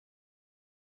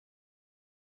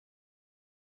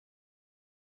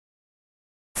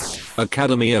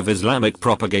Academy of Islamic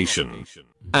Propagation.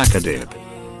 ACADIP.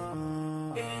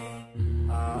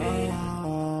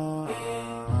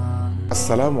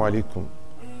 Assalamu alaikum.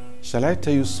 Shall I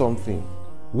tell you something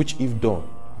which, if done,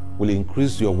 will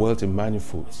increase your wealth in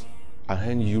manifolds and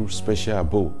hand you special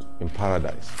abode in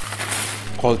paradise?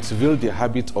 Cultivate the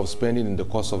habit of spending in the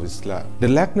cause of Islam. The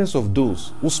likeness of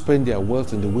those who spend their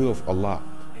wealth in the way of Allah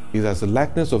is as the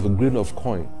likeness of a grain of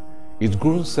coin. It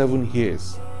grows 7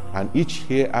 hairs, and each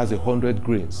hair has 100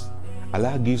 grains.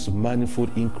 Allah gives manifold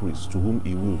increase to whom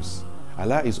He wills.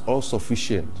 Allah is all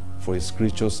sufficient for His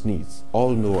creatures' needs,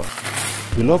 all-knower.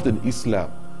 Beloved in Islam,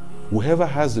 whoever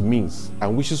has the means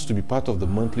and wishes to be part of the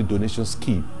monthly donation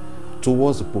scheme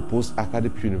towards the proposed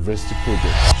ACADIP University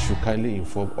project should kindly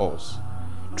inform us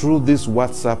through this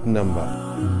WhatsApp number.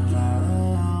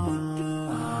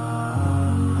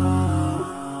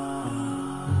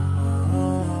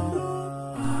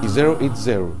 Is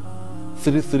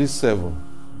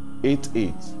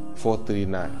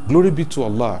 080-337-88439. Glory be to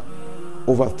Allah.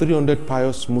 Over 300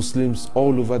 pious Muslims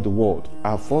all over the world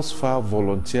have thus far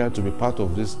volunteered to be part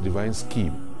of this divine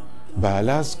scheme. By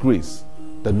Allah's grace,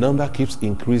 the number keeps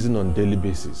increasing on a daily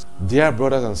basis. Dear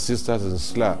brothers and sisters in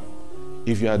Islam,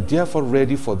 if you are therefore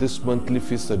ready for this monthly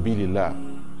fi sabilillah,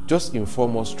 just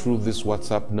inform us through this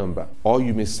WhatsApp number, or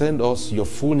you may send us your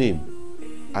full name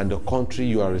and the country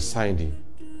you are residing.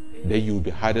 Then you will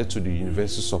be added to the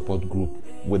university support group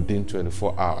within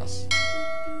 24 hours.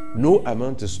 No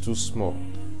amount is too small.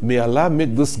 May Allah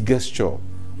make this gesture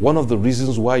one of the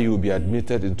reasons why you will be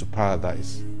admitted into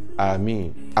paradise.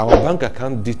 Aamin. Our bank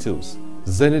account details: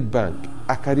 Zenith Bank,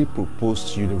 ACADIP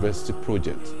Proposed University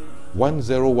Project,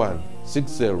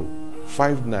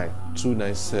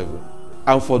 10160599297.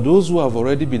 And for those who have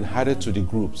already been added to the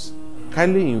groups,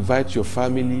 kindly invite your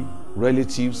family,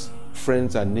 relatives,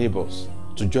 friends and neighbors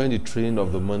to join the train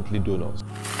of the monthly donors.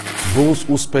 Those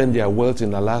who spend their wealth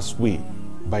in Allah's way,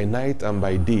 by night and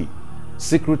by day,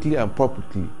 secretly and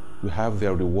publicly, will have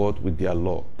their reward with their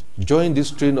Lord. Join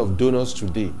this train of donors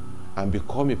today and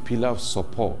become a pillar of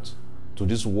support to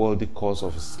this worthy cause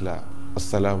of Islam.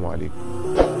 Assalamu alaikum.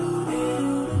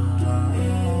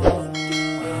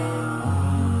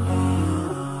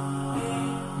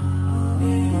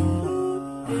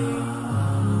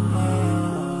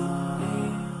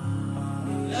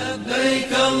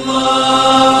 لبيك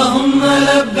اللهم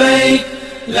لبيك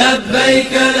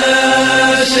لبيك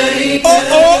لا شريك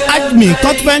لك.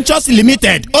 ACADIP Ventures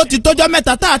Limited ó ti tọ́jọ́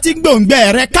mẹ́ta tá a ti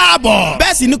gbòǹgbẹ rẹ̀ káàbọ̀.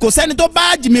 Bẹ́ẹ̀ sì ni kò sẹ́ni tó bá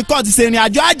ACADIP ti ṣèrìn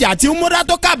àjò àjà àti umura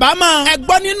tó kábàámọ̀. Ẹ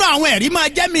gbọ́ nínú àwọn ẹ̀rí máa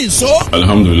jẹ́ mi ìṣó.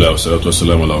 Alhamdulillah wassalatu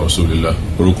wassalamu ala rasulillah.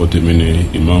 Orúkọ tèmi ni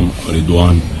Imam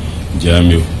Ridwan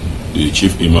Jamiu, the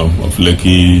chief imam of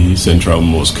Lekki Central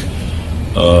Mosque.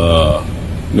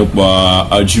 Nípa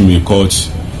ACADIP,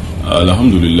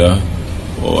 alhamdulillah,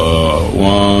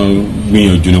 wọ́n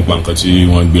gbìyànjú nípa nǹkan tí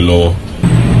wọ́n gbé lọ́wọ́.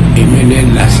 Èmi ni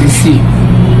Lásìsì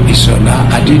Ìṣọ̀lá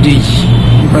Adédèjì,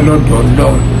 pẹ́lọ́dọ̀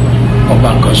Ọlọ́run ọba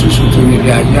kan ṣoṣo tó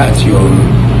nílé ayé àti ọ̀run,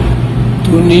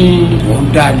 tó ní òun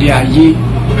dá ilé ayé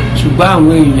ṣùgbọ́n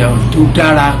àwọn èèyàn tó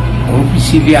dára òun fi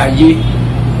sílé ayé.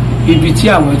 Ibi tí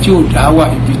àwọn tí ò dá wà,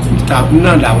 ibi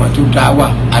náà làwọn tó dá wà.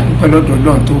 Àdúpẹ́ lọ́dọ̀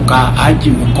Ọlọ́run tó ka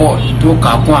ACADIP tó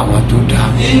ka kún àwọn tó dá.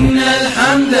 Innal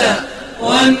hamda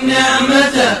wan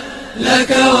ni'mata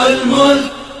laka wal mulk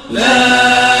la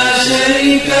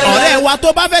sharika lak. Ọ̀rẹ́ wa tó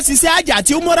bá fẹ́ ṣiṣẹ́ àjà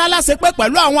àti umura láṣepẹ́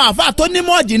pẹ̀lú àwọn àfáà tó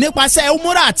nímọ̀ọ́dì nípasẹ̀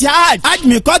umura àti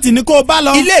ACADIP ní kó o bá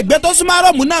lọ. Ilé ìgbé tó súnmọ́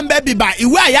Rọ́ọ̀mù náà ń bẹ bìbà,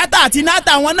 ìwé àyátà àti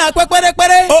náàtà wọn náà pé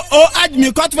pérépéré.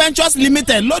 ACADIP Ventures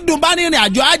Limited ló dùn bá rìnrìn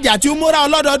àjò àjà àti umura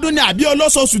ọlọ́dọọdún ní àbí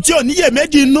olóṣooṣù tí ò níyè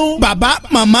méjì nú. Bàbá,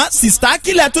 màmá, sìstá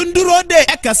kílẹ̀ tó ń dúró dè.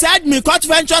 Ẹ kàn sí ACADIP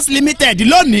Ventures Limited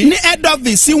lónìí ní head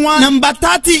office sí wọn. Number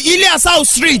 30 Ilias House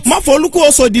Street, Mọ́fọ́lùkù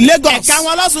Òṣòdì, Lagos. Ẹ̀ka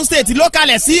wọn lọ́sùn state ló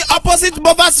kalẹ̀ sí opposite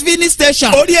Bovas filling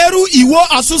station, Orieru, Ìwó,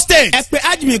 Ọ̀ṣun state. Ẹ pè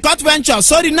ACADIP Ventures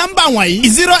sórí nọ́mbà wọ̀nyí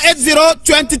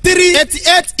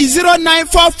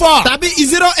 08023880944 tàbí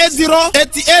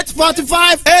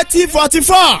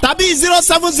 08088458044 tàbí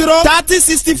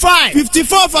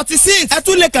 07030655446. Ẹ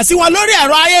tún lè kàn sí wọn lórí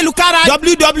ẹ̀rọ ayélujára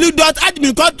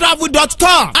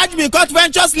www.acadiptravel.com. ACADIP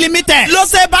Ventures Limited ló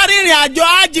ṣe bá rìnrìn àjò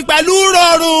àjì pẹ̀lú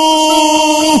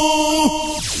rọrùn.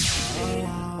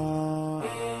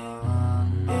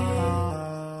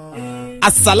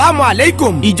 Assalamu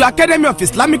alaikum. Ìjọ Academy of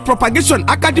Islamic Propagation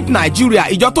ACADIP Nigeria,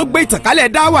 ìjọ tó gbé ìtànkálẹ̀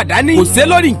dáwà dání. Kò sí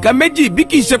lórí nǹkan méjì bí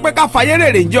kì í ṣe pé ká fayé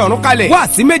rèrè ǹjẹ́ ọ̀run kalẹ̀.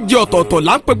 Wáàsí méje ọ̀tọ̀ọ̀tọ̀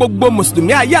là ń pe gbogbo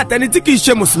mùsùlùmí ayé àtẹni tí kì í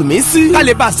ṣe mùsùlùmí sí. Ká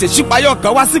lè bá ṣèṣípayọ̀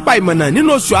kan wá sípa ìmọ̀nà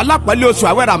nínú oṣù alápọ̀lé oṣù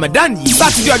àwẹ̀ Ramadan yìí.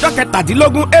 Sátidé ọjọ́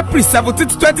 17 April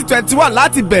 17, 2021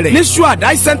 láti bẹ̀rẹ̀ ní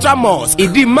Shuadai Central Mosque,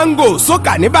 Ìdí Mango,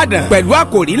 Sókà Nìbàdàn. Pẹ̀lú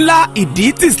àkòrí ńlá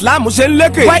ìdí tí Islam ṣe ń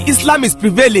lékè. Why Islam is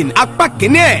prevailing. Apá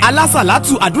kìíní ẹ̀.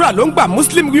 Alásàlátù àdúrà ló ń gbà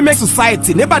Muslim Women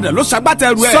Society Nìbàdàn ló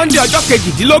ṣagbátẹrù ẹ̀. Sunday ọjọ́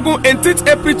 18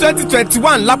 April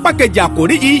 2021 lápá kejì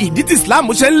àkòrí yìí ìdí tí Islam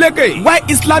ṣe ń lékè. Why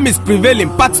Islam is prevailing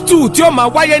part 2 tí ó máa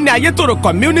wáyé ní Ayétòrò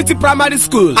Community Primary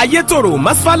School, Ayétòrò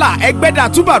Masfala, Ẹgbẹ́dà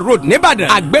Túbà Road Nìbàdàn.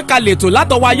 Àgbékalẹ̀ ètò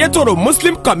látọwọ́ Ayétòrò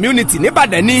Muslim Community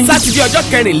Nìbàdàn ní Sátidé ọjọ́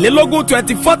 24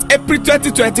 24 April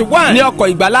 2021 ní ọkọ̀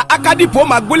ìgbàlá ACADIP ó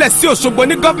máa gúnlẹ̀ sí Òṣogbo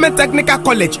ní Government Technical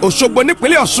College Òṣogbo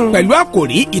nípínlẹ̀ Ọ̀ṣun pẹ̀lú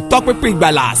àkòrí ìtọ́pinpin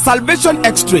ìgbàlà Salvation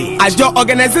X-ray. Àjọ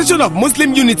Organization of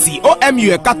Muslim Unity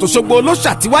OMU ẹ̀ka tòṣogbo ló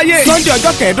ṣàtiwáyé. Sunday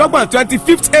ọjọ́ 25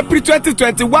 25 April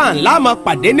 2021 láàmú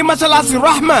pàdé ní Mọ́ṣáláṣí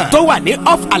Rahma tó wà ní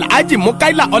off Alhaji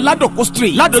Mukaila Ọládòkú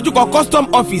Street ládojúkọ Custom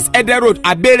Office Ẹdẹ Road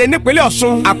Abẹ́rẹ́ nípínlẹ̀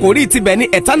Ọ̀ṣun. Àkòrí tibẹ̀ ní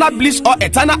Eternal Bliss or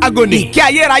Eternal Agony. Ìkẹ́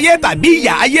ayérayé tàbí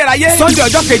ìyà ayérayé. Sunday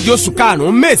ọjọ́ kejì oṣù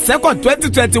karùn-ún May 2nd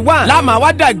 2021 láàmú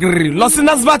àwádà gírì lọ sí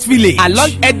Nasbat Village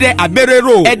along Ẹdẹ Abẹ́rẹ́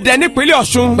Road Ẹdẹ nípínlẹ̀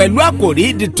Ọ̀ṣun pẹ̀lú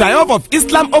àkòrí The Triumph of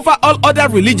Islam over all other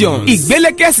religions.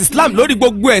 Ìgbélékèsì Islam lórí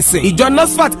gbogbo ẹ̀sìn. Ìjọ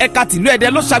Nasfat ẹ̀ka tìlú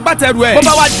Ẹdẹ ló ṣagbátẹrù ẹ̀. Bó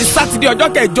bá wá di Sátidé ọjọ́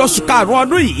kẹjọ oṣù karùn-ún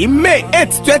ọdún yìí May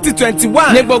 8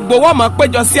 2021 ní gbogbo wọn máa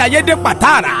péjọ sí Ayédè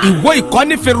Pàtàrà Ìwó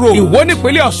Ìkọ́nífẹ̀rọ̀ Ìwó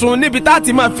nípínlẹ̀ Ọ̀ṣun níbi tá a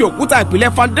ti máa fi òkúta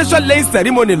ìpìlẹ̀ foundation laying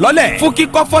ceremony lọ́lẹ̀ fún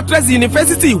kíkọ́ Fortress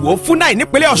University Ìwó Fúnáì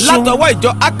nípínlẹ̀ Ọ̀ṣun látọwọ́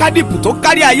ìjọ ACADIP tó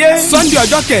kárí ayé. Sunday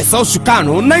ọjọ́ kẹsàn-án oṣù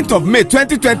karùn-ún 9th of May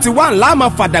 2021 láàmú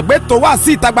fàdàgbé tó wá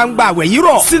sí ìta gbangba àwẹ̀ yìí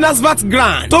rọ̀ sí Nasfat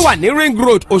Grand tó wà ní Ring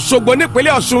Road Òṣogbo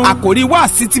nípínlẹ̀ Ọ̀ṣun. Àkòrí wá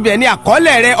sí tibẹ̀ ní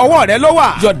àkọọ́lẹ̀ rẹ ọwọ́ rẹ ló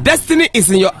wà. Your destiny is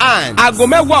in your hand. Aago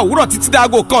 10 òwúrọ̀ títí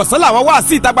dáago kan ọ̀sán làwọn wá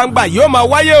sí ìta gbangba yìí ó máa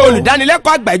wáyé o.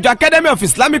 Olùdánilẹ́kọ̀ọ́ àgbà ìjọ Academy of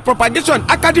Islamic Propagation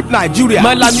ACADIP Nigeria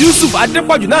Mallam Yusuf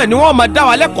Adepoju náà ni wọ́n máa dá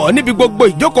wa lẹ́kọ̀ọ́ níbi gbogbo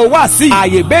ìjókòó wá sí.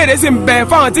 Ààyè béèrè sì ń bẹ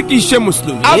fáwọn tí kì í ṣe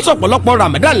mùsùlùmí. A sọ pọ̀lọpọ̀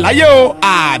Ramadan láyé o.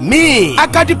 Aamin.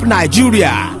 ACADIP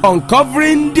Nigeria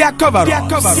uncovering their cover.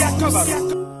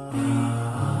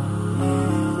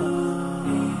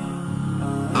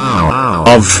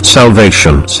 Of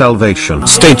salvation.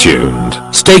 Stay tuned,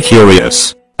 stay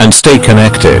curious, and stay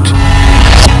connected.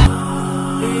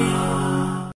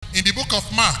 In the book of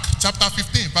Mark chapter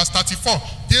 15 verse 34,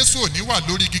 Jésù ò ní wà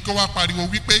lórí igi kó wá pariwo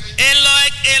wípé Eloi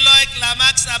Eloi lama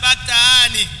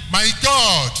sabachthani. My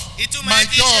God, Ìtumọ̀ my ẹ̀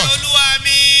ti ṣe God.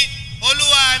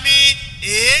 Olúwa mi,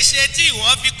 èé ṣe tí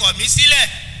ìwọ fi kọ̀ mí sílẹ̀.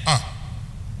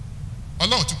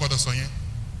 Ọlọ́run tún gbọ́dọ̀ sọ yẹn.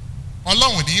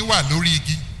 Ọlọ́run ní wà lórí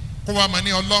igi kó wá máa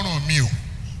ní Ọlọ́run mi o,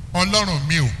 Ọlọ́run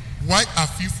mi o, why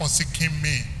have you forsaken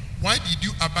me? Why did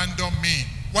you abandon me?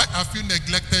 Why have you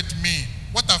neglected me?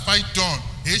 What have I done?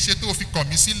 Èé ṣe tó fi kọ̀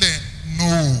mí sílẹ̀? No,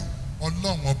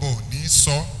 Ọlọ́run ọba ò ní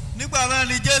sọ. Nígbà náà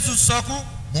ni Jésù sọkún.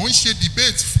 Mò ń ṣe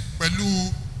debate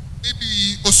pẹ̀lú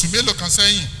níbi oṣù mélòó kan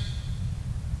sẹ́yìn.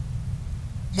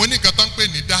 Mo ní nǹkan tó ń pè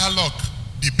ní dialogue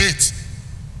debate.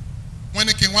 Wọ́n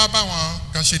ní kí n wá bá wọn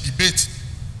kan ṣe debate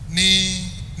ní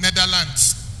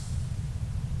Netherlands,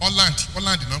 Holland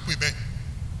náà ń pè bẹ́ẹ̀.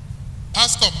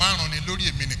 Pastor 5 ni lórí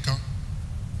èmi nìkan.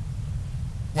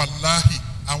 Wàláhì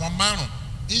àwọn 5.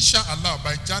 Inshallah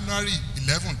by January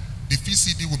 11 the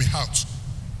VCD will be out.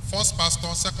 First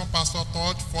pastor, second pastor,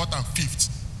 third, fourth and fifth.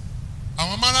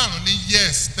 Àwọn 5 ní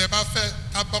yes tẹ́ bá fẹ́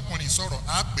ká bọ́kùnrin sọ̀rọ̀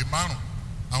á pè 5.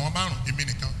 Àwọn 5 èmi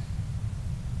nìkan.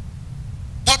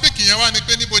 Tọ́pìkì yẹn wá ni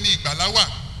pé níbo ni ìgbàlá wà.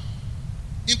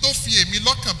 In tó fi èmi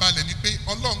lọ́kàn balẹ̀ ni pé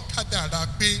Ọlọ́run kádàrá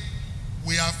pé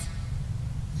we have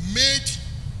made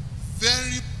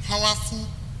very powerful,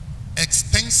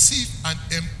 extensive and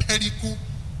empirical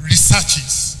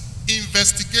researches,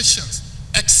 investigations,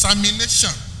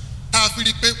 examination. Tá a fi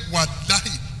rí pé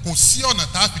wàláhì kò sí ọ̀nà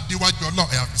tá a fi déwájú Ọlọ́run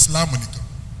àyàfi Ìsìlámù nìkan.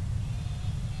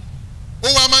 Ó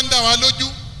wá máa ń dá wa lójú.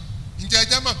 Ǹjẹ́ ẹ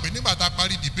jẹ́ mọ̀ pé nígbà tá a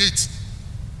parí debate,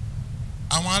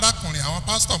 àwọn arákùnrin, àwọn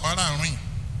pásítọ̀ 5 yìí,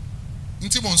 ní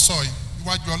tí mò ń sọ yìí,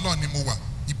 iwájú Ọlọ́run ni mo wà.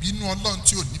 Ìbínú Ọlọ́run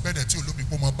tí ò ní bẹ̀rẹ̀ tí ò lópin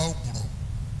kó mọ bá òkúrọ̀.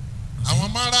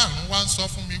 Àwọn 5 wá ń sọ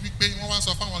fún mi wípé wọ́n wá ń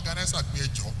sọ fáwọn organizer pé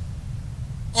ẹjọ́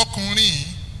ọkùnrin yìí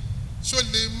ṣó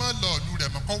lè má lọ ìlú rẹ̀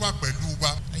mọ́ kó wà pẹ̀lú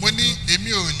wa. Mo ní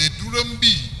èmi ò lè dúró ń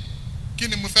bì. Kí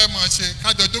ni mo fẹ́ máa ṣe?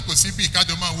 Kájọ jókòó síbì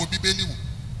kájọ máa wo Bíbélì wò.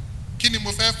 Kí ni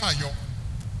mo fẹ́ fàyọ?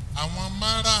 Àwọn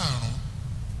 5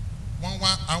 wọ́n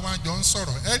wá àwọn àjọ ń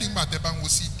sọ̀rọ̀. Ẹ̀rí ìgbà tẹ́ bá ń wo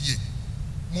CDA.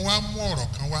 Mo wá mú ọ̀rọ̀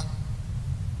kan wá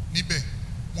níbẹ̀.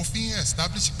 Mo fi ń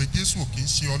establish pé Jésù ò kì í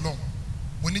ṣe Ọlọ́run.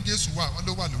 mo ní Jésù wà wọ́n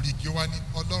ló wà lórí igi ó wá ní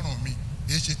Ọlọ́run mi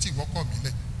èé ṣe tí ìwọ kọ̀ mí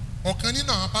lẹ̀. Ọ̀kan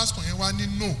nínú àwọn pásítọ̀ yẹn wá ní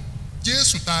no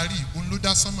Jésù tá a rí òun ló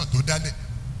dá sánmọ̀ tó dálẹ̀.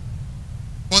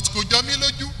 But kò jọ mí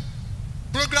lójú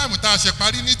program tá a ṣe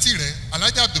parí ní tìrẹ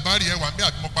Alájà Abdulbari ẹ wà ń bẹ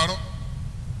àbí mo parọ́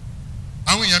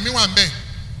àwọn èèyàn mi wà ń bẹ.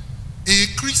 A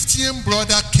Christian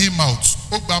brother came out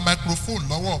ó gba microphone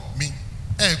lọ́wọ́ mi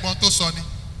ẹ̀gbọ́n tó sọ ni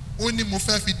ó ní mo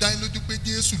fẹ́ fi dá yín lójú pé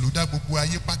Jésù ló dá gbogbo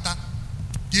ayé pátá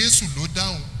Jésù ló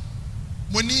dáhùn.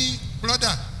 Mo ní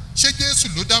brother ṣé Jésù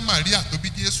ló dá Maria tó bí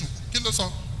Jésù kí ló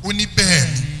sọ ó ní bẹ́ẹ̀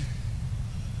ni.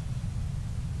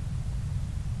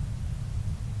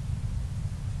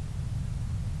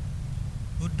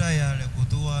 ó dá ìyá rẹ̀ kó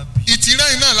tó wá bí.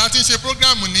 Ìtìrẹ́yìn náà láti ń ṣe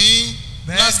program ní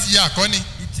last year kọ́ ni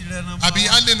àbí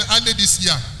alẹ́ this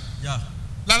year.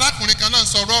 Lárákùnrin kan náà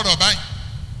sọ̀rọ̀ ọ̀rọ̀ báyìí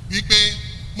wípé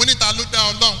mo ní ta ló dá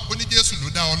Ọlọ́run ó ní Jésù ló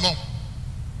dá Ọlọ́run.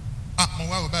 Mo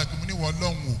wá wò báyìí pé mo ní wọ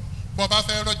Ọlọ́run o bọ́ bá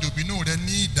fẹ́ rọ̀jò bínú rẹ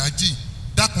ní ìdájí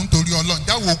dákun torí Ọlọ́run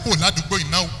jáwọ́ kó ládùúgbò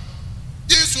ìnáwó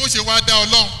Jésù ó ṣe wá dá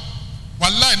Ọlọ́run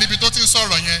wàláì níbi tó ti ń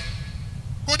sọ̀rọ̀ yẹn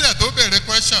kódà tó bẹ̀rẹ̀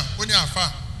question ó ní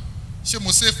àfà ṣé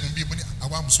mo ṣe fún bí mo ní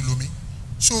àwa mùsùlùmí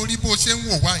sórí bó ṣe ń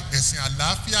wò wá ẹ̀sìn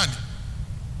àlàáfíà ni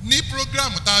ní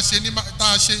program tá a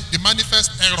ṣe the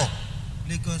manifest error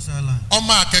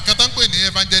ọmọ akẹ́kọ̀ọ́ tó ń pè ní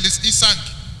evangelist Isang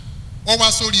ó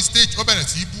wá sórí stage ó bẹ̀rẹ̀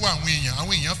sí í bú àwọn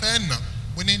èèyàn fẹ́ nà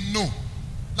ó ní no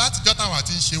látijọ́ táwọn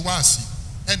àti ń ṣe wáàsí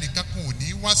ẹnìkan kan ò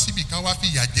ní wá síbi ká wá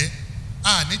fìyà jẹ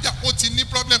àníjà ó ti ní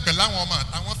problem pẹ̀lú àwọn ọmọ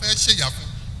àtàwọn fẹ́ ṣèyà fún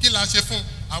kí la ṣe fún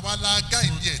àwa la gá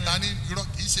ìdí ẹ̀ ta ní irọ́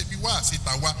kì í ṣe bí wáàsí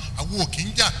tàwa àwọn òkè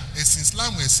ń jà ẹ̀sìn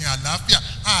Islam ẹ̀sìn àlàáfíà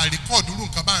àríkọ́ọ̀dúró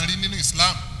nǹkan bá ń rí nínú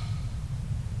Islam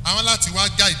àwọn láti wá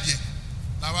gá ìdí ẹ̀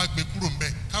làwa gbé kúrò ń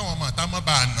bẹ̀ káwọn ọmọ àtàwọn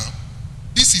bá a nà.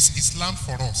 This is Islam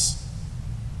for us.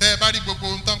 Tẹ́ ẹ bá rí gbogbo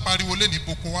ohun tó ń pariwo lé ní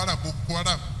Boko Haram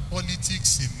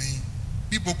politics ni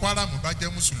bí Boko Haram bá jẹ́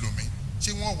mùsùlùmí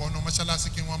ṣé wọ́n wọnú mọ́ṣáláṣí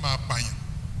kí wọ́n máa pààyàn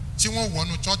ṣé wọ́n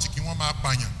wọnú chọ́ọ̀chì kí wọ́n máa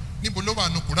pààyàn níbo ló wà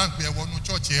nù Qur'an pé ẹ wọnú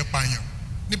chọ́ọ̀chì ẹ pààyàn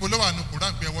níbo ló wà nù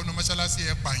Qur'an pé ẹ wọnú mọ́ṣáláṣí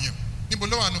ẹ pààyàn níbo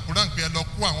ló wà nù Qur'an pé ẹ lọ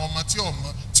kó àwọn ọmọ tí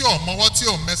ò mọwọ́ tí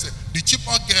ò mẹsẹ̀ the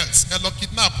cheaper girls ẹ lọ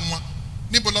kidnap wọn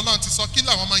níbo lọ́lọ́run ti sọ kí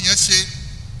làwọn ọmọ yẹn ṣe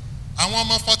àwọn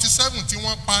ọmọ 47 tí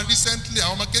wọ́n pa recently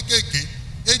àwọn ọmọ kéékèèké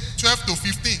age 12 to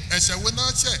 15 ẹ̀ṣẹ̀ wo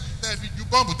náà ṣẹ̀ tẹ́ ẹ fi ju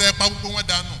bọ́ọ̀bù tẹ́ ẹ pa gbogbo wọn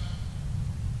dànù.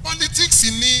 Politics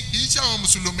ni kì í ṣe àwọn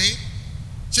mùsùlùmí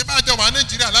ṣé bá jọ wà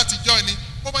Nàìjíríà láti jọ ni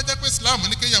bó bá jẹ́ pé Islam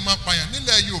ní kéèyàn máa pààyàn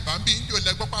nílẹ̀ Yorùbá ń bí ń jò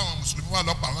lẹ́gbọ́ pa àwọn mùsùlùmí wà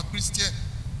lọ pa àwọn Christian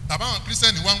tàbí àwọn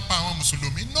Christian wà ń pa àwọn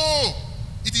mùsùlùmí. No,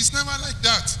 it is never like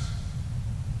that.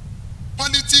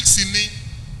 Politics ni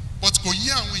but kò yé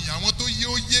àwọn èèyàn àwọn tó yé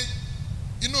ó yé.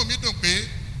 Inú mi dùn pé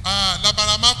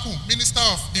Labaramaku Minister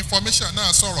of Information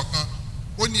náà sọ̀rọ̀ kan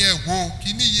ó ní ẹ wo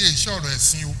kí ní iye ìṣòro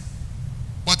ẹ̀sìn o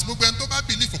but gbogbo ẹni tó bá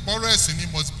believe pọ̀rọ̀ ẹ̀sìn ni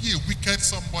must be a wicked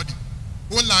somebody.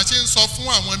 Ó là ṣe ń sọ fún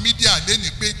àwọn mídíà lẹ́ni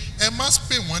pé ẹ má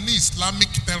pè wọ́n ní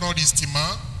Islamic terrorist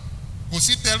mọ́ kò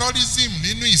sí terrorism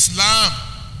nínú Islam.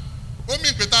 Ó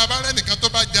mì pé tá a bá rẹ́nìkan tó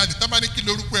bá jalè tá a bá ní kí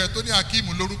lórúkọ ẹ tó ní Akeem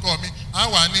lórúkọ mi á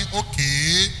wà ní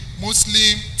okay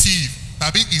Muslim thief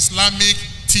tàbí Islamic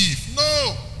thief.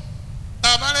 No, tá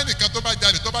a bá rẹ́nìkan tó bá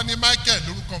jalè tó bá ní Michael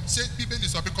lórúkọ mi ṣé Bíbélì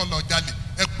sọ pé kó lọ jalè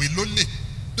ẹ pè lólè.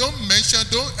 Don't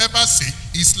ever say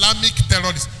Islamic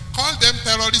terrorists. Call them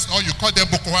terrorists or you call them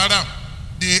Boko Haram.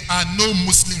 They are no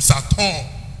Muslims at all.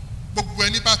 Gbogbo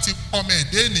ẹni bá ti ọmọ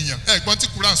ẹ̀dẹ́ ènìyàn ẹ̀gbọ́n tí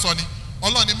Qur'an sọ ni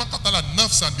Ọlọ́run ní makatala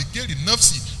nafsan bigeri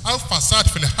nafsi aw fasad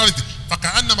fil ardi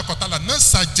fakaanna makatala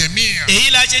nafsa jami'a. èyí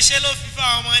la ṣe ṣe lófin fún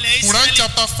àwọn ọmọ ilẹ̀ Israẹli. Quran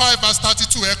chapter 5 verse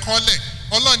 32 ẹ kọ́lẹ̀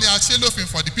Ọlọ́run ní a ṣe lófin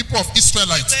for the people of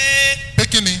Israelites. pé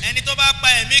kí ni. ẹni tó bá pa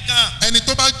ẹ̀mí kan. ẹni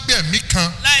tó bá gbẹ̀mí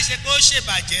kan. láì ṣe pé ó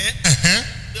ṣèbàjẹ́.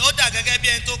 ó dà gẹ́gẹ́ bí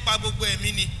ẹni tó pa gbogbo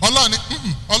ẹ̀mí ni.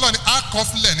 Ọlọ́run á kọ́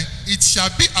fúnlẹ̀ ni it shall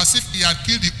be as if he had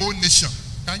killed the whole nation.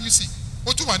 Can you see?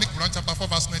 Ó tún wà ní Quran chapter 4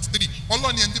 verse 93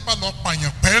 Ọlọ́run ẹni tí bá lọ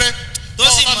pààyàn pẹ́rẹ́ tó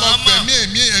sì mọ̀ọ́mọ̀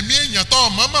ẹ̀mí èèyàn tó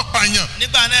mọ̀ọ́mọ̀ pààyàn.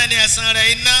 nígbà náà ni ẹ̀san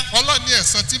rẹ̀ iná. Ọlọ́run ní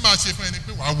ẹ̀san tí máa ṣe fún ẹni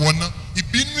pé wàá wọná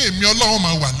ìbínú èmi Ọlọ́run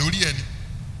máa wà lórí ẹni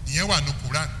ìyẹn wà ní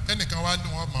Quran kẹ́nìkan wá ní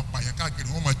wọn máa pààyàn káàkiri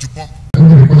wọn máa ju bọ́ọ̀mù.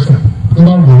 tó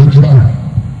bá wọ̀ lójú báyìí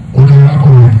ó lè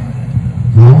rákòrò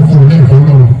lòún fún lẹ́ẹ̀kọ́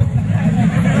náà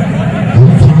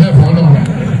lòún fún lẹ́ẹ̀kọ́ náà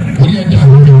orí ẹ̀dá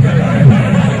lójú.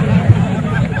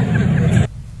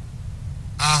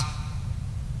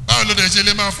 báwo ló dé ṣe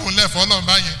lè máa fún lẹ́ẹ̀fọ́ Ọlọ́run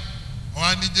báyẹn wọn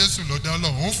á ní Jésù ló dá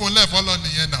Ọlọ́run òun fún lẹ́ẹ̀fọ́ Ọlọ́run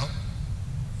nìyẹn náà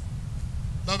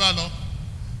lọ́ba lọ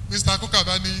Mr. Kuka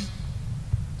bá ní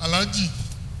Alhaji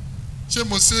ṣé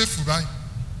mo ṣéèfù báyìí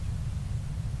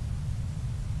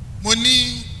mo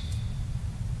ní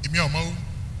èmi ọmọ o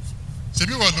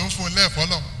ṣebí wọ́n ló ń fún lẹ́ẹ̀fọ́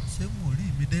lọ. ṣé mo rí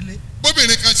mi délé.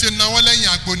 bóbìnrin kan ṣe náwó lẹ́yìn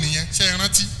agbo nìyẹn ṣe é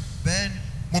rántí. bẹ́ẹ̀ni.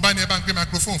 mo bá ní ẹ bá ń gbé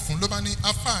microphone fún ló bá ní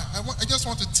afa I just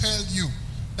want to tell you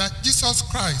that Jesus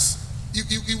Christ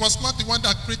he was not the one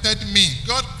that created me.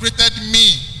 God created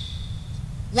me.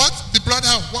 What the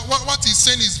brother what he's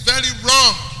saying is very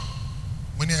wrong.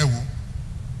 Mo ní ẹ wò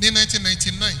ní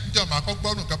 1999 níjọ́ máa kọ́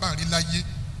gbọ́rùn kan bá rí láyé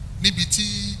níbi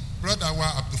tí brother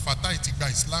wa Abdul Fatai ti gba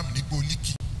Islam ní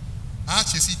Gboliki a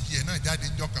ṣe sí díẹ̀ náà jáde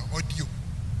níjọ́ kan audio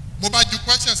mo bá ju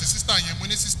questions sí sister yẹn mo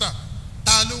ní sister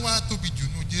ta ló wá tóbi jù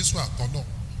nú Jésù àtọ́lọ́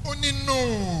ó ní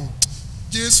no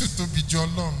Jésù tóbi jù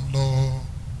Ọlọ́run lọ.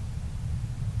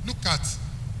 Look at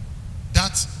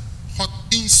that hot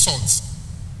insult.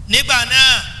 Nígbà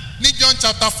náà. Ní John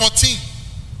chapter 14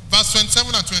 verse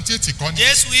 27 and 28 kọ́ ni.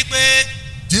 Jésù wípé.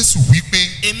 Jésù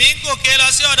wípé. Èmi ń gòkè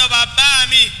lọ sí ọ̀dọ̀ bàbá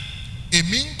mi.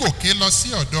 Èmi ń gòkè lọ sí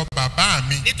ọ̀dọ̀ bàbá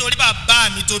mi. Nítorí bàbá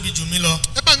mi tóbi jù mí lọ.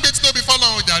 Ẹ bá ń gbé títóbi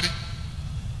fọ́lọ́run jàre.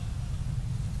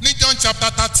 Ní John chapter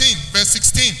 13 verse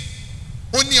 16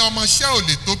 ó ní ọmọọṣẹ́ ò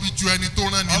lè tóbi ju ẹni tó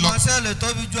rán ni lọ. ọmọọṣẹ́ ò lè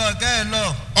tóbi ju ọ̀gá ẹ̀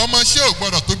lọ. ọmọọṣẹ́ ò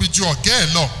gbọ́dọ̀ tóbi ju ọ̀gá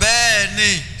ẹ̀ lọ. bẹ́ẹ̀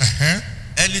ni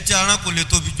ẹni tí a rán kò lè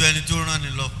tóbi ju ẹni tó rán ni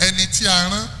lọ. ẹni tí a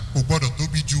rán kò gbọ́dọ̀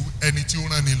tóbi ju ẹni tí ó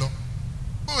rán ni lọ.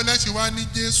 bóò lẹ́sìn wá ní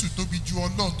Jésù tóbi ju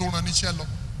Ọlọ́run tó rán níṣẹ́ lọ.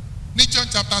 ní John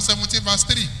chapter 17 verse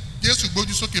 3 Jésù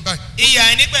gbójú sókè báyìí. ìyà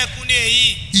àìnípẹ̀kun ni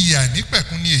èyí. ìyà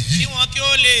àìnípẹ̀kun ni èyí. kí wọn kí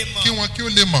ó lè mọ̀. kí wọn kí ó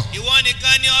lè mọ̀. ìwọ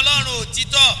nìkan ni Ọlọ́run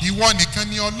òtítọ́. ìwọ nìkan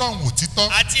ni Ọlọ́run òtítọ́.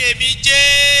 àti èmi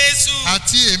Jésù.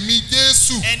 àti èmi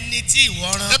Jésù. ẹni tí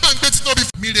ìwọ rán. ẹ bá ń gbé títóbi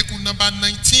miracle number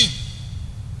 19.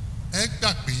 ẹ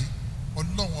gbà pé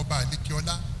Ọlọ́run ọba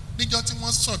àlékeọlá níjọ́ tí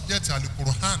wọ́n subject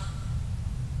Al-Qur'an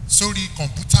sórí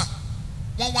kọ̀ǹpútà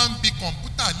wọ́n wá ń bi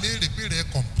kọ̀ǹpútà léèrè pé rẹ̀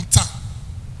kọ̀ǹpútà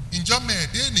ǹjọ́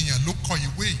mẹ́ẹ̀ẹ́dẹ́ ènìyàn ló kọ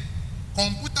ìwé yìí.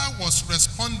 Computer was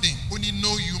responding ó ní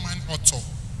no human author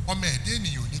ọmọ ẹ̀dẹ́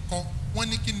ènìyàn ò ní kọ́ wọ́n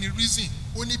ní kí ni reason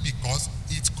ó ní because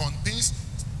it contains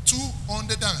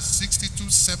 262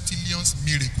 septillions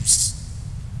miracles.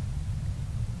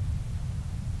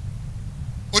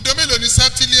 Odo mélòó ni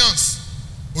septillions?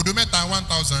 Odo mẹ́ta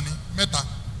 1000 ni mẹ́ta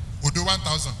odo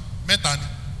 1000 mẹ́ta ni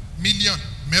million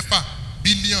mẹ́fà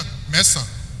billion mẹ́sàn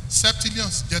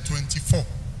septillions jẹ́ 24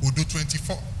 odo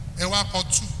 24 ẹ wá kọ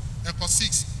 2 ẹ kọ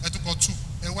 6 ẹ tún kọ 2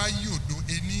 ẹ wá yí òdo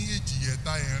ení èjì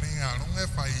ẹ̀ta ẹ̀rin àrún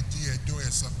ẹ̀fà èje ẹ̀jọ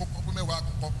ẹ̀sán kó kọ́ pé mẹ́wàá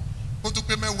àkọ́kọ́ kó tó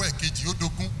pé mẹ́wàá ẹ̀kejì ó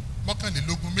dógún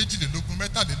mọ́kànlélógún méjìlélógún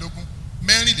mẹ́tàlélógún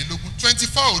mẹ́rìnlélógún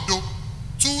 24 òdo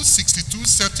 262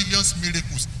 septillions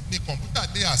miracles ni kọ̀ǹpútà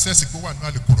dé access kó wà ní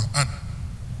Al-Qur'an.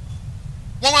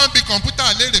 wọ́n wá ń bi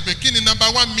kọ̀ǹpútà léèrè pé kí ni number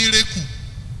 1 miracle.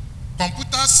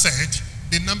 Computer said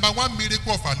the number 1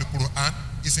 miracle of Al-Qur'an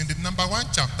is in the number 1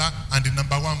 chapter and the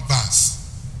number 1 verse.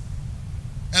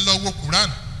 Ẹ lọ wo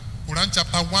Quran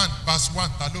chapter 1 verse 1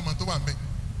 ta ló mọ tó wà ńbẹ̀.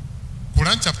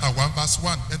 Quran chapter 1 verse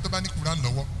 1 ẹ tó bá ní Quran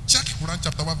lọ́wọ́ check Quran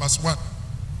chapter 1 verse 1.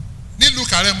 Nílùú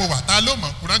Kàrẹ́ mo wà ta ló mọ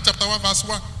Quran chapter 1 verse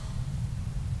 1.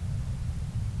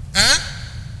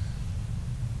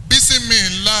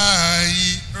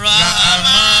 Bismillahi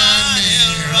rahmani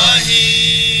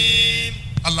rahim.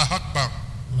 Allah akbar.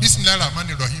 Bismillahi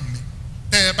rahmani rahim ni.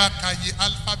 Tẹ́ ẹ bá ka iye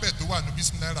alphabet tó wà ní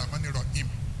Bismillahi rahmani rahim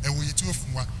ẹ wo iye tí ó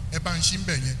fún wa ẹ bá ń ṣí ń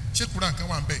bẹ̀ yẹn ṣé Quran kan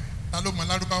wà ń bẹ̀ ta ló mọ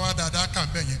lárúbáwá dáadáa kà ń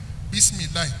bẹ̀ yẹn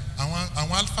Bismillahi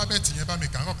àwọn alphabet yẹn bá mi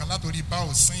kà ń kọ̀ọ̀kan látòrí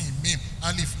báwo sin mim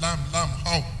alif lam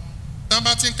how tán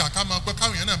bá ti ń kà ká máa gbọ́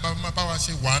káwọn yẹn náà bá wa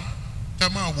ṣe one kẹ́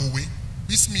máa wòwe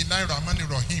Bismillahi rahmani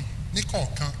rahim ní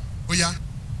kọ̀ọ̀kan ó yá.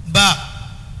 Ba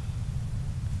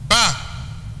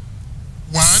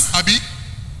one àbí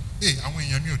àwọn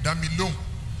èèyàn mi ò dá mi lóhùn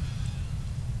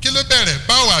kí ló bẹ̀rẹ̀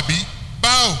báwo àbí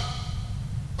báwo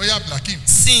ó yá Blakim.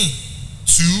 Sin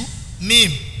 2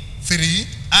 mim 3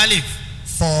 alif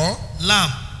 4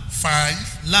 lam 5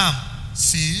 lam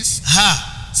 6 ha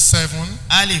 7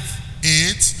 alif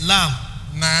 8 lam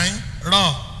 9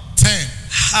 ra 10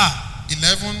 ha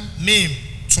 11 mim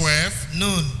 12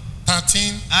 nun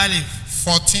 13 alif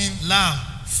 14 lam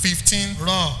 15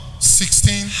 ra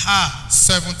 16 ha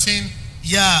 17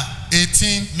 ya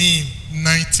 18 mim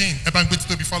 19 ẹ bá ń gbé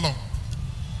títóbi fọlọ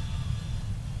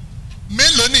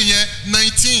mélòó nìyẹn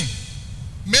 19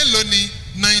 mélòó ni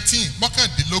 19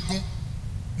 mọ́kàndínlógún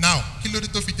now kí ló dé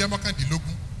tó fi jẹ́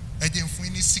mọ́kàndínlógún ẹ jẹ́ n fún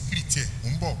yín ní secret ẹ̀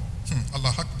ń bọ̀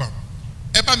Allah akbar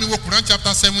ẹ bá mi wo Quran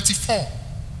chapter 74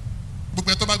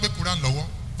 gbogbo ẹ tó bá gbé Quran lọ́wọ́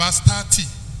verse 30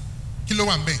 kí ló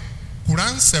wà ń bẹ̀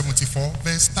Quran 74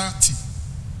 verse 30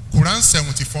 Quran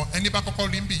 74 ẹni bá kọ́kọ́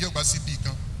rí ń bì yóò gba sí bì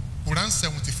kan Quran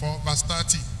 74 verse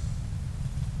 30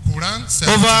 Quran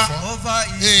 74 over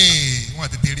wọ́n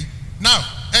àtètè rí now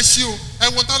ẹ ṣí o ẹ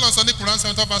wo tá lọ sọ ní Quran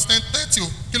 74 verse 10 30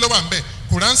 o kí ló wà ń bẹ̀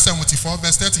Quran 74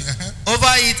 verse 30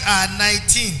 over it are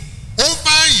 19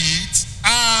 over it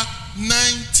are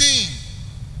 19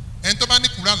 ẹni tó bá ní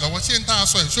Quran lọ́wọ́ ṣé n tá a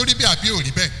sọ ẹ̀ sórí bí àbí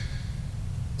òrí bẹ́ẹ̀.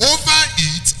 Over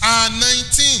it are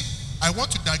 19. I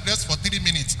want to digress for 3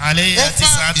 minutes. Over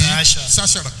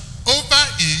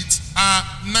it are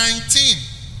 19.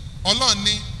 Ọlọ́run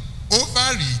ní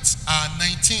over it are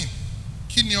 19.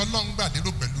 Kí ni Ọlọ́run gbà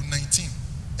lérò pẹ̀lú 19?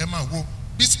 Ẹ máa wo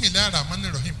Bismillah Rahman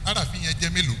Rahim àràfin yẹn jẹ́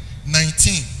mélòó?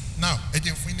 19. Now ẹ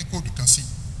jẹ́ fún yín ní kóòdù kan sí.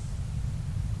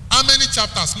 How many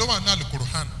chapters ló wà ní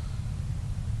Al-Qur'an?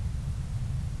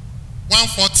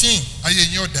 114 ayé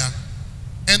yín ọ̀dà.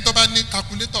 Ẹni tó bá ní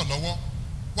calculator lọ́wọ́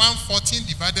 114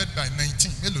 divided by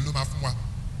 19 mélòó ló máa fún wa?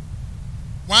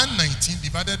 119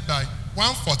 divided by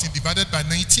 114 divided by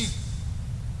 19.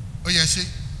 Ó yẹ ṣe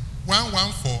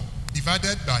 114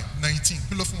 divided by 19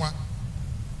 kí ló fún wa?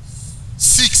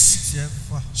 6.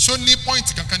 Ṣó ní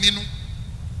point kankan nínú?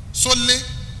 Ṣó lé?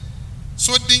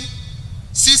 Ṣó dín?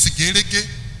 6 gẹ́rẹ́gẹ́.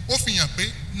 Ó fi hàn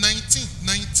pé 19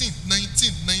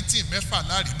 mẹ́fà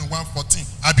láàrin inú 114.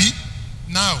 Àbí?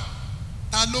 Now,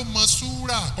 ta ló mọ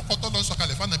súrà àkọ́kọ́ tó lọ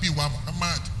sọ̀kalẹ̀ fún Ànábì wa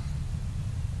Muhammad?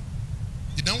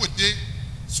 Ìdánwò dé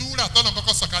súrà tó lọ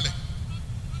kọ́kọ́ sọ̀kalẹ̀.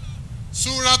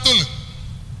 Súratul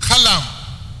Kalam.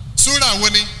 Súrà wo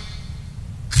ni?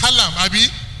 Kalam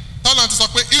àbí? Tọ́lọ̀ ti sọ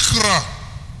pé Ikra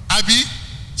àbí?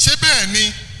 Ṣé bẹ́ẹ̀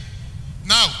ni?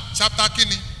 Now, chapter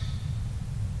kíni?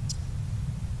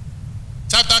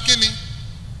 Chapter kíni?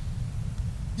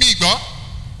 Mi gbọ́.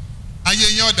 Ayé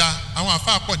yín ọ̀dà àwọn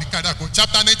àfáà pọ̀ ní kádàkó.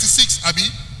 Chapter 96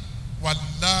 àbí?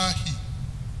 Wàláhì.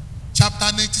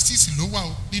 Chapter 96 ló wà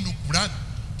nínú Quran.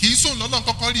 Kì í sóun lọ́lọ́run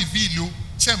kọ́kọ́ reveal o.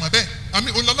 Ṣé ẹ mọ̀ bẹ́ẹ̀?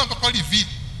 Àmì òun lọ́lọ́run kọ́kọ́ reveal.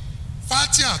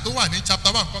 Fatiha tó wà ní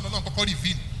chapter 1 kọ́ lọ́lọ́run kọ́kọ́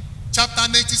reveal. Chapter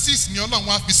 96 ni Ọlọ́run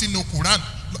wá fi sínú Quran.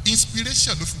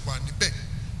 Inspiration ló fi wà níbẹ̀.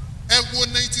 Ẹ wo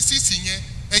 96 yẹn,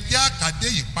 ẹ jẹ́ àkàdé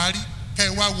ìparí, kẹ́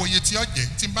ẹ wá wo iye tí ó jẹ́.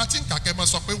 Tí n bá ti ń kà kẹ́ ẹ mọ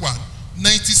sọ pé 1,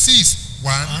 96,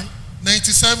 1,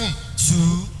 97,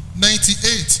 2,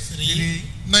 98, 3,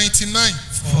 99,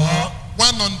 4,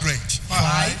 100,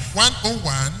 5,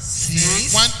 101,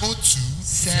 6, 102,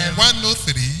 7,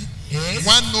 103, 8,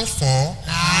 104,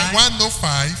 9,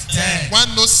 105, 10,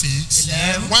 106,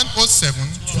 11, 107,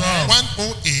 12,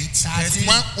 108, 13,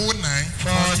 109,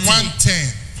 14,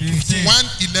 110, 15,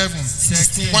 111,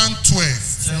 16, 112,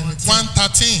 17,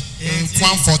 113, 18,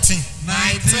 114,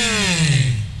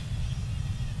 19.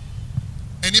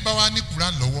 Ẹni bá wá ní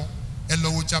Quran lọ́wọ́, ẹ lọ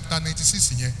wo chapter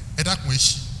 96 yẹn, ẹ dákun ẹ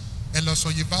ṣí, ẹ lọ sọ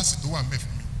iye verse tó wà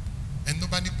mẹ́fún mi. Ẹni tó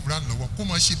bá ní Quran lọ́wọ́, kó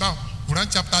mọ̀ ṣe báwọn Quran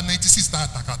chapter 96 tá a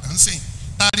tàkàtà ń sìn.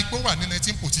 Tari pé ó wà ní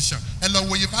 19 position, ẹ lọ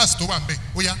wo iye verse tó wà ń bẹ̀,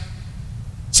 ó yá.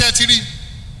 Ṣé ẹ ti rí?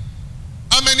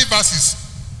 How many verses?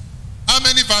 How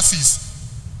many verses?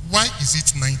 Why is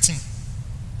it 19?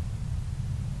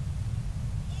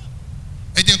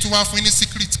 Ẹ jẹ́ n tún wá fún yín ní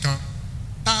secret kan.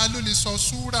 Ta ló lè sọ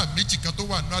súrà méjì kan tó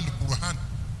wà ní Al-Qur'an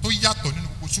tó yàtọ̀ nínú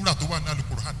gbogbo súrà tó wà ní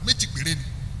Al-Qur'an? Méjì péré ni.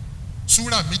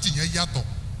 Súrà méjì yẹn yàtọ̀.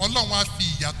 Ọlọ́run á fi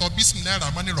ìyàtọ̀ Bismillahir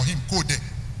Rahmanir Rahim kó dẹ̀.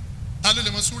 Ta ló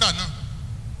lè mọ súrà náà?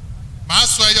 Màá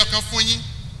sọ ẹyọ kan fún yín.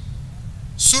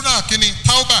 Súrà kìíní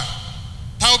Tauba.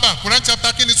 Tauba Quran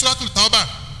chapter kìíní Suratul Tauba.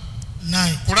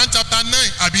 9. Quran chapter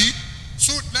 9 àbí?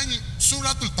 Lẹ́yìn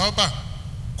Suratul Tauba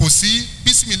kò sí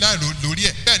Bismillah lórí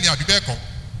ẹ̀. Bẹ́ẹ̀ ni àbí bẹ́ẹ̀ kọ́?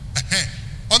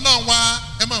 Ọlọ́run wá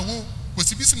ẹ máa wo kò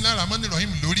sí Bismillahir Rahmanir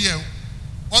Rahim lórí ẹ̀ o.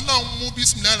 Ọlọ́run mú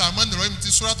Bismillahir Rahmanir Rahim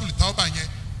ti Suratul Tauba yẹn.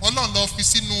 Ọlọ́run lọ fi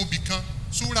sínú ibì kan.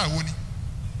 Súrà wo ni?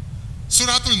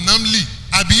 Suratul Namli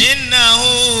àbí?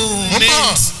 Innahu min.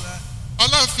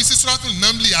 Ọlọ́run fi sí Suratul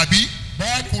Namli àbí?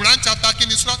 Quran chapter kí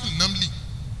ni Suratul Namli?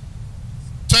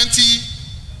 20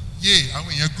 yé àwọn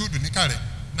èèyàn gúdù níkàrẹ̀.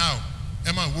 Now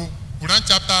ẹ máa wo Quran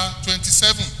chapter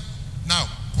 27. Now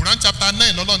Quran chapter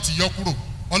 9 lọ́lọ́run ti yọ kúrò.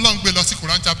 Ọlọ́run gbé lọ sí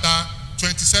Quran chapter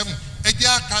 27. Ẹ jẹ́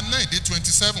àka 9 dé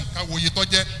 27 ká wo iye tó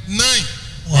jẹ́ 9,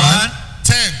 1,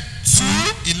 10,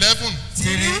 2, 11,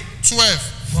 3, 12,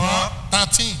 4,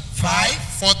 13, 5,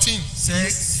 14,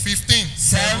 6, 15,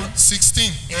 7,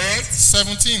 16, 8,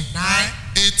 17, 9,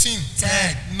 18,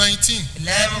 10, 19,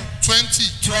 11,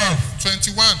 20, 12,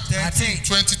 21, 13,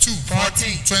 22,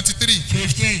 14, 23,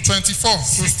 15, 24,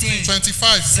 16,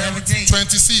 25, 17,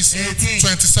 26, 18,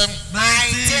 27,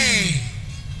 19.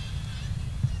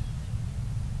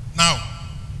 Now,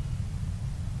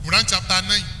 Quran chapter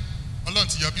 9, Ọlọ́run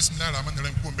ti yọ Bismillahir Rahmanir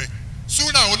Rahim kó mbẹ́.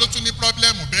 Súrà wo ló tún ní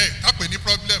pọ́blẹ́mù bẹ́ẹ̀? Kápẹ́ ní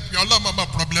pọ́blẹ́mù bí ọlọ́mọ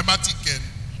problematic ẹ̀ ni,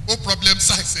 ó problem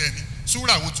size ẹ̀ ni.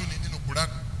 Súrà wo tún ní nínú Quran?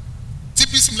 Tí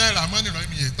Bismillahir Rahmanir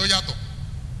Rahim yẹn tó yàtọ̀.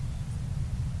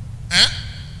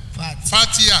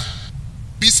 Fatiha,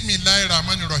 Bismillahir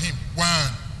Rahmanir Rahim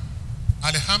 1,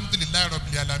 Alhamdulillahi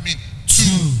Rabbil Alamin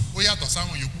 2. Ó yàtọ̀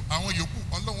sáwọn yòókù. Àwọn yòókù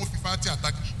Ọlọ́run ó fi Fatiha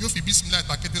yóò fi Bismillah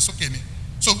takété sókè ni.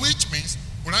 So which means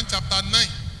Quran chapter 9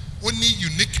 ó ní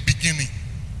unique beginning.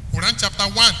 Quran chapter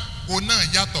 1 òun náà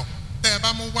yàtọ̀ tẹ́ ẹ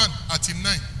bá mú 1 àti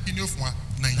 9 kí ni ó fún wa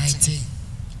 19.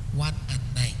 1 and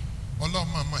 9. ọlọ́run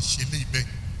máa ṣe lé ibẹ̀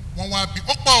wọ́n wá bí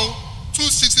ó pọ̀ o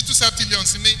 262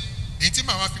 septillions ní èyí tí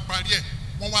màá wá fi parí ẹ̀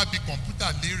wọ́n wá bí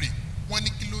kọ̀ǹpútà léèrè wọ́n ní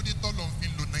kí ló dé tọ́lọ́ fi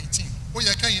ń lo 19 ó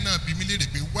yẹ kẹ́yìn náà bí mi léèrè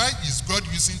pé why is God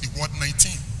using the word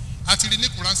 19 àti rí ní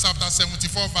Quran chapter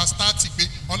 74 verse 30 pé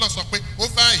ọlọ́run sọ pé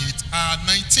over it are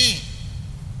 19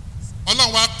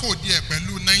 ọlọ́run wá kò díẹ̀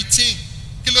pẹ̀lú 19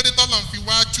 kí ló dé tọ́lọ́ fi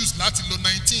wá choose láti lo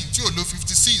 19 tí ò lo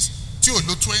 56 tí ò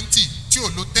lo 20 tí ò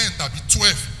lo 10 tàbí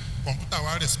 12 kọ̀ǹpútà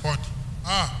wa respond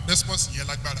response yẹn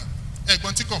lágbára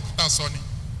ẹ̀gbọ́n tí kọ̀ǹpútà sọ ni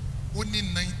ó ní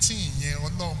 19 yẹn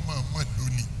ọlọ́run mọ̀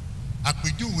lónìí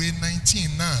àpèjúwe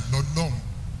 19 náà lọ́lọ́run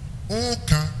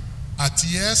ọ̀kan àti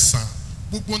ẹ̀sán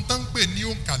gbogbo ń tán pè ní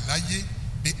òǹkà láyé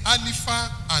the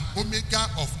alpha and omega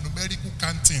of numerical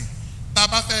counting tá a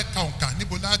bá fẹ́ ka òǹkà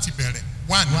níbo láti bẹ̀rẹ̀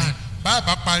 1 ni bá a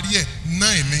bá parí ẹ̀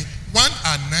 9 ni 1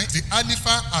 and 9 the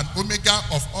alpha and omega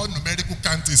of all numerical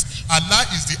countings. Allah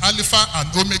is the alpha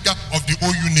and omega of the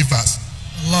whole universe.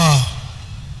 Allah.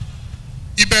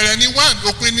 Ìbẹ̀rẹ̀ ni 1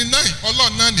 òpin ni 9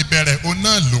 ọlọ́run náà níbẹ̀rẹ̀ òun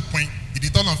náà lópin ìdí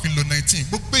tọ́lọ́run fi lo 19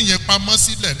 gbogbo ìyẹn pamọ́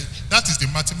sílẹ̀ ni that is the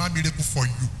mathematical miracle for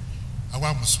you.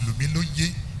 Àwa mùsùlùmí ló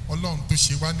yé ọlọ́run tó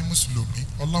ṣe wá ní mùsùlùmí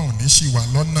ọlọ́run ní ṣì wá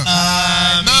lọ́nà.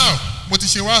 Now mo ti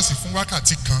ṣe wáàsí fún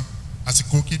wákàtí kan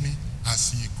àsìkò kíni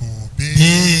àsìkò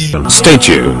bẹ́ẹ̀. Stay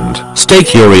tuned, stay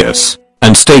curious,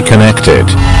 and stay connected.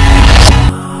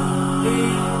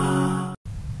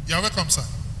 You are welcome, sir.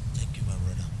 Thank you, my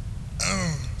brother.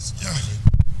 Oh,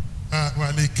 yeah. Wa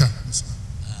alaikum. Yes, sir.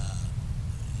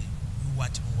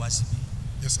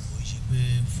 Yes, sir.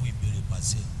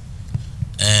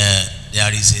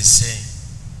 There is a saying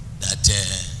that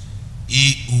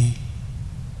he who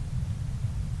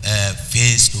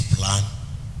fails to plan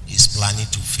is planning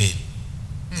to fail.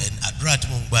 And àdúrà tí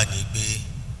mo ń gbà ní pé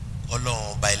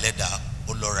Ọlọ́run ọba ẹlẹ́dà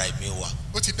ó lọ́ra ẹ̀mí wa.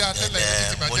 Ó ti dá tẹ́lẹ̀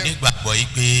ó ti bàjẹ́. Mo nígbàgbọ́ yìí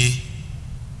pé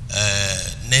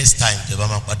next time tẹ́ bá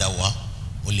máa padà wá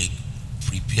mo lè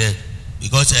prepare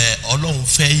because Ọlọ́run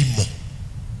fẹ́ ìmọ̀.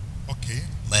 Okay.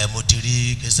 Mo ti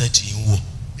rí kẹsẹ̀tì ń wò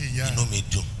inú mi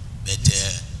dùn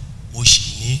bẹ́ẹ̀ mo sì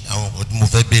ní àwọn nǹkan tí mo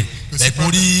fẹ́ béèrè bẹ́ẹ̀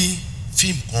mo rí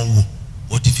fíìmù kan wò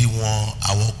mo ti fi wọn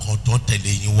àwọn kan tó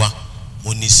tẹ̀lé yín wá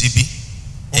mo ní síbí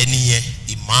ẹni yẹn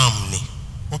imam ni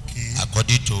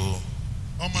according to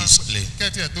his play.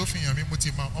 kẹ́tì ẹ̀ tó fi hàn mí mo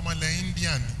ti mọ ọmọ ilẹ̀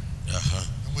India ni.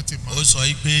 Mo ti mọ. ó sọ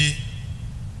yìí pé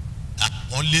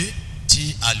àpọ́nlé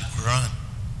tí Al-Quran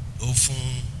ó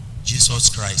fún Jesus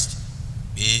Christ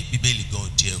pé bíbélì gan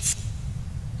díẹ̀ fún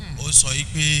ó sọ yìí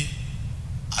pé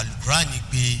Al-Quran ni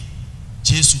pé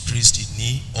Jésù Kristi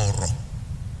ní ọ̀rọ̀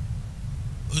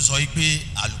ó sọ yìí pé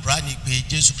Al-Quran ni pé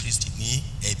Jésù Kristi ní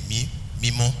ẹ̀mí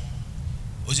mímọ́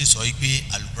ó sì sọ yìí pé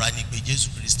Al-Quran ni pé Jésù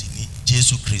Kristi ní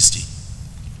Jésù Kristi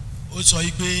ó sọ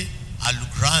yìí pé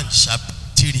Al-Quran chapter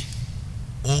 3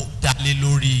 ó dálé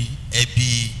lórí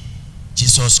ẹbí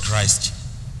Jesus Christ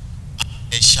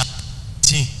ẹ̀ṣà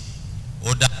 10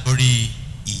 ó dá lórí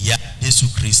ìyá Jésù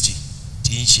Kristi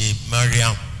tí ń ṣe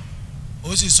Mariam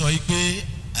ó sì sọ yìí pé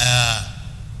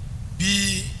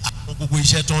bí àwọn gbogbo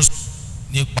iṣẹ́ tó ń sọ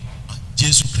nípa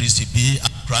Jésù Kristi bí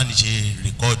Al-Quran ṣe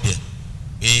rìkọ́ọ̀dù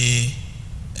ẹ̀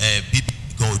pé bíbí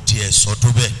gan ò tiẹ̀ sọ tó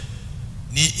bẹ́ẹ̀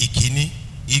ní ìkíní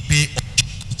ipe ọjọ́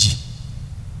kejì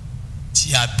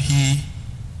tí a bí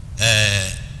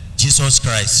Jesus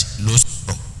Christ ló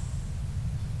sọ̀rọ̀.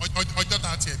 ọjọ́ tá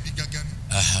a tiẹ̀ bí gangan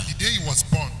ni the day he was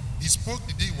born he spoke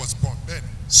the day he was born then.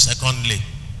 Secondly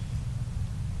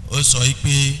ó sọ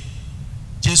pé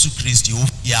Jésù Kristi ó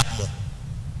fi amọ̀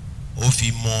ó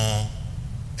fi mọ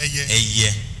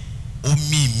ẹyẹ ó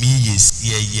mí yè sí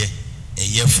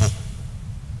ẹyẹ fò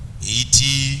èyí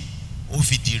tí ó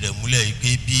fìdí rẹ̀ múlẹ̀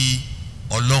pé bí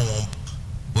Ọlọ́run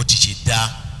bó ti ṣe dá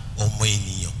ọmọ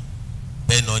ènìyàn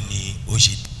bẹ́ẹ̀ náà ni ó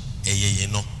ṣe ẹyẹ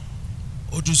yẹn náà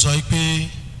ó tún sọ pé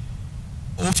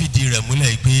ó fìdí rẹ̀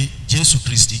múlẹ̀ pé Jésù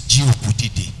Kristi jí òkú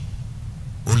dìde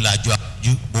ó làjú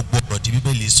àjú gbogbo ọ̀rọ̀ tí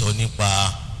Bíbélì sọ nípa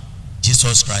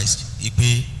Jesus Christ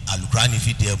pé Al-Quran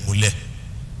fìdí ẹ̀ múlẹ̀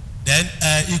then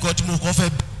ikọ̀ tí mo kọ́ fẹ́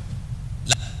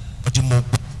láti tí mo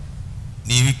gbọ́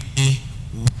ni wípé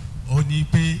ó ní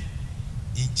pé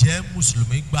ǹjẹ́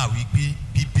mùsùlùmí gbà wípé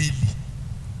Bíbélì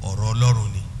ọ̀rọ̀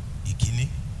Ọlọ́run ni ìkíní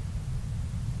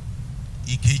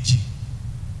ìkejì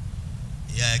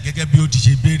gẹ́gẹ́ bí ó ti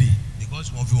ṣe béèrè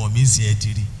because wọ́n fi wọ́n mí sí ẹ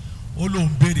ti rí ó lóun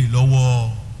béèrè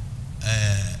lọ́wọ́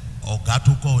ọ̀gá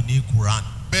tó kọ́ ní Qur'an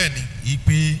bẹ́ẹ̀ni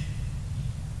ipe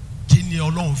kí ni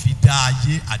Ọlọ́run fi dá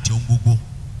ayé àti ohun gbogbo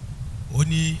ó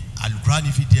ní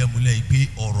Al-Quran fi díẹ̀ múlẹ̀ ipe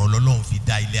ọ̀rọ̀ l'Ọlọ́run fi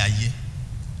dá ilé ayé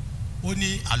ó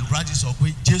ní Al-Quran ti sọ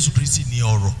pé Jésù Kristi ní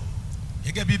ọ̀rọ̀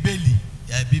gẹ́gẹ́ Bíbélì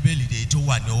bíbélì dé tó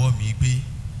wà ní ọwọ́ mi pé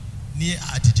ní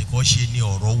àtètèkọ́ṣe ni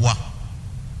ọ̀rọ̀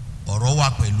wà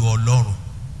pẹ̀lú ọlọ́run,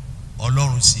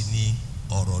 ọlọ́run sì ni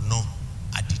ọ̀rọ̀ náà.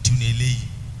 Àdìtú ni eléyìí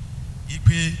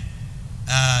ipe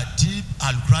tí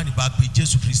alukurani bá pe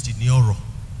Jésù Kristi ní ọ̀rọ̀,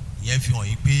 ìyẹn fi hàn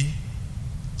yí pé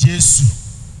Jésù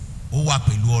ó wà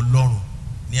pẹ̀lú ọlọ́run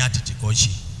ní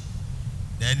àtètèkọ́ṣe.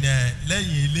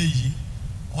 Lẹ́yìn eléyìí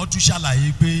wọ́n tún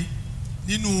ṣàlàyé pé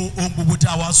nínú ohun gbogbo tí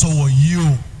a wá sọ wọ̀nyí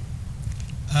o,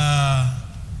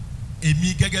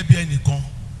 èmi gẹ́gẹ́ bí ẹnìkan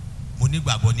mo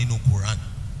nígbàgbọ́ nínú Qur'an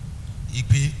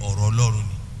ipe ọ̀rọ̀ ọlọ́run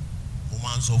ni. Mo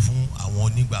máa ń sọ fún àwọn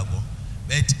onígbàgbọ́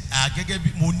gẹ́gẹ́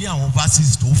bí mo ní àwọn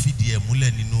verses tó fìdí ẹ̀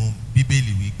múlẹ̀ nínú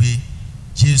bíbélì wípé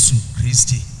Jésù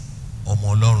Kristi ọmọ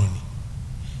ọlọ́run ni.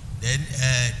 Then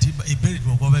ìbéèrè tí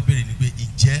mo kọ́ fẹ́ béèrè ni pé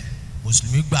ǹjẹ́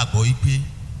mùsùlùmí gbàgbọ́ wípé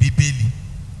bíbélì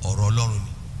ọ̀rọ̀ ọlọ́run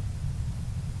ni?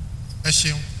 Ẹ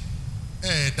ṣeun,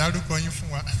 dárúkọ yín fún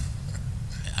wa.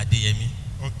 Adéyẹmí.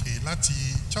 Ok, láti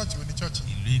church wo ni church?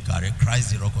 Ìlú Ìkàrẹ́, Christ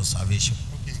the Rock of Salvation.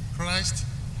 Ok, Christ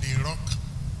the Rock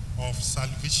of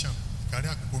Salvation,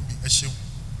 Ikare-Akoko mi. Ẹ ṣeun,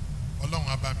 Ọlọ́run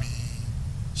á bá mi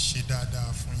ṣe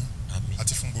dáadáa fún yín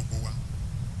àti fún gbogbo wa.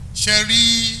 Ṣé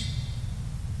rí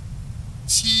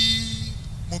tí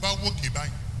mo bá wòkè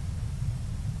báyìí,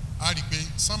 a rí i pé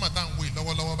sánmà tá à ń wò yìí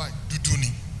lọ́wọ́lọ́wọ́ báyìí dúdú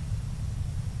ni.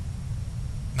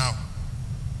 Now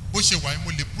bó ṣe wà yìí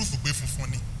mo lè proof pé funfun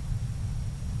ni.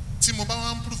 Tí mo bá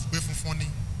wá ń proof pé funfun ni,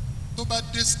 tó bá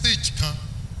dé stage kan,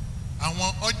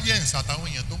 àwọn audience àtàwọn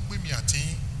èèyàn tó ń pè mí àti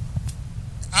yín,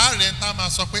 ààrẹ ń tá máa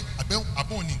sọ pé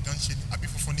àbóhùn ní nǹkan ṣe ni àbí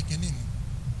funfun ní kíní ni.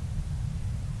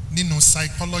 Nínú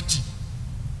psychology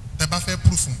tẹ bá fẹ́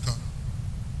proof nǹkan,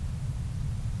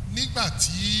 nígbà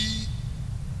tí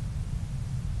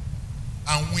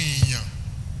àwọn èèyàn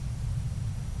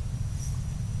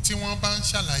tí wọ́n bá ń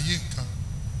ṣàlàyé nǹkan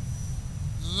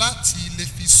láti lè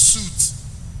fi suit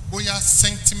bóyá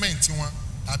sentiment wọn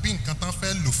tàbí nǹkan tán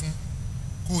fẹ́ lò fún,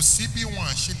 kò sí bí wọn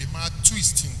àṣẹ lè máa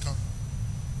twist nǹkan.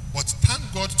 But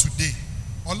thank God today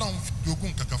Ọlọ́run fi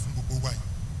jogún nǹkan kan fún gbogbo wa yìí.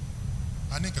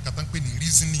 A ní nǹkan kan tán pè ní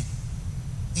reasoning.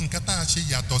 Nǹkan tá a ṣe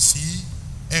yàtọ̀ sí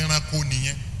ẹranko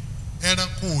nìyẹn.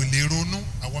 Ẹranko ò lè ronú,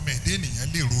 àwọn ọmọ ẹ̀dá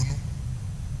ènìyàn lè ronú.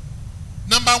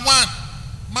 Number one,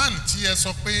 man tí ẹ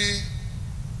sọ pé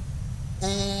ó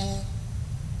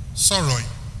sọ̀rọ̀ yìí,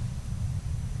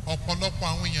 ọ̀pọ̀lọpọ̀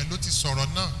àwọn èèyàn ló ti sọ̀rọ̀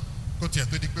náà kó tiẹ̀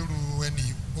tó di pé ru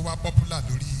ẹni ó wá popular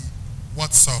lórí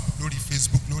WhatsApp, lórí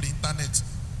Facebook, lórí internet.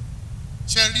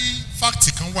 Ṣé rí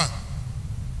fact kan wà?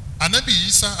 Ànábì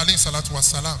Isa alayhi salatu wa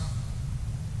salam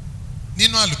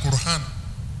nínú Al-Qur'an,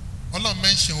 Ọlọ́run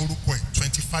mention orúkọ ẹ̀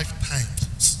 25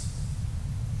 times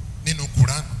nínú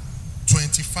Qur'an,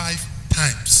 25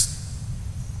 times.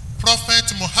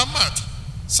 Prophet Muhammad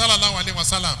sallallahu alayhi wa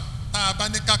sallam, tá a bá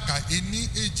ní kàkà ení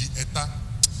èjì ẹ̀ta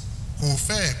kò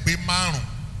fẹ́ẹ̀ pé márùn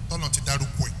tọ́lọ̀ ti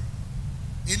dárúkọ ẹ̀.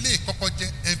 Eléyìí kọ́kọ́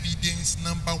jẹ́ evidence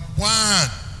number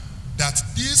one that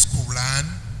this Quran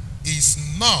is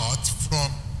not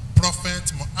from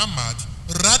Prophet Muhammad,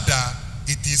 rather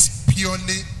it is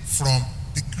purely from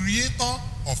the creator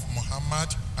of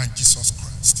Muhammad and Jesus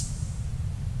Christ.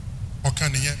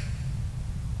 Ọ̀kan nìyẹn.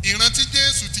 Ìran tí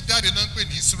Jésù ti jáde náà ń pè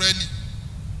ní Ísírẹ́lì.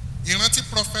 Ìran tí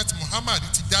Prophet Muhammad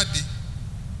ti jáde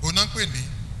òun náà ń pè ní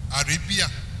Arabia.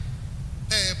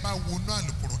 Ẹ bá wọnú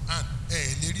Al-Qur'an,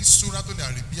 ẹ lè rí súrà tó lè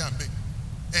Arabia ń bẹ,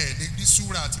 ẹ lè rí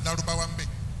súrà àti Lárúbáwá ń bẹ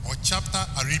or chapter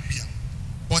Arabia.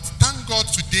 But thank God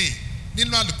today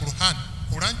nínú Al-Qur'an,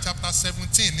 Quran chapter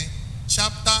 17 ni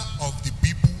chapter of the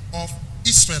people of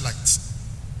Israelites.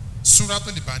 Súrà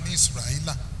tó lè bá ní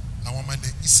Israẹla, àwọn ọmọ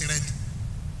ilẹ̀ Ísírẹ́lì.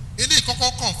 Eléyìí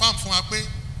kọ́kọ́ confirm fún wa pé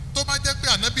tó bá jẹ́ pé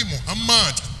Ànábì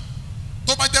Muhammad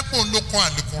tó bá jẹ́ pé òun ló kọ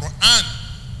Al-Qur'an,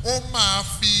 ó máa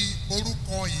fi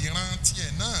orúkọ ìran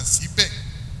tiẹ̀ náà síbẹ̀,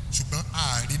 ṣùgbọ́n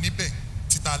ààrí níbẹ̀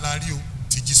títa la rí o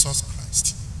ti Jesus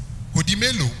Christ. Kò di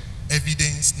mélòó?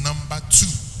 Evidence number 2.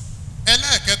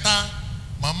 Ẹlẹ́ẹ̀kẹta,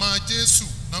 màmá Jésù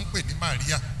náà ń pè ní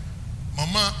Maria.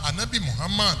 Màmá Ànábì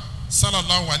Muhammad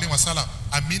sallallahu alayhi wa sallam,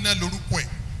 Amina lórúkọ ẹ̀.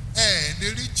 Ẹ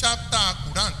lè rí chapter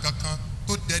Quran kankan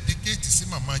tó dedicate sí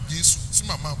màmá Jésù, sí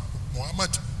màmá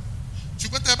Muhammad.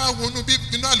 Ṣùgbọ́n tẹ́ bá wọnú bí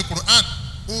inú Al-Qur'an,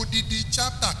 odidi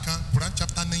chapter kan, Quran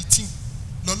chapter 19,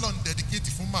 lọ́lọ́run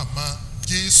dedicate fún màmá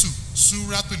Jésù,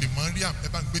 Suratul Maryam. Ẹ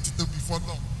bá ń gbé títóbi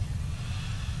fọ́lọ́.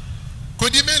 Kò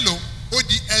di mélòó? Ó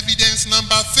di evidence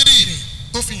number 3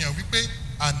 tó fi hàn wípé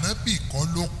Ànábì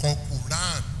kọ́ ló kọ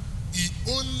Quran. He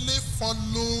only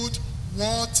followed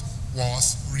what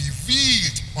was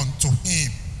revealed unto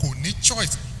him. Kò ní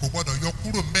choice, kò gbọ́dọ̀ yọ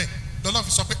kúrò mbẹ̀. Lọ́lọ́run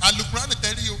fi sọ pé Al-Qur'an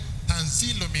tẹ́rí o,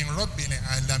 Tanzilu min Rabbil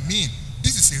Alamin.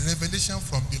 This is a revelation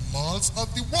from the Lord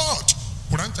of the world.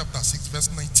 Quran chapter 6 verse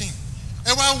 19.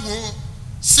 ẹ wá wo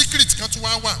secret kan tó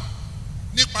wá wà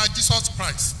nípa Jesus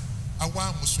Christ.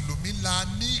 Àwa mùsùlùmí la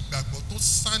ní ìgbàgbọ́ tó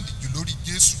sound jù lórí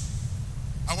Jésù.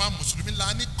 Àwa mùsùlùmí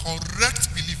la ní correct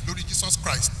belief lórí Jesus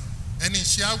Christ. Ẹni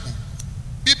iṣẹ́ àwò.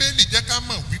 Bíbélì jẹ́ ká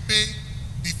mọ̀ wípé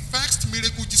the first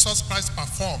miracle Jesus Christ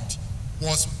performed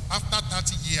was after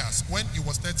 30 years, when he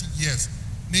was 30 years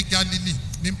ní Galilee,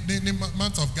 ní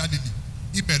Mount of Galilee.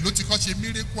 Ibẹ̀ ló ti kọ́ ṣe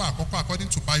miracle àkọ́kọ́ according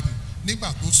to Bible.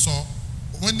 Nígbà tó sọ,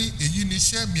 wọ́n ní èyí ni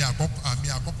iṣẹ́ àmì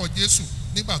àkọ́kọ́ Jésù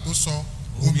nígbà tó sọ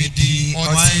omi di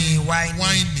ọtí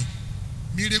wáìnì.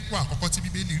 Miracle àkọ́kọ́ tí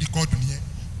Bíbélì rìkọ́dù nìyẹn.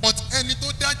 But ẹni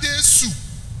tó dá Jésù,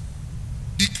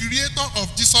 the creator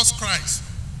of Jesus Christ,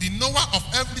 the knower of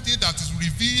everything that is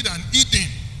revealed and hidden,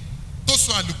 tó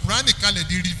sọ Al-Qur'an kalẹ̀,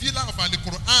 the revealer of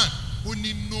Al-Qur'an, ó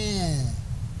ní no.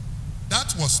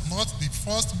 That was not the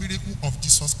first miracle of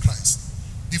Jesus Christ.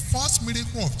 The first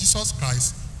miracle of Jesus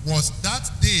Christ was that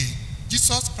day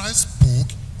Jesus Christ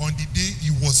spoke on the day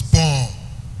he was born.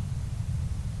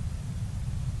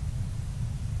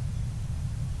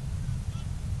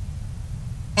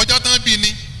 Ọjọ́ tán bí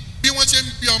ni, bí wọ́n ṣe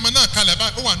ń bí ọmọ náà kalẹ̀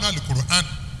báyìí, ó wà ní Al-Qur'an.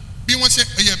 Bí wọ́n ṣe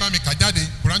ẹyẹ bá mi kà jáde,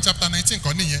 Quran chapter 19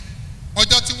 kan nìyẹn.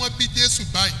 Ọjọ́ tí wọ́n bí Jésù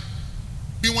báyìí,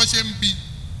 bí wọ́n ṣe ń bí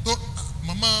tó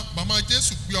màmá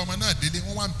Jésù gbé ọmọ náà délé,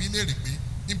 wọ́n wá ń bí léèrè pé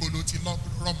níbo ló ti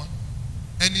rọ́mọ.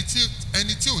 Ẹni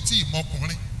tí ò tí ì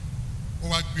mọkùnrin, ó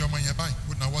wá gbé ọmọ yẹn báyìí,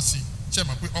 ó náwó sí i. Ṣé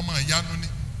mọ̀ pé ọmọ ìyanu ni?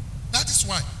 That is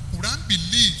why Quran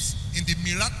believes in the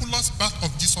miraculous birth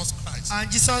of Jesus Christ.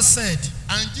 And Jesus said,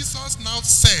 now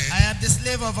said, I am the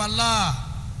slave of Allah.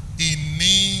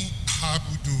 Inni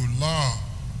Abdullah.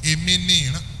 Èmi ni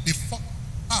ìran.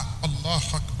 Allah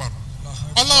Akbar.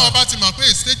 Allah ọba ti mọ̀ pé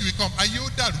a stage will come. Ayé ó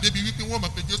dàrú débi wípé wọ́n máa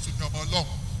pe Jésù ní ọmọ Ọlọ́run.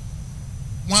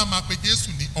 Wọ́n á máa pe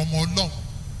Jésù ní ọmọ Ọlọ́run.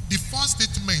 The first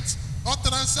statement,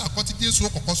 utterance àkọ́tí Jésù ó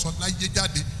kọ́kọ́ sọ láyé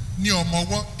jáde ní ọmọ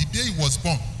ọwọ́, the day he was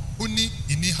born. Ó ní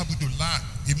Inni Abdullah.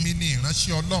 Èmi ni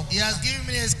ìránṣẹ́ Ọlọ́run. He has given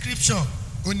me a scripture.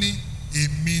 Ó ní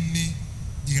èmi ni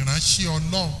ìránṣẹ́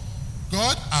Ọlọ́run.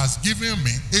 God has given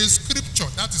me a scripture,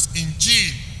 that is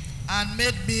Injil. And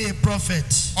made me a prophet.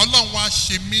 Ọlọ́run wá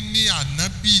ṣe mí ní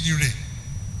ànábì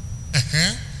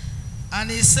rẹ̀. And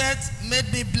he said,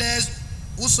 made me blessed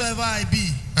whosoever I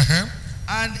be.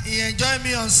 And he enjoyed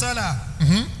me on Salah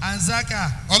and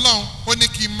Zaka. Ọlọ́run ó ní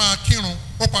kí n máa kírun,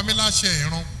 ó pa mí láṣẹ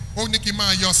ìrun, ó ní kí n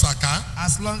máa yọ sàká.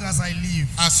 As long as I live.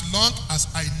 As long as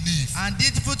I live. And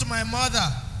dutiful to my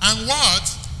mother. And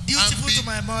what? Dutiful to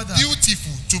my mother.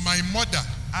 Beautiful to my mother.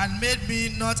 And made me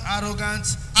not arrogant.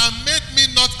 And made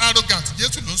me not arrogant.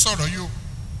 Jésù ló ń sọ̀rọ̀ yìí o.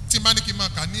 Tí n bá ní kí n máa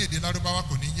kà ní èdè Lárúbáwá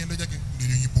kò ní yé ló jẹ́ kí n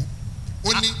lè yìnbó.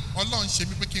 Ó ní Ọlọ́run ṣe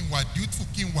mí pé kí n wà dutiful,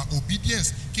 kí n wà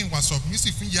obedience, kí n wà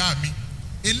submissive fún ìyá mi.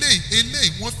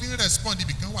 Eléyìí wọ́n fi ń respond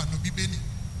ibì kan wà ní Bíbélì.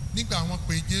 Nígbà wọ́n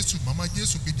pe Jésù, màmá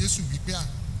Jésù pe Jésù wípé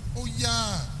ó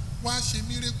yá wá ṣe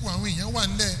mírèkù, àwọn èèyàn wà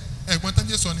nílẹ̀. Ẹ̀gbọ́n tán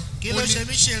Jésù ni. Kí ló ṣe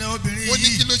mí ṣe rẹ obìnrin yìí? Ó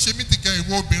ní kí ló ṣe mí tìkẹ́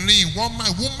ìwọ obìnrin,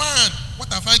 woman,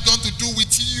 what have I gone to do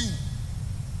with you?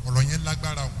 Ọ̀rọ̀ yẹn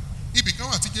lágbára o. Ibì kan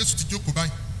wà tí Jésù ti jókòó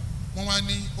báyìí. Wọ́n wá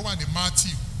ní, ó wà ní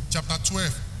Matthew chapter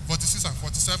 12, 46 and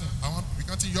 47. Àwọn ibì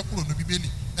kan ti yọ kúrò ní Bíbélì.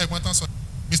 Ẹ̀gbọ́n tán sọ,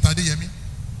 Mr. Adéyẹmí.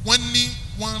 Wọ́n ní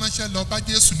wọ́n ránṣẹ́ lọ bá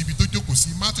Jésù níbi tó jókòó sí.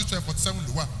 Matthew 12, 47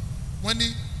 ló wà. Wọ́n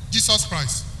ní Jesus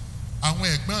Christ, àwọn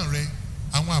ẹ̀gbọ́n rẹ̀,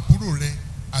 àwọn àbúrò rẹ̀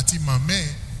àti màmẹ́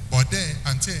ẹ̀, bọ̀dẹ́ ẹ̀,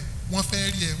 àǹtí ẹ̀, wọ́n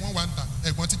fẹ́ rí ẹ, wọ́n wá ń ta.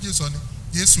 Ẹ̀gbọ́n tí Jésù ní,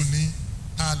 Jésù ní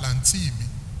àlàntí mi.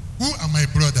 Who are my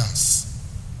brothers?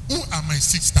 Who are my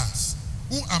sisters?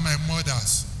 Who are my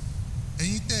mothers?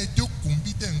 Ẹ̀yin tẹ́ ẹ jókòó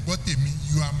bí tẹ́ ń gbọ́ tèmi,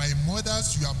 you are my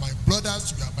mothers, you are my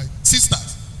brothers, you are my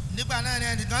sisters. Nígbà náà ni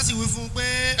ẹnìkan sì wí fún un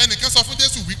pé. Ẹnìkan sọ fún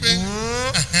Jésù wípé.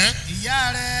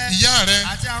 Ìyá rẹ.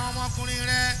 Àti àwọn ọmọkùnrin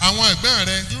rẹ. Àwọn ẹ̀gbọ́n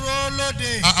rẹ. Dúró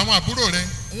lóde. Àwọn àbúrò rẹ.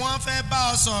 Wọ́n fẹ́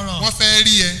bá ọ sọ̀rọ̀. Wọ́n fẹ́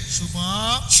rí ẹ.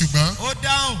 Ṣùgbọ́n. Ó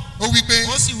dáhùn. Ó wí pé.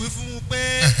 Ó sì wí fún un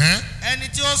pé. Ẹni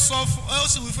tí ó sọ fún, ó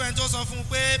sì wí fún ẹni tí ó sọ fún un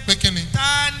pé. Pé kí ni?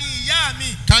 Ta ni ìyá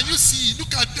mi? Can you see?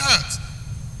 Look at that.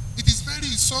 It is very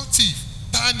insulting.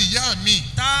 Ta ni ìyá mi?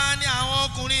 Ta ni àwọn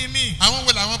ọkùnrin mi? Àwọn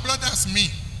wo làwọn brothers mi?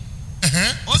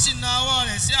 Ó sì na ọwọ́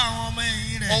rẹ̀ sí àwọn ọmọ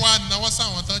ẹ̀yìn rẹ̀. Ó wá nawọ́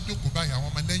sáwọn tán jókòó báyìí,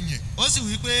 àwọn ọmọ lẹ́yìn ẹ̀. Ó sì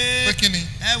wí pé. Pé kí ni?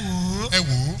 Ẹ wò ó. Ẹ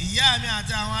wò ó. Ìyá mi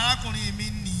àti àwọn arákùnrin mi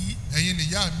nìyí. Ẹ̀yin ni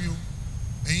ìyá mi o.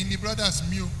 Ẹ̀yin ni brothers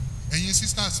mi o. Ẹ̀yin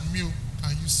sisters mi o.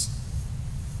 Can you see?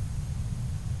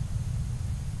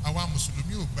 Àwa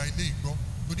Mùsùlùmí ò gba ilé ìgbọ́.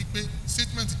 Torí pé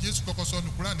statement Jésù kọ́kọ́ sọ ní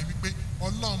Qur'an ni wípé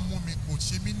Ọlọ́run mú mi kò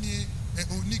ṣe mí ní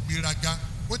onígbéraga.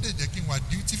 Ó dẹ̀ jẹ́ kí n wà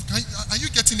dutiful. Are you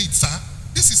getting it, sir?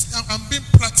 This is, I'm being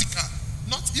practical,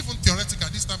 not even theoretical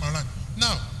this time around.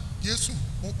 Now, Jésù,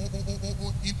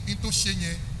 in tó ṣe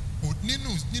yẹn,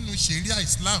 nínú ṣẹ̀ríà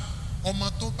Islam, ọmọ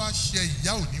tó bá ṣe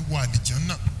ìyá ò ní wọ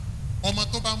àlìjánnà. Ọmọ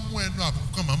tó bá mú ẹnu àbùkù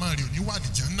kan màmá rẹ̀ ò ní wà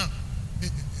nìjẹ́ náà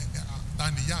ta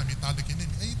nìyá mi ta lè kíní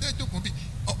mi ẹ̀yin tẹ́ jókòó bí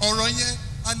ọ̀rọ̀ yẹn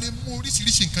a lè mú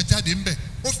oríṣiríṣi nǹkan jáde ńbẹ̀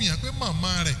ó fi hàn pé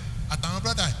màmá rẹ̀ àtàwọn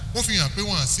brọ́dà ẹ̀ ó fi hàn pé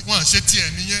wọ́n ṣe tiẹ̀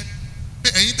nìyẹn pé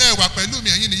ẹ̀yin tẹ́ wà pẹ̀lú mi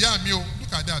ẹ̀yin nìyá mi o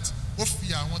look at that ó fi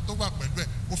àwọn tó wà pẹ̀lú ẹ̀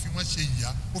ó fi wọ́n ṣe ìyá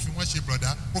ó fi wọ́n ṣe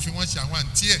brọ̀dá ó fi wọ́n ṣe àwọn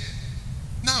àǹtí ẹ̀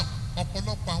now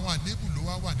ọ̀pọ̀lọpọ̀ àwọn àléébù ló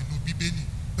wà nínú bíbélì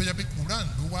tó yẹ pé Quran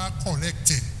ló wá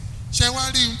corrected ṣé wá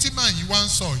rí ohun tí màá yín wá ń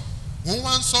sọ yìí òun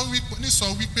wá ń sọ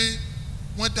wípé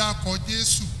wọ́n dákọ̀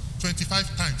Jésù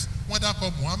 25 times wọ́n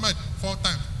dákọ̀ Muhammad 4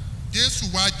 times Jésù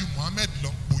wájú Muhammad lọ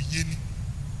kò yé ni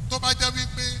tó bá jẹ́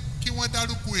wípé kí wọ́n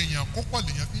dárúkọ èèyàn kó pọ̀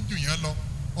lèèyàn fi ń jù yẹn lọ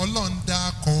Ọlọ́run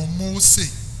dákọ̀ Mósè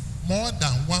more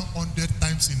than 100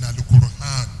 times in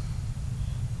Al-Qur'an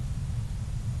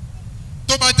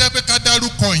tó bá jẹ́ pé ká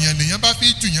dárúkọ èèyàn lèèyàn bá fi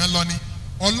jù yẹn lọ ni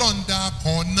Ọlọ́run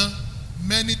dákọ̀ ná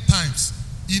many times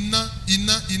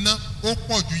iná ó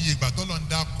pọ̀ ju iye ìgbà tó lọ́n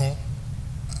dákọ̀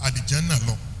àlìjẹ́nà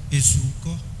lọ. èṣù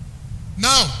kọ́.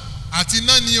 now àti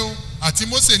iná ni o àti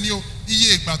Mósè ni o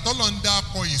iye ìgbà tó lọ́n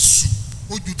dákọ̀ èṣù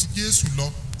ó ju ti Jésù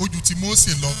lọ ó ju ti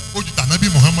Mósè lọ ó ju tànábì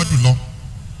Muhammadu lọ.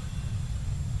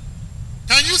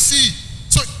 can you see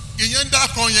so èèyàn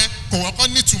dákọ̀ yẹn kò wọ́pọ̀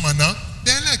nítumọ̀ náà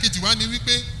bẹ́ẹ̀ lẹ́ẹ̀kejì wá ní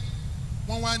wípé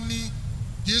wọ́n wá ní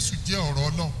Jésù jẹ́ ọ̀rọ̀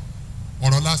Ọlọ́run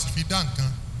ọ̀rọ̀ la sì fi dá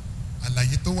nǹkan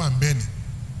àlàyé tó wà ń bẹ́ẹ̀ ni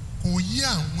kò yí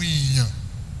àwọn èèyàn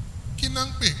kí náà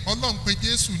ń pè Ọlọ́run pé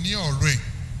Jésù ní ọ̀rọ̀ ẹ̀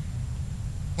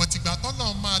but ìgbà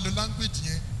tọ́lọ́run máa lo language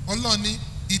yẹn Ọlọ́run ní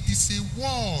it is a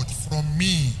word from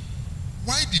me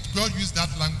why did God use that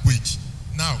language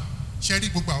now ṣe rí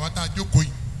gbogbo àwa tá a jókòó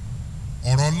yìí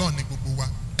ọ̀rọ̀ Ọlọ́run ní gbogbo wa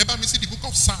ẹ bá mi sí the book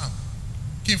of Psalm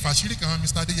kí n fàṣírí kan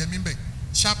Mr. Adéyẹmí bẹ̀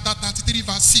chapter 33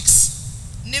 verse 6.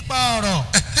 nípa ọ̀rọ̀.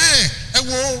 ẹ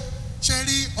wo ṣe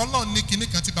rí Ọlọ́run ní kinní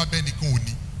kan tí bàbá ẹnìkan ò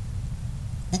ní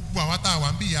gbogbo àwa tá a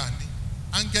wà ń bí ìyá ni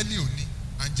áńgẹ́lì ò ní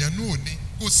àǹjẹ̀nú ò ní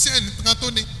kò sí ẹnìkan tó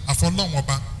ní àfọlọ́run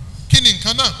ọba kí ni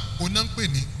nǹkan náà ó náà ń pè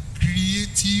ní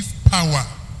creative power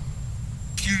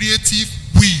creative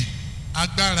will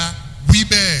agbára wí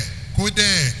bẹ́ẹ̀ kó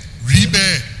dẹ̀ rí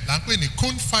bẹ́ẹ̀ là ń pè ní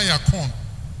kun fire con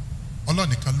Ọlọ́run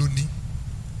nìkan ló ní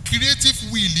creative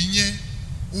will yẹn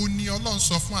ó ní Ọlọ́run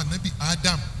sọ fún ànábì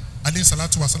Adam alayhi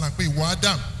salatu wa salam pé ìwọ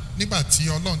Adam nígbà tí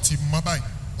Ọlọ́run ti mọ̀ báyìí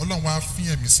Ọlọ́run wá fi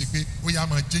ẹ̀mí sí pé ó yá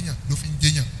máa jẹ́yàn ló fi ń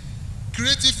jẹ́yàn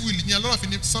creative will yẹn lọ́rọ̀ fi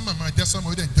ní sánmà máa jẹ́ sánmà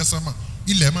ó dẹ̀ ń jẹ́ sánmà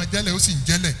ilẹ̀ máa jẹ́lẹ̀ ó sì ń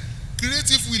jẹ́lẹ̀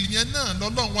creative will yẹn náà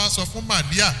lọ́lọ́run wá sọ fún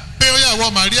Maria pé ó yá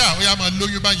wọ Maria ó yá máa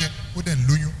lóyún báyẹn ó dẹ̀ ń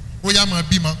lóyún ó yá máa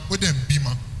bímọ ó dẹ̀ ń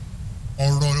bímọ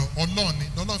ọ̀rọ̀ Ọlọ́run ni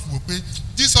lọ́lọ́run fi wò pé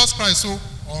Jesus Christ o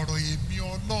ọ̀rọ̀ èmi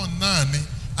Ọlọ́run náà ni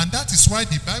and that is why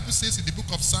the Bible says in the book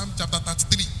of Psalm chapter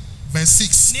 33 verse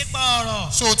 6. nípa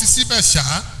ọ̀rọ̀. so o ti síbẹ̀ ṣá.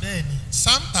 bẹ́ẹ̀ni.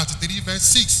 Psalm 33 verse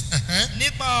 6.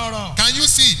 nípa ọ̀rọ̀. can you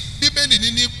see bíbélì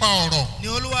ní nípa ọ̀rọ̀. ni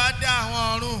Olúwa dá àwọn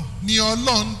ọ̀run. ni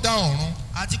Ọlọ́run dá ọ̀run.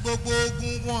 àti gbogbo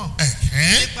ogun wọn.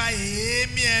 nípa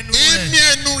èémí ẹnu rẹ̀. èémí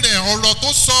ẹnu rẹ̀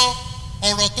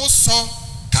ọ̀rọ̀ tó sọ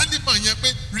kálímà yẹn pé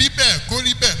rí bẹ́ẹ̀ kó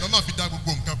rí bẹ́ẹ̀ lọ́nà fi dá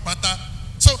gbogbo nǹkan pátá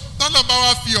so tọ́lọ́ bá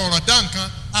wá fi ọ̀rọ̀ dá nǹkan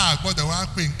a gbọ́dọ̀ wá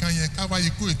pé nǹkan yẹn ká wáyé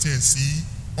kó ètò ẹ̀ sí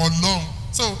Ọlọ́run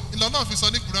so ìlọ́nà fi sọ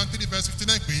ní Qur'an 3 verse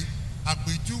 59 pé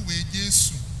àpèjúwe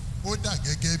Jésù ó dà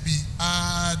gẹ́gẹ́ bí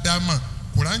Ádámà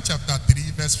Qur'an chapter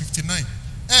 3 verse 59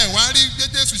 ẹ wá rí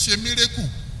Jésù ṣe mírèkù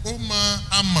ó mọ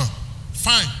amọ̀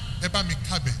fine ẹ bá mi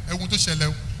kábẹ̀ ẹ̀wọ̀n tó ṣẹlẹ̀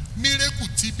o mírèkù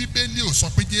tí bíbélì ò sọ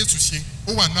pé Jésù ṣe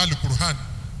ó wà ní Al-Qur'an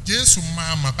Jésù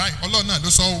máa mọ̀ báyìí Ọlọ́run náà ló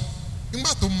sọ ó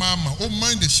nígbà tó máa mọ̀ ó mọ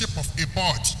in the shape of a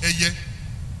bird ẹyẹ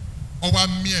ó wá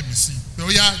mí ẹ̀mí sí pé ó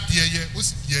yá di ẹyẹ ó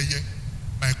sì di ẹyẹ.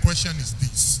 My question is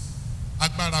this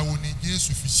agbára wo ni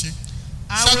Jésù fi ṣe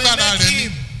sagbara rẹ̀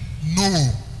ni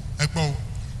no ẹgbọ́n o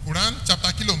Quran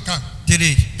chapter kilo nǹkan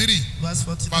 3 verse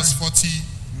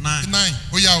 49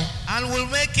 ó yá o. and will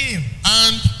make him.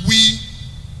 and we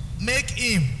make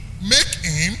him.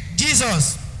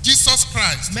 Jesus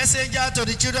Christ. messenger to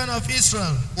the children of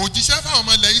Israel. òjíṣẹ́ fáwọn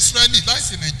ọmọ ilẹ̀ Israẹli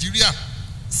láìsí Nàìjíríà.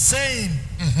 saying.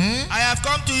 I have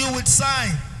come to you with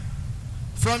sign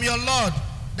from your Lord.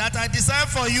 That I designed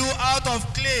for you out of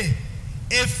clay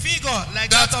a figure like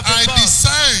that of a bird. That I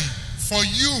designed for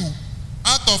you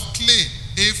out of clay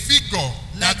a figure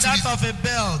like that of a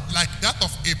bird. Like that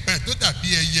of a bird. Tó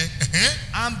dàbí ẹyẹ.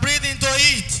 And breathe into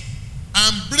it.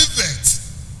 And breathe it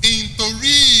into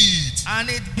it. And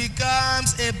it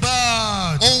becomes a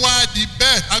bird. Ó wá di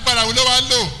bird. Agbára wo ló wá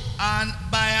lò? And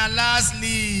by Allah's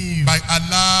leave. By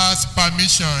Allah's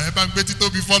permission. Ẹ bá ń gbé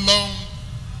títóbi fọ́lọ́run.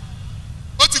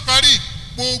 Ó ti parí.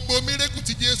 Gbogbo mírèkù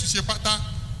tí Jésù ṣe pátá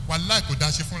wàláì kò dá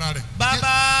ṣe fúnra rẹ̀.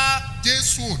 Bàbá.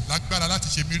 Jésù ò lágbára láti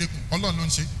ṣe mírèkù Ọlọ́run ló ń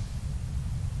ṣe.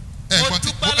 Mo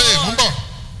dúpẹ́ lọ́wọ́. Mú bọ̀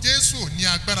Jésù ò ní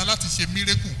agbára láti ṣe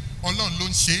mírèkù ọlọ́run ló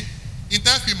ń ṣe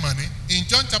ìtẹ́fì mọ̀ ní in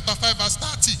John chapter 5 verse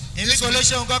 30. èmi kò lè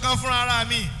ṣe nǹkan kan fúnra ara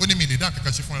mi. ó ní mi lè dá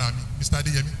kankan ṣe fúnra mi. Mr.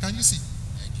 Adeyemi, can you see?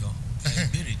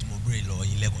 ìbéèrè tí mo béèrè lọ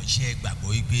yín lẹ́kọ̀ọ́ ṣé ẹ gbàgbọ́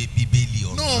wípé bíbélì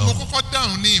ọ̀rọ̀ no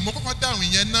mo kọ́kọ́ dáhùn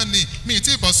ìyẹn náà ni mi ì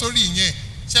tí ì bọ́ sórí ìyẹn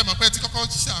ṣé ẹ mọ̀ pé tí kọ́kọ́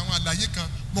ṣe àwọn àlàyé kan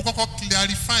mo kọ́kọ́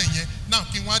clarify yẹn now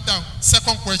kí n wá dáhùn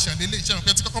second question lélẹ̀ ṣé ẹ mọ̀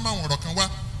pé tí kọ́kọ́ máa wọ̀n ọ̀rọ̀ kan wá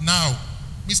now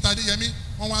Mr. Adeyemi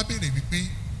wọ́n wá béèrè wípé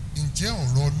ǹjẹ́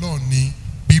ọ̀rọ̀ Ọlọ́run ni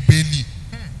bíbélì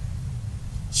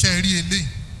ṣé ẹ rí eléyìí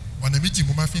ọ̀nà méjì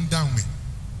mo máa fi ń dáhùn ẹ̀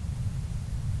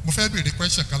mo fẹ́ béèrè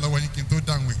question kan lọ́wọ́ yín kí n tó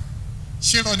dáhùn ẹ̀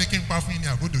ṣé irọ́ ni kí n pa fún yín ní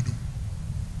àbódòdó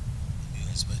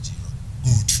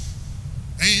good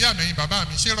ẹ̀yin ìyá mi ẹ̀yin bàbá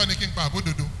mi ṣé irọ́ ni kí n pa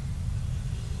àbódòdó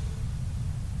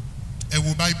ẹ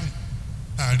wo báíbù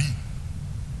tààrí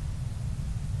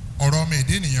ọ̀rọ̀ ọmọ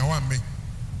èdè ènìyàn wà ńbẹ̀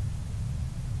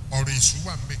ọ̀rọ̀ èṣù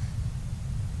wà ńbẹ̀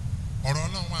ọ̀rọ̀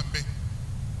Ọlọ́run wà ńbẹ̀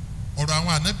ọ̀rọ̀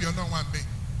àwọn ànábì Ọlọ́run wà ńbẹ̀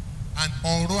and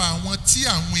ọ̀rọ̀ àwọn tí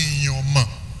àwọn èèyàn mọ̀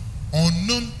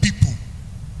unknown people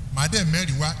màá dẹ̀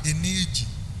mẹ́rin wá ẹni èjì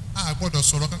a gbọ́dọ̀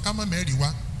sọ̀rọ̀ kankan mọ́ mẹ́rin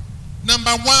wá.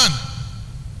 Number 1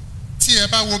 tí ẹ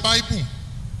bá wo Bible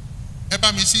ẹ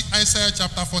bá mi sí Isaiah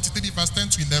chapter 43 verse 10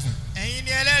 to 11. ẹ̀yin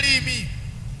ni ẹlẹ́rìí mi.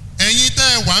 ẹ̀yin tẹ́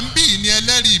ẹ wà ń bì ní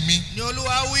ẹlẹ́rìí mi. ni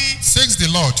Olúwa wí. says the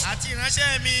Lord. àti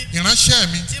ìránṣẹ́ mi. ìránṣẹ́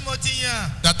mi. tí mo ti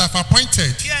yàn. that I've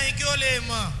appointed. kí ẹ̀yin kí ó lè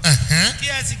mọ̀. kí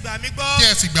ẹ sì gbà mí gbọ́. kí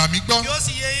ẹ sì gbà mí gbọ́. kí ó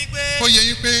sì yé yín pé. ó yé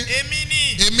yín pé. èmi ni.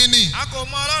 èmi ni. a kò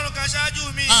mọ Ọlọ́run kan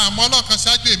ṣáájú mi. a mọ Ọlọ́run kan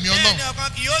ṣáájú èmi Ọlọ́run. bẹ́ẹ̀ ni ọ̀kan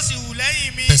kì yóò sì hù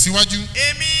lẹ́yìn mi. tẹ̀síwájú.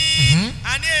 èmi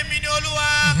àní èmi ni Olúwa.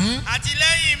 àti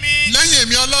lẹ́yìn mi. lẹ́yìn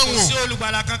èmi Ọlọ́run o. kò sí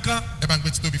olùgbàlà kankan. ẹ bá ń gbé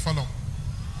títóbi fọlọ́.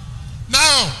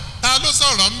 now ta ló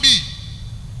sọ̀rọ̀ ń bì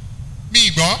mi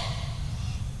gbọ́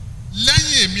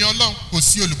lẹ́yìn èmi Ọlọ́run kò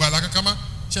sí olùgbàlà kankan mọ́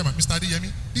chairman Mr.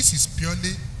 Adeyemi this is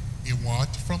purely a word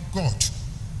from God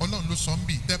Ọlọ́run ló sọ ń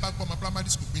bì tẹ́ bá gbọ́ ọmọ primary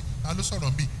school pé ta ló sọ̀rọ̀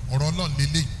ń bì ọ̀rọ̀ Ọlọ́run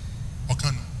lélẹ̀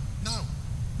ọ̀kan nù. now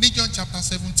ní John chapter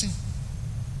 17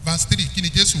 verse 3 kí ni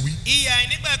Jésù wí. ìyè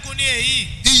àìnípẹ̀kun ni èyí.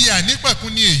 ìyè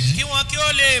àìnípẹ̀kun ni èyí. kí wọn kí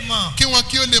ó lè mọ̀. kí wọn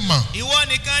kí ó lè mọ̀. ìwọ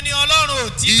nìkan ni Ọlọ́run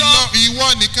òtítọ́.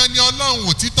 ìwọ nìkan ni Ọlọ́run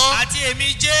òtítọ́. àti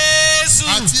èmi Jésù.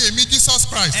 àti èmi Jesus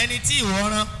Christ. ẹni tí ìwọ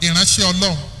rán. ìránṣẹ́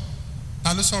Ọlọ́run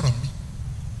ta ló sọ̀rọ̀ mi.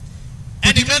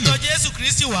 ẹnìkan tọ̀ Jésù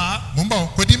Kristi wá. mò ń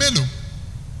bọ̀ kò di mélòó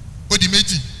kò di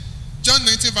méjì John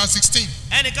 19 verse 16.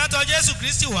 ẹnìkan tọ̀ Jésù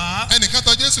Kristi wá. ẹnìkan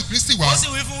tọ̀ Jésù Kristi wá. ó sì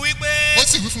wí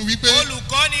fún wípé.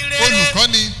 olùkọ́ni rere.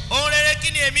 olùkọ́ni. ohun rere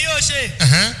kí ni èmi yóò ṣe.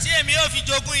 tí èmi yóò fi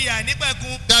jogún ìyè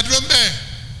àìnípẹ̀kun. dàdúró ń bẹ̀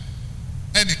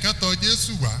ẹnìkan tọ̀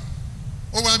Jésù wá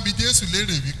ó wá ń bi Jésù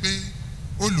léèrè wípé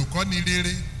olùkọ́ni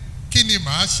rere kí ni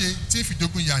màá ṣe tí èfi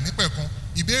jogún ìyè àìnípẹ̀kun.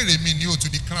 ìbéèrè mi ni o to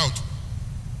the crowd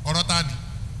ọ̀rọ̀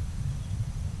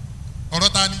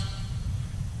ta ni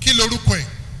kí lorúkọ ẹ̀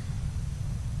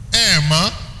ẹ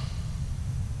mọ̀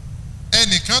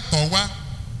ẹnìkan tọ̀ wá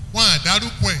wọn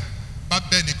àdárúkọ ẹ̀ bá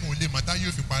bẹ́ẹ̀ nìkan ò lè mọ̀ tá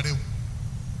yóò fi parẹ́ o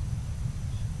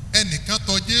ẹnìkan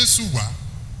tọ̀ Jésù wá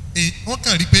wọ́n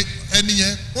kàn rí pé ẹni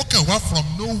yẹn ó kàn wá from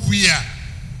nowhere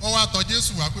wọ́n wá tọ̀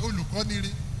Jésù wá pé olùkọ́ni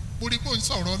rere mo rí pé ó ń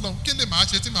sọ̀rọ̀ Ọlọ́run kí lè máa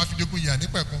ṣe tí màá fi jogún ìyè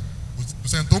àìnípẹ̀kun kò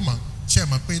sẹ́ni tó mọ̀ ṣe é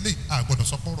mọ̀ pé eléyìí àgbọ̀dọ̀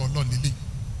sọ fọ́rọ̀ Ọlọ́run lélẹ̀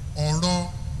ọ̀rọ̀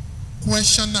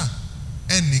questioner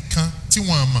ẹnìkan tí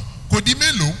wọ́n mọ̀ kò di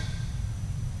mélòó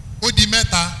ó di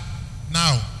mẹ́ta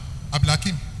now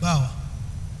Abdulhakeem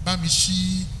bá mi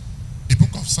ṣí the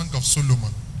book of Song of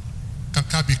Solomon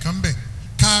kankan bìkan bẹ̀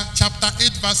ka chapter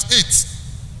 8 verse 8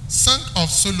 Song of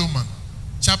Solomon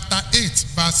chapter 8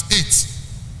 verse 8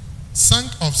 Song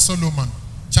of Solomon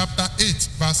chapter 8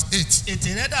 verse 8.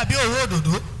 ètè rẹ dàbí òwú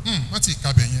òdòdó. wọ́n ti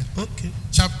kàbẹ̀ yẹn. okay.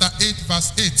 chapter 8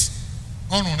 verse 8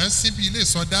 ọrùn rẹ síbi ilé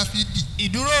ìsọ Dáfídì.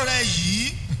 ìdúró rẹ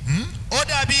yìí ó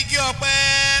dàbí igi ọ̀pẹ.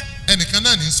 ẹnìkan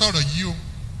náà ní sọ̀rọ̀ yìí o.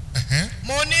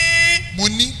 mo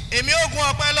ní. èmi ó gun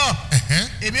ọ̀pẹ lọ.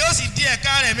 èmi ó sì di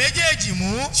ẹ̀ka rẹ̀ méjèèjì mú.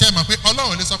 ṣé ẹ mọ̀ pé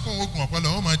Ọlọ́run lè sọ pé òun ó gun ọ̀pẹ lọ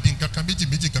òun máa di nǹkan kan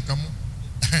méjì kankan mú.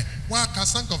 wá ka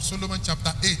Song of Solomon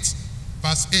chapter 8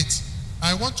 verse 8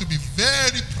 I want to be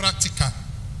very practical.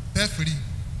 Therefore,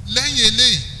 lẹ́yìn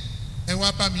eléyìí ẹ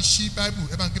wá bá mi ṣí Bible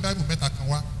ẹ bá ń gbé Bible mẹ́ta kan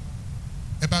wá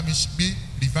ẹ bá mi gbé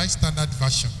Revised Standard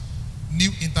Version,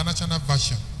 New International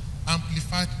Version,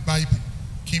 Amplified Bible,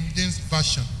 King James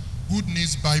Version, Good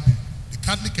News Bible, the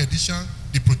Catholic Edition,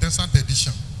 the Protestant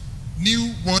Edition,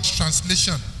 New World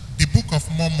Translation, the Book of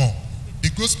Mormon, the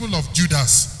Gospel of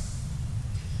Judas.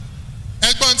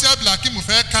 Ẹgbọ́n tí Abdulhakeem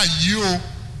fẹ́ kà yìí o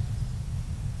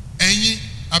ẹ̀yin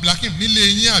Abdulhakeem nílé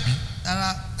yín àbí.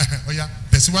 Ọ̀ya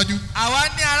tẹ̀síwájú. àwa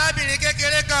ní arábìnrin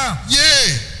kékeré kan.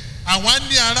 yéè àwa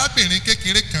ní arábìnrin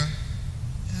kékeré kan.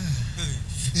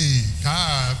 ká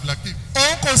Abdulhakeem.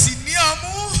 òun kò sì ní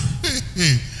ọmú.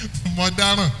 mo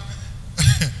dáràn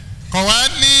kọ̀ wá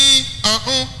ní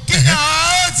ọ̀hún. kí ni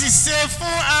àwa ó ti ṣe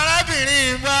fún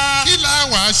arábìnrin wa. kí la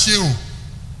wàá ṣe o.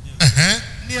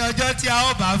 ní ọjọ́ tí a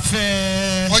ó bá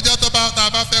fẹ́. ọjọ́ tá a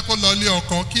bá fẹ́ kó lọ ilé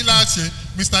ọkọ kí la ṣe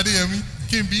Mr. Adéyẹmí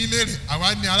kí n bí léèrè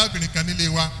àwa ní arábìnrin kan nílé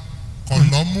wa kọ̀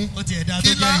lọ́mú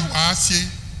kí la wàá ṣe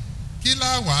kí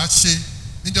la wàá ṣe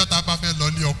níjọ́ tá a bá fẹ́ lọ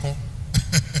ilé ọkọ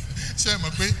ṣe é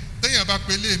mọ̀ pé téèyàn bá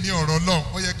pe lé ní ọ̀rọ̀ Ọlọ́run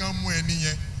ó yẹ kán mú ẹni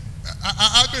yẹn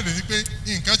a bèrè ní pé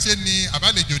nǹkan ṣe ni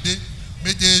àbálẹ̀jòdè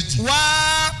méjèèjì. wá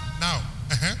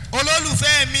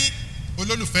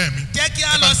olólùfẹ́ mi jẹ́ kí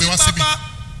a lọ sí pápá.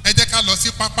 ẹ jẹ́ ká lọ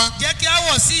sí pápá. jẹ́ kí a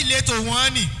wọ̀ sí ìletò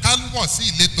wọn nì. ká wọ̀ sí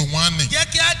ìletò wọn nì. jẹ́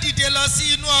kí a dìde lọ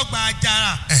sí inú ọgbà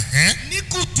àjàrà. ní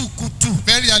kùtùkùtù.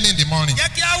 very early in the morning. jẹ́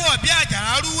kí a wọ̀ bí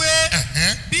àjàrà rúwé.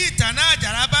 bí ìtànná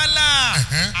àjàrà bá là.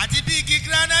 àti bí igi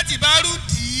gíránáìtì bá rú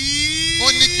dì í.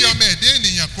 ó ní kí ọmọ ẹ̀dẹ́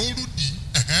ènìyàn kó rú dì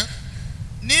í.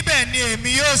 níbẹ̀ ni èmi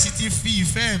yóò sì ti fi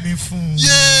ìfẹ́ mi fún un.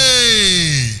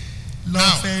 yéé.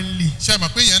 lọ́fẹ̀ẹ́lì. ṣe mọ̀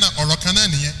pé yẹn náà ọ̀rọ̀ kan náà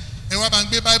nìyẹn ẹ wá bá ń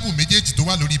gbé báíbù méjèèjì tó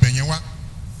wà lórí ibẹ̀ yẹn wá.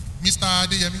 Mr.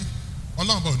 Adéyẹmí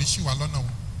ọlọ́run bá ò ní ṣì wá lọ́nà o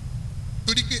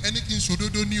torí pé ẹni kí n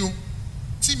ṣòdodo ní o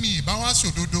tí mi ì bá wá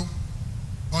ṣòdodo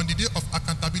on the day of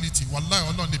accountability wàláì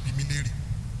ọlọ́run lè bí mi léèrè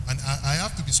and I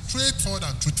have to be straightforward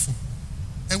and truthful.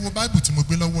 ẹ wo bible tí mo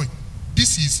gbé lọ́wọ́ yìí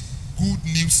this is good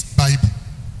news bible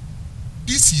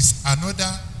this is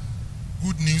another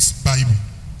good news bible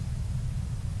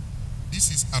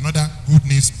this is another good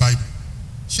news bible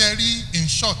ṣe rí in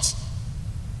short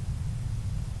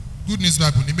good news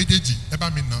bible ní méjèèjì ẹ bá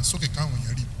mi nà sókè káwọn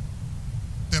èèyàn rí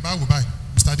tẹ bá wò báyìí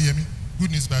Mr. Adéyẹmí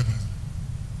good news bible ni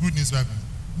good news bible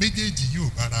ni méjèèjì yóò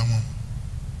bára wọn.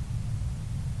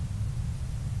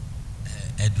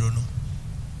 ẹ dúró ná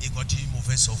nǹkan tí mo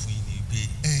fẹ́ sọ fún yín ni pé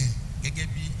gẹ́gẹ́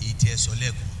bí èyí tí ẹ sọ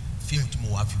lẹ́ẹ̀kan fíìmù tí mo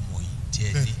wá fi mọ̀ yìí tí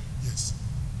ẹ ní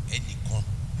ẹnìkan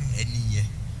ẹni yẹn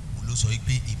mo ló sọ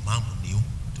pé ìmáàmù ni ó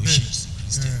tó ṣe sí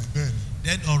Christian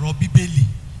then ọ̀rọ̀ bíbélì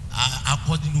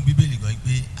akọ́ nínú bíbélì gan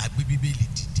pé agbé bíbélì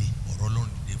dìde ọ̀rọ̀ Ọlọ́run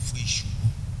dìde fún ìṣubú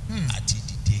àti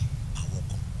dìde àwọn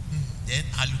kan then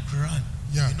alukuran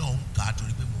èmi náà ń kà á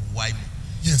torí pé mo ń wá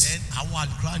ìmọ̀ then àwọn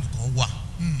alukuran kan wà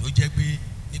tó jẹ́ pé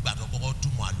nígbà tó kọ́kọ́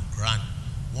túmọ̀ alukuran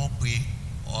wọ́n pe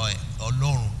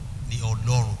Ọlọ́run ní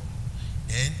Ọlọ́run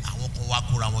then àwọn kan wá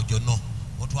kóra wọn jọ náà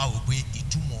wọ́n tún wá wò pé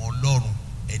ìtumọ̀ Ọlọ́run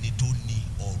ẹni tó ní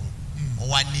ọ̀run wọ́n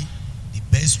wá ní the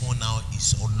best one now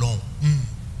is Ọlọ́run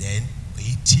then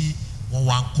èyí tí wọ́n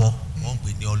wá ń kọ́ wọ́n ń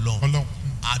pè ní Ọlọ́run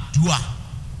àdúà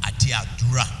àti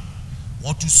àdúrà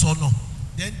wọ́n tún sọ́nà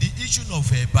then the issue of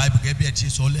Bible gẹ́gẹ́ bí ẹ ti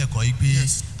sọ lẹ́ẹ̀kan yìí pé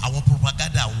àwọn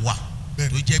propaganda wà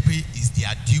tó jẹ́ pé it's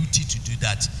their duty to do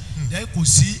that then kò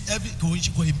sí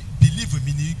kò believe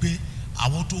mi ni wípé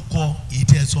àwọn tó kọ èyí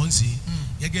tí ẹ sọ ń sìn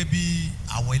gẹ́gẹ́ bí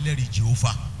àwọn ẹlẹ́rìí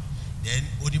Jehovah then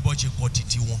ó ní bọ́ ṣe kọ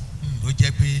títí wọn tó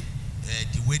jẹ́ pé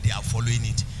the way they are following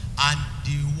it and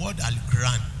the word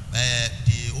Al-Quran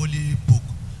the holy book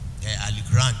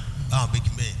Al-Quran báwọn bẹ́ẹ̀ kí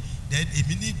mẹ́rin then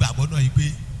èmi ní ìgbàgbọ́ náà yìí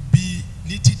pé bí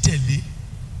ní títẹ̀lé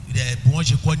bí wọ́n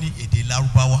ṣe kọ́ ní èdè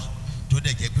Lárúbáwá tó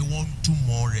dẹ̀ jẹ́ pé wọ́n ń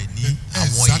túmọ̀ rẹ̀ ní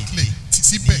àwọn èdè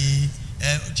ní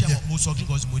jẹ́ mo sọ kí n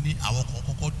kọ́ sí mo ní àwọn kan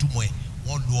kọ́kọ́ túmọ̀ ẹ̀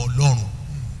wọ́n lo Ọlọ́run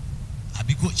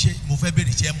àbí kò ṣe mo fẹ́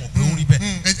bèrè ṣe mọ̀ pé ó rí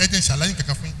bẹ́ẹ̀. ẹ jẹ́ ṣàlàyé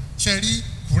kankan fún yín ṣe rí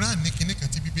Quran ní kinní kan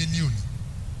tí Bíbélì ò ní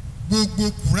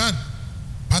gbogbo Quran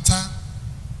pátá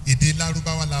èdè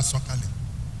Lárúbáwá la sọ kalẹ̀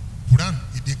Quran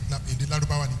èdè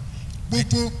Lárúbáwá ni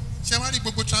gbogbo ṣe wá rí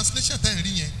gbogbo translation tẹ́ ẹ̀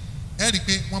rí yẹn ẹ rí i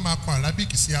pé wọ́n máa kọ Arabic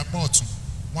sí apá ọ̀tún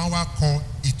wọ́n wá kọ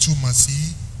ìtumọ̀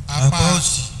sí apá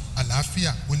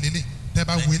àlàáfíà olélẹ̀ tẹ́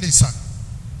bá wo eléyìí sàn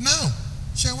now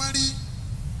ṣe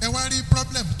wá rí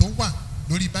problem tó wà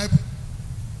lórí Bible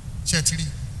ṣe ti rí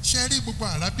ṣe rí gbogbo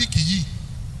Arabic yìí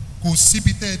kò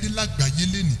síbi tẹ́ ẹ dé lágbàáyé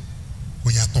lẹ́nìí kò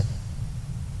yàtọ̀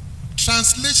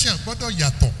translation gbọ́dọ̀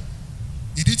yàtọ̀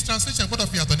ìdí tí translation gbọ́dọ̀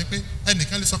fi yàtọ̀ ni pé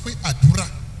ẹnìkan lè sọ pé àdúrà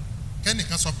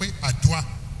kẹ́nìkan sọ pé àdúà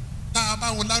tá a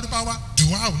bá wo Lárúbáwá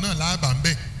dùwáù náà láàbà ń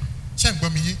bẹ̀ ṣé ń gbọ́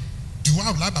mi yé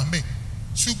dùwáù láàbà ń bẹ̀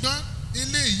ṣùgbọ́n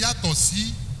eléyìí yàtọ̀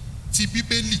sí ti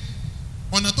Bíbélì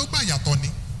ọ̀nà tó gbà yàtọ̀ ni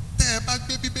tẹ́ ẹ bá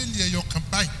gbé Bíbélì ẹyọ kan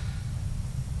báyìí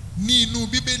ní inú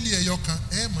Bíbélì ẹyọ kan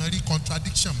ẹ máa rí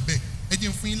contradiction bẹ́ẹ̀ ẹ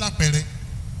jẹ́ fún yín lápẹẹrẹ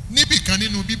níbì kan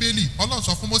nínú Bíbélì Ọlọ́run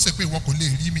sọ fún Mósè pé ìwọ kò lè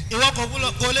rí mi. ìwọ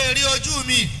kò lè rí ojú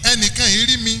mi. ẹnìkan yìí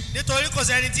rí mi. nítorí kò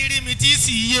sẹ́ni tí rí mi tí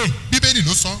sì yé. Bíbélì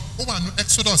ló sọ ó wà ní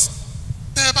Exodus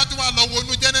tẹ́ ẹ bá ti wá lọ wo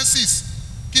inú Genesis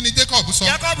kí ni Jacob sọ.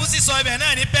 Jacob sì sọ ibẹ̀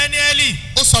náà ní Peniel.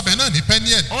 ó sọ ibẹ̀ náà ní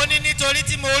Peniel. ó ní nítorí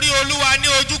tí mo rí Olúwa ní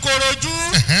ojúkorojú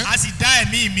a sì dá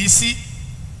ẹ̀mí mi sí.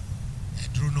 ẹ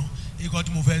dúró ná ikọ̀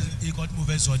tí mo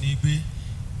fẹ́ sọ ni pé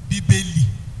Bíbélì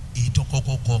èyí tó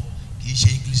kọ́kọ́ kọ kì í ṣe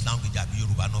English language àbí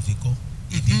Yorùbá náà fi kọ́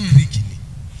èdè Greek ni.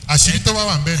 àṣírí tó wá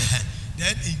wà ń bẹ̀rẹ̀.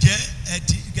 then ǹjẹ́ ẹ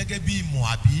ti gẹ́gẹ́ bí ìmọ̀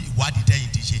àbí ìwádìí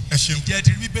tẹ́yìn ti ṣe ǹjẹ́ ẹ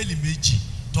ti rí bíbélì méjì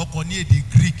tọkọ ní èdè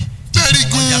Greek. Very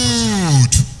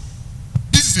good.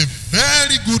 This is a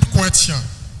very good question.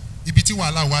 Ibi tí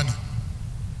wàhálà wà ní.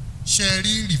 Ṣé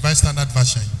rí Revised Standard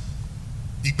Version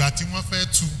yìí? Ìgbà tí wọ́n fẹ́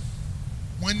tú,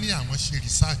 wọ́n ní àwọn ṣe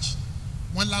research.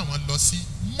 Wọ́n láwọn lọ sí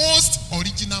most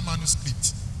original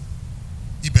manuscript.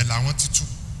 Ibẹ̀ làwọn ti tú.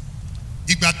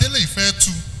 Ìgbà tẹ́lẹ̀ ìfẹ́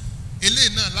tú, eléyìí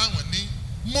náà láwọn ní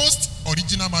most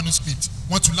original manuscript.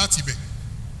 Wọ́n tú láti ibẹ̀.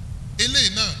 Eléyìí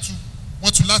náà tú,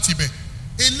 wọ́n tú láti ibẹ̀.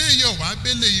 Eléyìí ò wá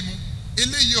gbélé imú,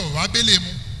 eléyìí ò wá gbélé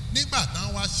imú. Nígbà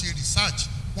tán wá ṣe research,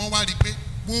 wọ́n wá rí pé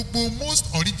gbogbo most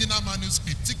original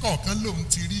manuscript tí kọ̀ọ̀kan lòun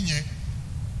ti rí yẹn,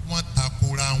 wọ́n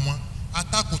takora wọn.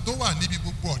 Àtakò tó wà níbi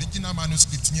gbogbo original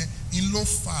manuscript yẹn ń ló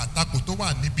fa àtakò tó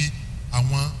wà níbi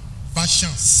àwọn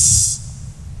versions.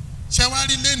 Ṣé wá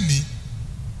rí lẹ́nìí,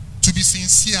 to be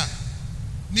sincere,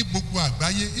 ní gbogbo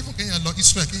àgbáyé, even kéèyàn lọ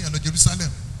Israel, kéèyàn lọ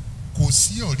Jerusalem, kò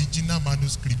sí original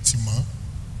manuscript mọ́.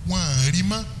 Wọ́n rí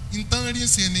mọ́. Ìtàn rí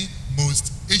sí ni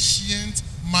most ancient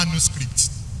manuscript.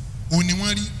 Òun ni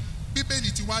wọ́n rí.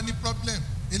 Bíbélì ti wá ní problem.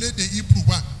 Elédè Hebrew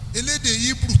wà. Elédè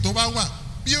Hebrew tó wá wà,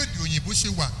 bí èdè òyìnbó ṣe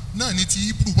wà náà ni ti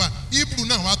Hebrew wà. Hebrew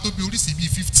náà wá tó bí oríṣi bíi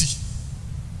 50.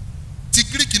 Ti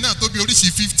Greek náà tó bí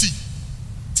oríṣi 50.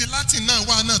 Ti Latin náà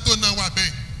wà náà tó náà wà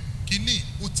bẹ́ẹ̀. Kìíní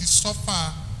ó ti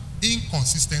suffer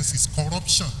inconsistencies,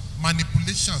 corruption,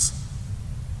 manipulations.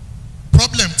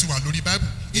 Problem ti wà lórí Bible.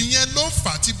 Ìyẹn ló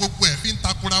fà tí gbogbo ẹ̀ fi ń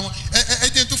takora wọn. Ẹ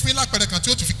jẹ́ tó fún yín lápẹẹrẹ kan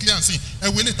tí ó tún fi clear sí. Ẹ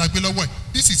wo eléyìí tá gbé lọ́wọ́ ẹ̀.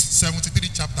 This is 73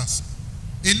 chapters.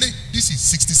 This is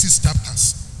 66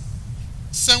 chapters.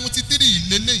 73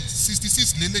 lélẹ̀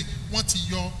 66 lélẹ̀ wọ́n ti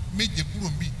yọ méje kúrò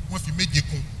níbí wọ́n fi méje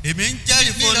kún. Èmi ń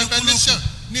jẹ́rìí fún olúkúlùkù.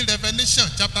 Ní Revelation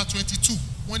chapter 22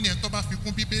 wọ́n ní ẹni tó bá fi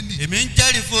kún Bíbélì. Èmi ń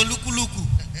jẹ́rìí fún olúkúlùkù.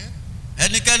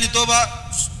 Ẹnikẹ́ni tó bá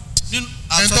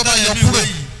àsọtẹ́lẹ̀ ní ìwé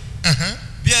yìí.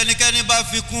 Bí ẹnikẹ́ni bá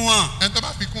fi kún wọn. Ẹni tó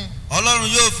bá fi kún. Ọlọ́run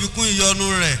yóò fi kún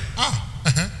ìyọ́nú rẹ̀.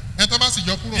 Ẹni tó bá sì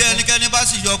yọ kúrò. Bí ẹnikẹ́ni bá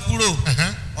sì yọ kúrò.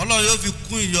 Ọlọ́run yóò fi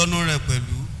kún ìyọ́nú rẹ̀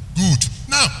pẹ̀lú. Good.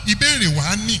 Now ìbéèrè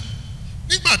wàá ní.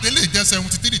 Nígbà tẹ́lẹ̀ jẹ́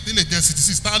 73 tẹ́lẹ̀ jẹ́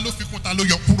 66 ta ló fi kún ta ló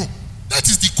yọ kúrò. That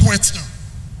is the question.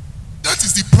 That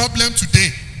is the problem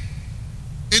today.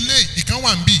 Eléyìí ìkan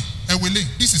wà ń bì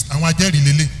ẹ̀wẹ̀lẹ̀ this is àwọn ajẹ́rìí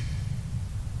lélẹ̀.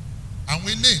 Àwọn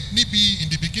eléyìí níbi in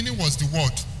the beginning was the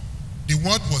word. The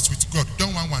word was with God.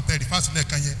 John 1:1 fásitì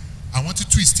kan yẹn. Àwọn tí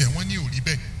twist ẹ̀ wọ́n ní òrí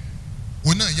bẹ́ẹ̀.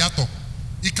 Òun náà yàtọ̀.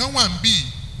 Ìkan wà ń bì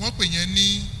wọ́n pè yẹn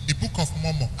ní the book of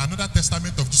Mormon, another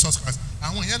testament of Jesus Christ.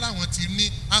 Àwọn yẹn láwọn ti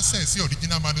ní access sí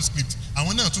original manuscript.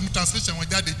 Àwọn náà tún translation wọn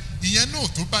jáde. Ìyẹn náà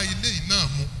tó bá ilé yìí náà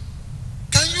mu.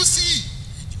 Can you see?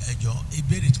 Ẹjọ́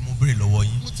ìbéèrè tí mo béèrè lọ́wọ́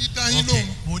yín. Mo ti dá yín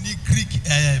lóhùn. Mo ní Greek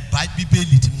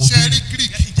Bíbélì tí mo béèrè. Ṣé rí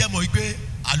Greek? Jẹ́ mọ̀ pé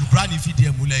Al-Qur'an fìdí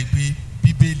ẹ̀ múlẹ̀ pé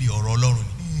Bíbélì ọ̀rọ̀ Ọlọ́run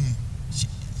ni.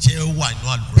 Ṣé ó wà nínú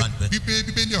Al-Qur'an bẹ́ẹ̀?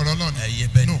 Bíbélì ọ̀rọ̀ Ọlọ́run ni. Ẹ̀yẹ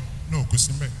bẹ́ẹ̀ ni. No, kò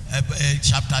sí mbẹ̀.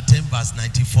 Chapter 10 verse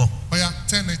 94. Ọ̀ya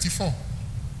 10:94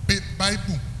 pé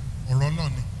Bible ọ̀rọ̀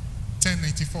Ọlọ́run ni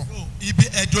 10:94. Ibi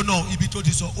ẹjọ́ náà ibi tó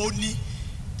ti sọ ó ní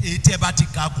èyí tí ẹ bá ti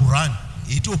ka Qur'an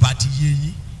èyí tó bá ti yé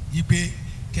yín ipe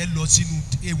kẹ lọ sínú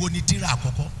èwo ni tírà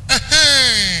àkọ́kọ́.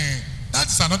 That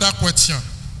is another question.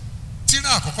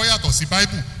 Tírà àkọ́kọ́ yàtọ̀ sí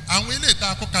Bible. Àwọn eléyìí tá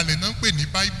a kọ́ kalẹ̀ náà ń pè ní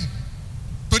Bible.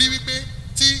 Torí wípé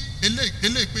tí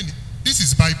eléyìí pè ní this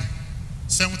is Bible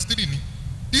 73 ni.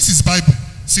 This is Bible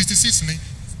 66 ni.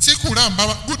 Tí Quran bá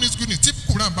wá goodness tí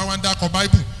Quran bá wá ń dákọ̀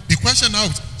Bible the question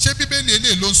out ṣé Bíbélì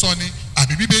eléyìí ló ń sọ ni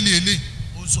àbí Bíbélì eléyìí.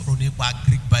 Ó sọ̀rọ̀ nípa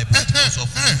Greek Bible tí kò sọ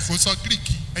fún mi. Kò sọ Greek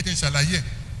ẹ jẹ́ n ṣàlàyé ẹ̀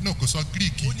no kò sọ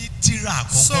Greek. Ó ní tírà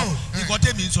àkọ́kọ́ nǹkan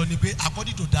tèmi ń sọ ni pé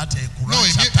according to that Quran no,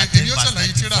 chapter 10 verse 94. No èmi ó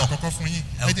ṣàlàyé tírà àkọ́kọ́ fún yín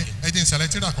ẹ jẹ́ n ṣàlàyé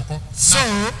tírà àkọ́kọ́. So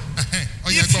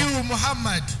if you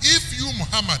Muhammad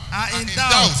are in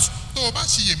doubt tó o bá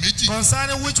ṣiyèméjì.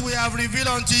 concerning which we have revealed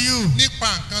unto you. Nípa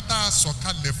nǹkan tá a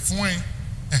sọ̀kalẹ̀ fún ẹ.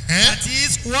 That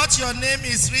is what your name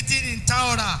is written in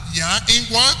Torah. Yeah, in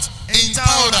what? In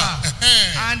Torah.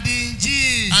 And in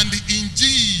Injil. And the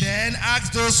Injil. Then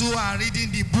ask those who are reading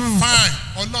the book. Fine.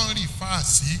 Ọlọ́run rí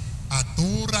fàásì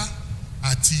àtòrà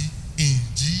àti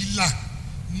Injila.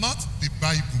 Not the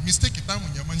Bible. Mistake táwọn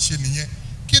èèyàn máa ń ṣe nìyẹn.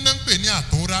 Kí náà ń pè ní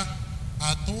àtòrà?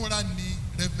 Àtòrà ni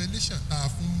revelation tá a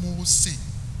fún Mósè.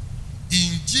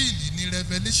 Injil ni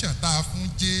revelation tá a fún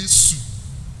Jésù.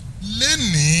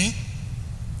 Lénìí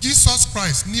Jesus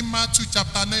Christ ní Matthew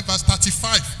chapter 9 verse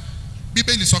 35.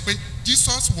 Bíbélì sọ pé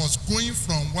Jesus was going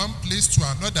from one place to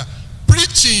another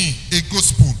preaching a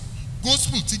gospel.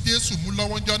 Gospel tí Jésù mú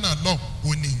lọ́wọ́ ńjọ́ náà lọ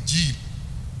òní Injil.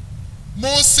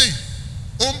 Mósè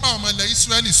ó ń bá ọmọ ilẹ̀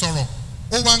Ísírẹ́lì sọ̀rọ̀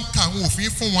ó wá ń ka àwọn òfin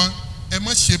fún wọn ẹ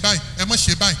má ṣe báyìí ẹ má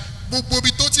ṣe báyìí gbogbo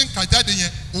ibi tó ti ń kà jáde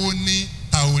yẹn ó ní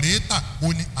tàwórẹ́tà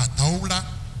ó ní àtàwórá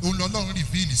ó lọ́lọ́run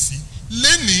rìvíìlì sí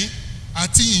lẹ́nìí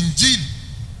àti injil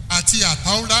àti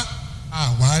àtàwórá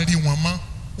àwa rí wọn mọ́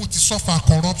ó ti suffer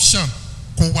corruption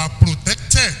kò wà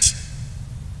protected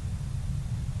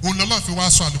òun lọ́lọ́run fi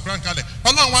wá sọ àlùkùránì kalẹ̀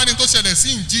ọlọ́run wá ní tó ṣẹlẹ̀ sí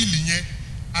injil yẹn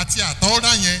àti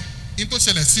àtàwórá yẹn ní tó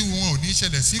ṣẹlẹ̀ sí wọn ò ní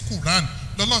ṣẹlẹ̀ sí Qur'an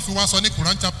lọ́lọ́run fi wá sọ ní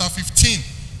Qur'an chapter 15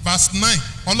 verse 9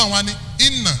 ọlọ́run wá ní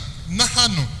inna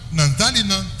nahanu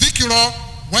nàndálínà díkìrọ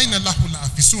wáyìnà láhùlà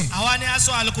àfisùn. àwa ni a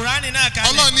sọ alukurani náà kalẹ̀.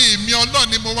 ọlọ́run ní èmi ọlọ́run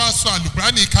ni mo wá sọ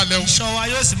alukurani kalẹ̀ o. ìṣọ́ wa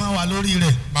yóò sì máa wà lórí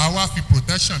rẹ̀. màá wá fi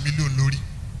protection mi lóun lórí.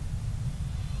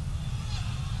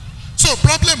 so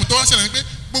problem tó wá ṣẹlẹ̀ ni pé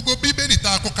gbogbo bíbélì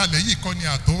tá a kó kalẹ̀ yìí kọ́ ni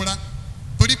àtòwúrá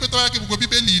torí pé tó wá kí gbogbo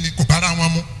bíbélì yìí ni kò bára wọn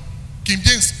mu King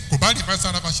James kò bá Revised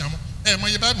Standard Version mu mọ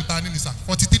iye báìbù tá a ní ní sà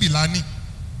 43 la ní.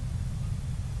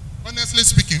 honestly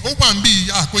speaking ó wà ń bí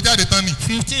àkójáde tán ni.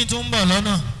 15 tó ń bọ̀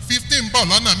lọ́nà. 15 bọ̀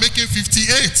lọ́nà making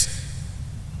 58.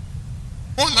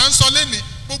 ó là ń sọ lẹ́ni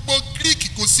gbogbo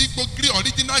Greek kò sí gbogbo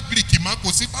original Greek mọ́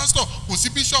kò sí pastor kò sí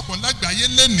bishop lágbàáyé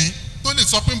lẹ́ni tó lè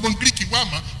sọ pé gbogbo Greek wà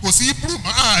mọ́ kò sí Hebrew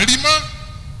mọ́ àárí mọ́.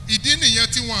 ìdí nìyẹn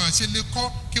tí wọ́n ṣe lè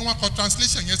kọ́ kí wọ́n kọ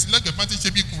translation yẹn sí lẹ́gbẹ̀ẹ́ bá ti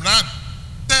ṣe bí Quran.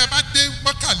 tẹ́ ẹ bá dé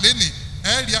Mọ́kà lẹ́ni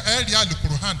ẹ rí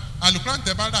alukuran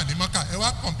tẹ́ bá rà ní Mọ́kà ẹ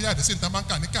wá compare àdéṣe níta máa ń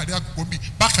kà ní Ikare-Akoko bí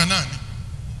bákan náà ni.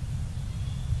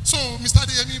 so Mr.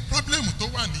 Adeyemi problem tó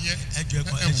wà nìyẹn. ẹ jọ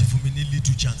ẹkọ ẹ ṣe fún mi ní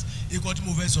little chance ikọ tí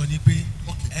mo fẹ́ sọ ni pé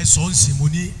ẹ sọ ń sìn mo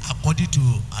ní according to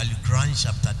alukuran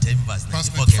chapter 10 verse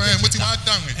 94 mo ti wá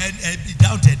dáhùn ẹ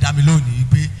ìdáhùn tẹ dá mi lónìí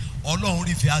pé Ọlọ́run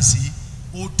rí fi á sí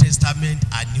Old Testament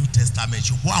and New Testament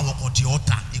ṣùgbọ́n àwọn kan tí ó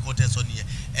ta ikọ̀ tẹ sọ nìyẹn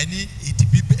ẹni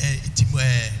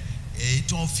èyí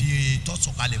tó ń fi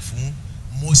tọ́sọ̀kalẹ̀ fún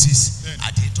Moses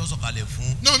àti tọ́sọ̀kalẹ̀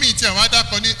fún. náà mi ti àwọn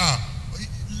adakọ ní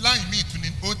line mi tún ní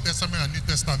Old Testament and New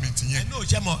Testament yẹn. ẹ ní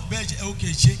òṣè mọ bẹ́ẹ̀ ṣe ok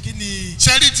ṣe kí ni.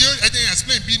 ṣẹ́rí tí ẹ jẹ́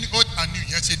explain bí ní Old and New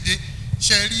yẹn ṣe dé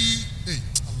ṣẹ́rí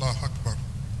Allah Akbar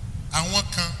àwọn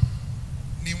kan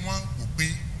ni wọ́n wò pé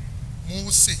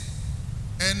Mose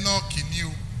Enoch ni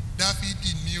o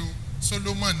Dáfídì ni o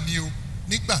Solomon ni o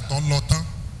nígbà tó lọ tán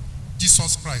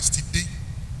Jesus Christ ti dé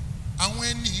àwọn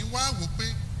ẹni wá wò pé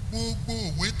gbogbo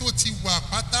òwe tó ti wà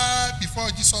pátá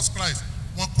before Jesus Christ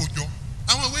wọ́n kó jọ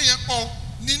àwọn òwe yẹn pọ̀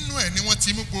nínú ẹ̀ ni wọ́n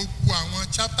ti mú gbogbo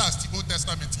àwọn chapters ti Old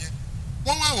Testament yẹn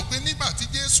wọ́n wá wò pé nígbà tí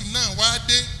Jésù náà wá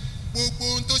dé gbogbo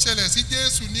ohun tó ṣẹlẹ̀ sí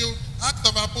Jésù ni o Act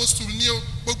of Apostles ni o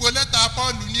gbogbo lẹ́tà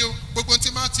Paul ni o gbogbo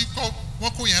tí máa ti kọ́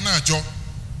wọ́n kó yẹn náà jọ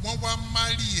wọ́n wá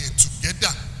marry it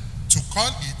together to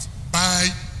call it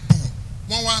Bible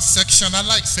wọ́n wá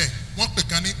sectionalize ẹ̀ wọ́n pè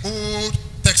kan ní Old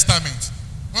Testament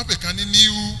wọ́n pè kan ní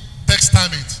New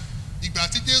Testament ìgbà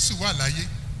tí Jésù wà láyé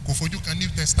kò fojú kan New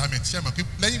Testament ṣe mọ̀ pé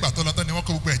lẹ́yìn ìgbà tó lọ tán ni wọ́n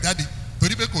kó gbogbo ẹ̀ jáde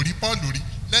torí pé kò rí Paul rí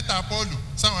lẹ́tà Paul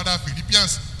sáwọn ará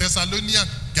Philippians Thessalonian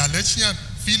Galatian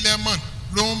Philemon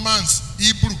Romans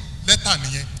Hebrew lẹ́tà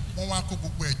nìyẹn wọ́n wá kó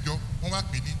gbogbo ẹ̀ jọ wọ́n wá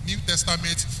pè ní New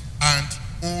Testament and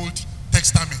Old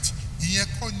Testament ìyẹn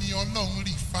kọ́ ni Ọlọ́run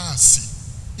rí fáàsì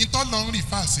ìtọ́lọ́run rí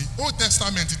fáàsì Old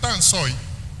Testament tá à ń sọ yìí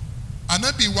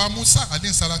Ànábì wa Musa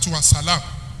alayhi salatu wa salam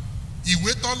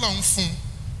ìwé tọ́lọ́run fún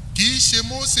kì í ṣe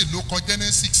Mósè ló kọ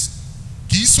Genesis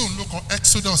kì í sòun ló kọ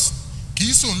Exodus kì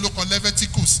í sòun ló kọ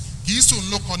Leviticus kì í sòun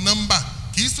ló kọ Number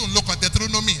kì í sòun ló kọ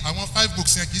Deuteronomy àwọn 5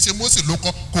 books yẹn kì í ṣe Mósè ló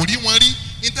kọ kò rí wọn rí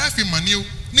ìtẹ́fìmọ̀ ni o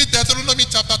ní Deuteronomy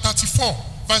chapter 34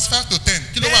 verse 5 to 10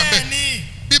 kí ló wà bẹ́ẹ̀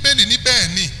Bíbélì ní bẹ́ẹ̀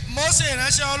ni. Mósè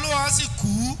ìránṣẹ́ Olúwa sì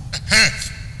kú.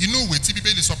 inú ìwé tí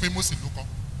Bíbélì sọ pé Mósè ló kọ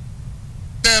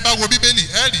tẹ́ ẹ bá wo Bíbélì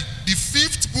ẹ rí the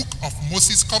 5th book of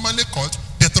Moses commonly called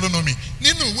Deuteronomy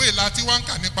nínú ìwé láti wá ń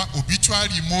kà nípa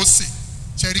obituary Mósè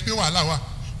ṣe rí pé wàhálà wà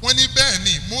wọ́n ní bẹ́ẹ̀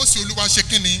ni Mósè Olúwa ṣe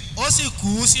kí ni. ó sì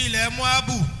kú sí ilẹ̀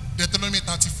Moabu. Deuteronomy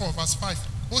 34 verse 5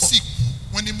 ó sì kú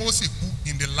wọ́n ní Mósè kú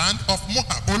in the land of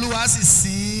Moab. Olúwa sì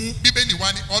sìn. Bíbélì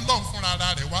wa ni Ọlọ́run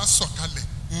fúnra rẹ̀ wá sọ̀kalẹ̀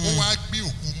ó wá gbé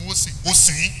òkú Mósè ó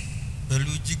sìn.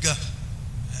 pẹ̀lú jígà.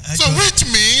 so which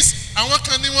means àwọn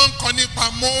kan ní wọ́n ń kọ́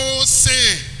nípa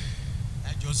Mósè.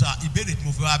 ẹ jọ sá ìbéèrè tí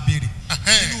mo fẹ́ wá béèrè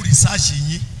nínú rìsáàsì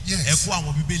yín ẹ kó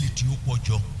àwọn bíbélì tí ó pọ̀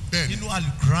jọ nínú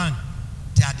alukuran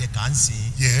tí a dẹ̀ kà ń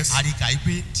sìn àríkà yìí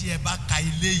pé tí ẹ bá ka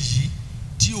ilé yìí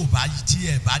tí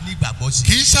ẹ bá nígbàgbọ́ sí.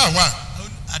 kì í ṣàwà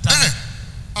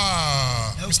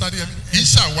Mr. Adeyemi kì í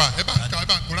ṣàwà ẹ bá ń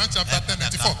ka Quran chapter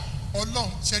 10:94 Ọlọ́run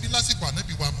ṣe rí lásìkò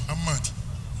ànábì wa Muhammad.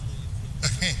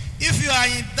 If you are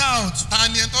in doubt.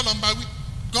 Tani ẹ̀ tọ́lọ́ ń bá wí.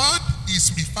 God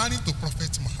is referring to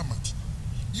Prophet Muhammad.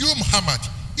 You Muhammad,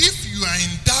 if you are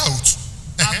in doubt.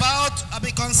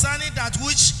 Concerning that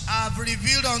which I have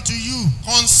revealed unto you.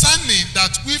 Concerning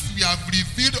that which we have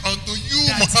revealed unto you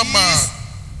Muhammad.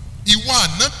 Ìwọ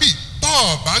ànábì tọ́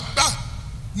ọ bá gbà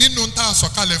nínú tá a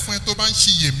sọ̀kalẹ̀ fún ẹ tó bá ń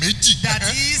ṣiyèméjì. that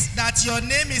is that your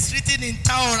name is written in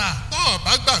Torah. tó o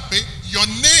bá gbà pé your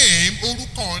name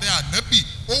orúkọ rẹ ànábì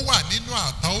ó wà nínú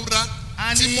àtàwọ́rá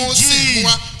tí Mósè mú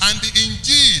wá and the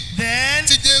Injil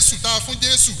tí Jésù tá a fún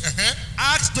Jésù.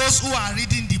 ask those who are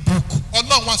reading the book.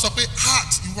 Ọlọ́run wá sọ pé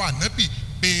heart ìwà ànábì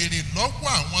béèrè lọ́wọ́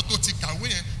àwọn tó ti kàwé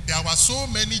yẹn. There were so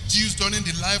many Jews during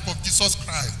the life of Jesus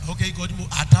Christ. Okay, God mo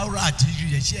àtàwọ̀rọ̀ àti irú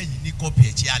yẹn ṣé ẹ̀yin ní kọ́pì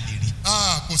ẹ̀ tí a lè rí.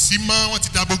 Kò sí mọ́ wọ́n ti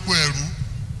da gbogbo ẹ̀rú.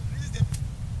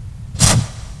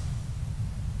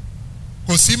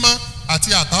 Kò sí mọ́ àti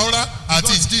àtàwọ̀rọ̀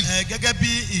àti Injil. Gẹ́gẹ́ bí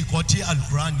nǹkan tí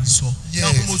alukuran sọ.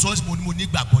 Yes. Mo sọ mo ní mo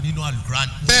nígbàgbọ́ nínú alukuran.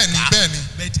 Bẹ́ẹ̀ni.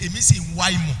 But èmi sì ń wá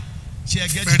ìmọ̀.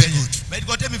 Very good. But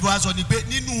nǹkan tẹ́mi fọwọ́ sọ ni pé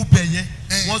nínú ibẹ̀ yẹn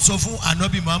wọ́n sọ fún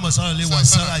Ànábì Muhammad sallallahu alaihi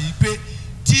wasallam yìí pé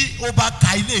tí ó bá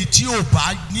ka ilé tí ó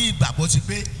bá ní ìgbàgbọ́ sí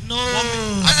pé. No,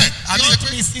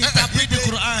 don't misinterpret the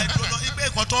Quran. Ibẹ̀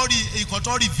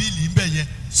ìkọ̀tọ́ rìvíìlì ń bẹ̀ yẹn.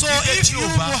 So if you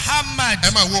Muhammad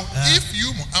if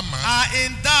you Muhammad are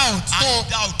in doubt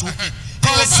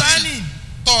concerning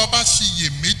tó o bá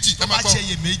ṣiyèméjì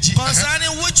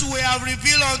concerning which we have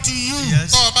revealed unto you.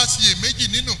 Tó o bá ṣiyèméjì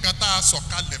nínú nǹkan tá a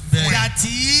sọ̀kalẹ̀ fún ẹ.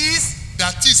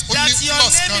 that is ó ní your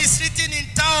plus name kan. is written in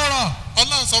Torah.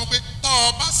 Ọlọ́run sọ pé tó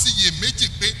o bá ṣiyèméjì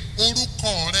pé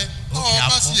orúkọ rẹ tó o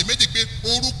bá ṣiyèméjì pé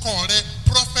orúkọ rẹ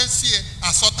prọfẹsì ẹ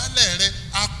àsọtẹ́lẹ̀ rẹ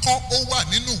akọ ó wà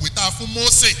nínú ìwé tá a fún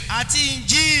Mósè àti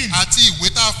Injil àti ìwé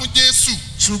tá a fún Jésù.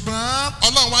 ṣùgbọ́n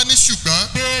Ọlọ́run wá ní ṣùgbọ́n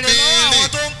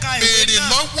béèrè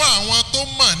lọ́wọ́ àwọn tó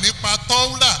mọ̀ nípa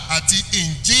Tọ́rà àti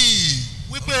Injil.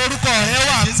 wípé orúkọ rẹ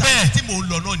wà níbẹ̀. tí mò ń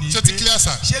lọ náà ni ṣé ti clear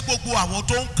sir. ṣé gbogbo àwọn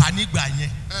tó ń kà nígbà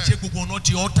yẹn ṣé gbogbo ọ̀nà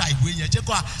ti ọ̀tà ìwé yẹn ṣé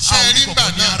kò ṣe rí ngbà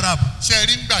náà ṣe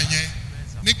rí ngbà yẹn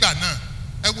nígbà náà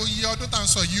ẹ wo iye ọdún tá à ń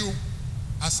sọ yìí o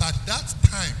as at that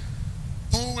time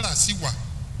Tọ́rà sí wà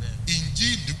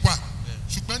Injil wà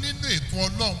ṣùgbọ́n nínú ètò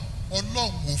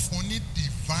Ọlọ́run ò fún ní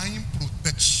divine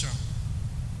protection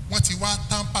wọ́n ti wá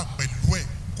tamper pẹ̀lú ẹ̀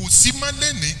kò sí mọ́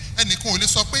lẹ́ni ẹnìkan ò lè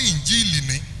sọ pé Injil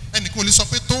ni ẹnìkan ò lè sọ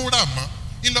pé Tọ́rà mọ́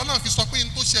ìlọ náà fi sọ pé n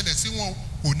tó ṣẹlẹ̀ sí wọn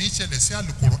kò ní ṣẹlẹ̀ sí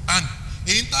Al-Qur'an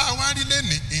èyí tá a wá rí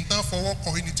lẹ́ni èyí tá a fọwọ́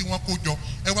kọ ẹni tí wọ́n kó jọ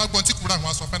ẹ wá gbọ́n tí Qur'an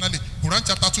wá sọ finally Qur'an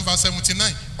chapter 2 verse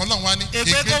 79 Ọlọ́run wá ní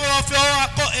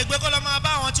ègbé kó lọ máa bá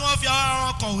àwọn tí wọ́n fi ọwọ́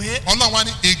wọn kọ̀wé. Ọlọ́run wá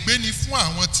ní ègbé ni fún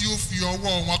àwọn tí ó fi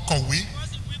ọwọ́ wọn kọ̀wé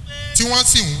tí wọ́n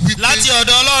sì ń wí pé láti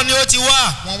ọ̀dọ̀ Ọlọ́run ni ó ti wá.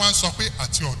 wọ́n wá ń sọ pé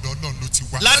àti ọ̀dọ̀ Ọlọ́run ló ti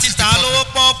wá. láti tà á lówó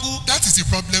pọ́ọ́kú. That is the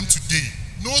problem today.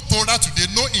 No Torah today,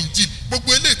 no Injil.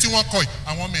 Gbogbo eléyìí tí wọ́n kọ yìí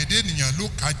àwọn ọmọ èdè ènìyàn ló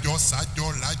kájọ sájọ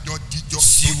lájọ díjọ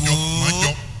lójọ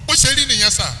mọ́jọ. Ó ṣe rí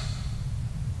nìyẹn sà.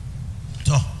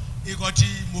 Tọ́ ikọ̀ tí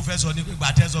mo fẹ́ sọ ni pé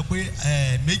gbàtẹ́ sọ pé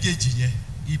méjèèjì yẹn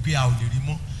ipe a ò lè rí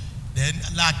mọ́ then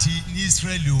láti ní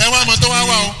Israeli o. Ẹ wá mọ tó wá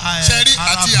wá o ṣe rí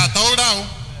àti àtàwọ́rà o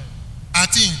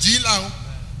àti Injila o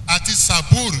àti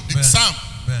Sabur the Psalm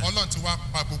Ọlọ́run ti wá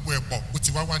pa gbogbo ẹ̀ pọ̀ ó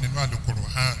ti wá wà nínú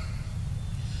Al-Qur'an.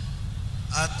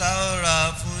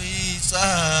 Àtàwọ̀rà fún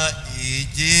Ìsá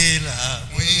Ìjìlá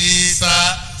fún Ìsá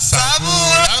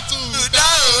Sàbúrà tún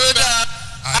Dáúdà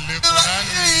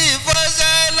àlùkùránì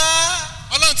ìfọ́sẹ́lá.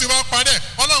 Ọlọ́run ti wá parí ẹ̀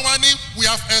Ọlọ́run wá ní we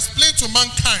have explained to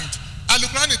mankind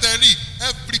àlùkùránì tẹ́ rí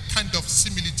every kind of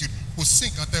similitude kò sí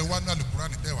nǹkan tẹ́ wá ní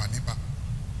àlùkùránì tẹ́ wà níbà.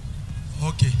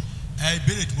 Ok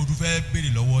ìbéèrè tí mo tún fẹ́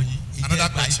béèrè lọ́wọ́ yín ìjẹ́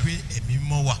gba ìpè ẹ̀mí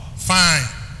mọ́ wà. Fine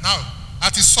now a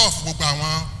ti solve gbogbo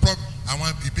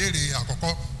àwọn ìbéèrè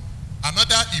àkọ́kọ́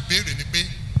another ìbéèrè ni pé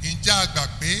ǹjẹ́ a gbà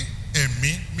pé ẹ̀mí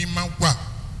mímọ́ wà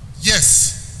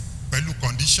yes pẹ̀lú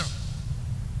condition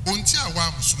ohun tí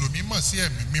àwa mùsùlùmí mọ̀ sí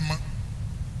ẹ̀mí mímọ́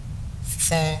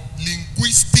for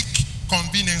linguistic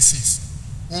conveniences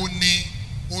ó ní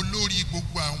olórí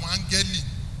gbogbo àwọn áńgẹ́lì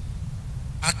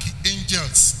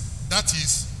archangels that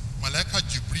is malaika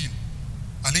Jibril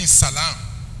alayhi salam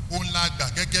ó ń la gbà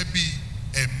gẹ́gẹ́ bí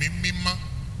ẹ̀mí mímọ́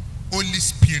Holy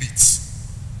Spirit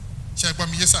ṣe é gbọ́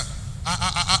mi yé sà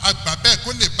àgbà bẹ́ẹ̀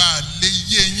kó lè bá a lè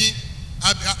yé yín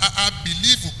a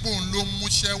believe pé òun ló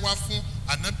múṣẹ́ wá fún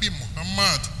anabi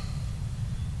Muhammad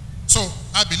so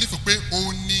a believe pé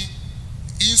òun ni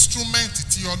instrument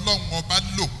tí Ọlọ́run ọba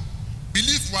lò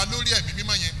believe wa lórí ẹ̀mí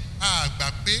mímọ́ yẹn a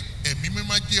gbà pé ẹ̀mí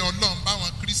mímọ́ jẹ́ Ọlọ́run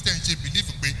báwọn Christian ṣe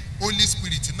believe pé Holy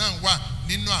Spirit náà wà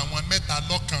nínú àwọn mẹ́ta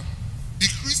lọ́kan the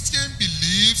Christian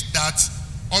believes that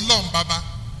Ọlọ́run bàbá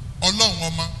Ọlọ́run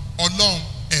ọmọ Ọlọ́run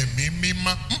ẹ̀mí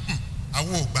mímọ́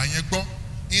àwọn ògbà yẹn gbọ́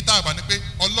ní tá a bá ní pé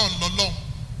Ọlọ́run lọ́lọ́run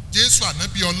Jésù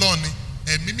ànábì Ọlọ́run ni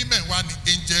ẹ̀mí mímọ́ wa ni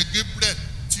angel Gabriel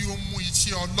tí ó mú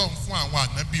iṣẹ́ Ọlọ́run fún àwọn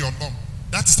ànábì Ọlọ́run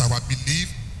that is our belief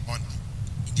on it.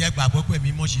 Ǹjẹ́ gbàgbọ́ pé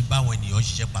ẹ̀mí mọ́ ṣe ń bá àwọn ènìyàn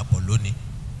ṣiṣẹ́ papọ̀ lónìí.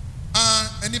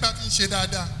 Ẹni bá ti ń ṣe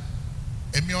dáadáa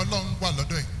ẹ̀mí Ọlọ́run wà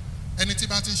lọ́dọ̀ ẹ̀ ẹni tí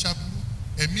bá ti ń ṣàbúrú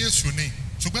ẹ̀mí èṣù ni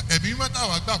ṣùgbọ́n ẹ̀mí mímọ́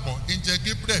táwa gbàgbọ́ angel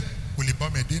Gabriel kò lè bá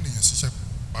ọmọ ẹ̀dá ènìyàn ṣiṣẹ́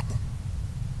papọ̀.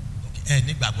 ẹ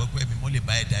nígbàgbọ́ pé ẹ̀mí mímọ́ lè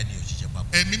bá ẹ̀dá ènìyàn ṣiṣẹ́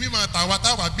papọ̀. ẹ̀mí mímọ́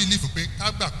táwa bílífù pé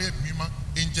ká gbà pé ẹ̀mí mímọ́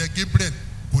angel Gabriel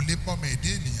kò lè bá ọmọ ẹ̀dá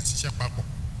ènìyàn ṣiṣẹ́ papọ̀.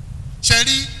 ṣe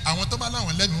rí àwọn tó bá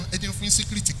láwọn lẹ́nu ẹ jẹ́ fún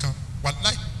síkírìtì kan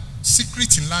wàláì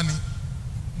síkírìtì ńlá ni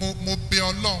mo bẹ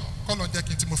Ọlọ́run kọ́lọ̀ jẹ́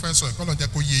kí n tí mo fẹ́ sọ ẹ̀ kọ́lọ̀ jẹ́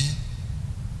kó yé yín.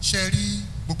 ṣe rí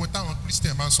gbogbo táwọn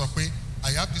Christian máa ń sọ pé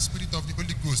I have the spirit of the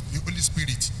Holy Ghost, the Holy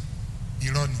Spirit.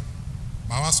 Irọ́ ni.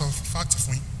 Màá wá sọ fact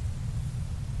fún yín.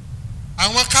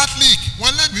 Àwọn Catholic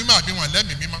wọ́n lẹ́mìí mímọ́ àbí wọ́n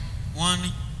lẹ́mìí mímọ́? Wọ́n ní.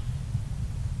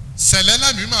 Sẹ̀lẹ̀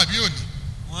lẹ́mìí mímọ́ àbí òní?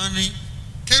 Wọ́n ní.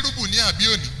 Kérúbù ní àbí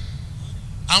òní?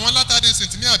 Àwọn Latter-day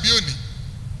Saint ní àbí òní?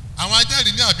 Àwọn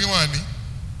ajẹ́rìí ní àbí wọn ní?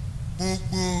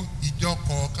 Gbogbo ìjọ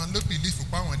kọ̀ọ̀kan ló bìlífù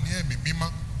páwọn ní ẹ̀mí mímọ́.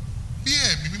 Bí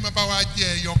ẹ̀mí mímọ́ bá wá jẹ́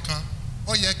ẹyọ kan,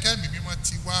 ó yẹ kẹ́mí mímọ́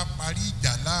ti wá parí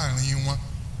ìjà láàrin wọn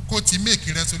kó ti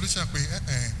make resolution pé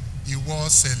ìwọ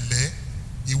sẹ̀lẹ̀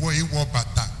ìwọ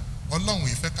bàtà Ọlọ́run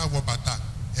ìfẹ́ ká wọ bàtà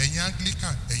ẹ̀yin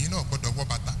Anglican ẹ̀yin náà gbọ́dọ̀ wọ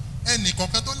bàtà ẹnì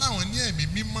kọ̀ọ̀kan tó láwọn ní ẹ̀mí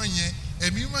mímọ́ yẹn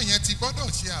ẹ̀mí mímọ́ yẹn ti gbọ́dọ̀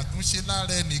ṣe àtúnṣe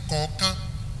lára ẹnì kọ̀ọ̀kan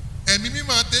ẹ̀mí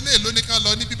mímọ́ tẹ́lẹ̀ ló ní ká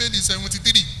lọ ní Bíbélì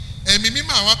 73 ẹ̀mí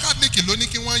mímọ́ àwọn Catholic ló ní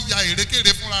kí wọ́n ya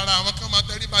èrèkèrè fúnra ara àwọn kan máa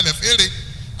tẹrí balẹ̀ fèrè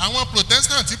àwọn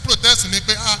Protestant tí protest ni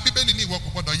pé Bíbélì ní ìwọ kò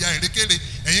gbọ́dọ̀ ya èrèkèrè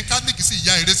ẹ̀yin Catholic sì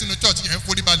ya èrè sínú church yẹn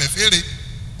forí balẹ̀ fèrè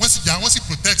wọ́n sì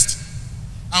protest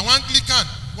àwọn Anglican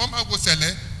wọ́n máa wo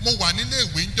sẹ̀lẹ̀ mo wà nílé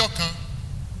ìwé ńjọ́ kan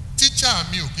tíṣà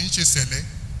mi ò kì í ṣe sẹ̀lẹ̀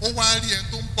ó wá rí ẹni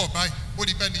tó ń bọ̀ báyìí ó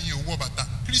rí bẹ́ẹ̀ ni ìyẹn òwò bàtà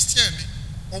Christian ni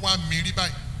ó wá mi rí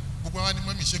báyìí gbogbo wa ni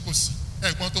mọ́mí ṣe kò sí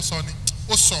ẹ̀gbọ́n tó sọ ni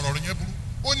ó sọ̀rọ̀ ọ̀rọ̀ yẹn burú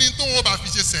ó ní tó wọ́n bá fi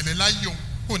ṣe sẹ̀lẹ̀ láyé òun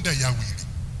kó ń dẹ̀ ya wèrè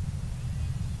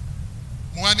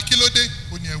mo wá ní kí ló dé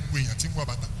ó ní ẹwu èèyàn tí ń wọ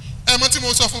bàtà ẹ̀mọ́ tí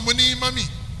mo sọ fún mo ní mọ́mí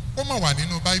ó mọ̀ wà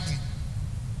nínú Bible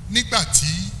nígbà tí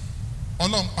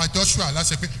Ọlọ́run pa Joshua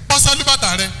láṣẹ pé bọ́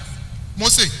sálúbàtà rẹ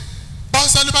Mósè bọ́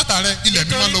sálúbàtà rẹ ilẹ̀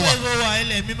mímọ́ ló wà. nítorí pé wà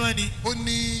ilẹ̀ mímọ́ ni. ó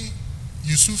ní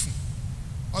Yusufu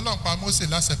Ọlọ́run pa Mósè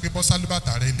láṣẹ pé bọ́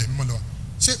sálúbàtà rẹ ilẹ̀ mímọ́ ló wà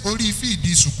ṣé orí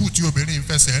fíìdì sùkúù tí obìnrin ń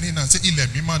fẹsẹ̀ rìn náà ṣé ilẹ̀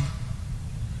mímọ́ ni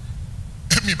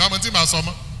èmi ìbámu tí màá sọ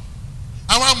mọ́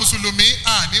àwọn mùsùlùmí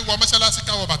àní wọ mọ́ṣáláṣí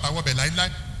káwọ bàtà wọbẹ̀ láíláí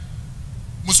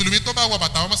mùsùlùmí tó bá wọ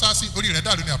bàtà wọ mọ́ṣáláṣí orí rẹ̀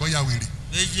dàrú ni àbọ̀yà wèrè.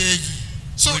 méjèèjì.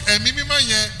 so ẹ̀mí mímọ́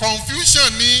yẹn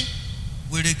confusion ni.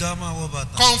 wèrè ká máa wọ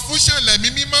bàtà. confusion lẹ̀mí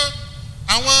mímọ́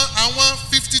àwọn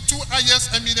 52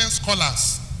 highest eminent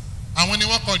scholars àwọn ni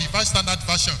wọ́n kọ revised standard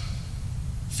version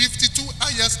 52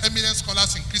 highest eminent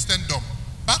scholars in Christendom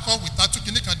back up with tatu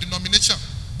kinikan denomination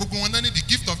gbogbo wọn náà ní the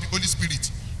gift of the Holy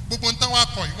Spirit gbogbo nǹkan wa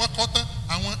kọ ìwọ́n kọ́ tán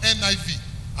àwọn NIV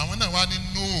àwọn náà wá ní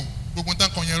no gbogbo nǹkan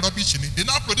kan yẹn rubbish ni they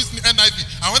now produce ní NIV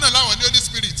àwọn náà láwọn ní Holy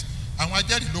Spirit àwọn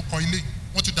ajẹ́rìí ló kọ ilé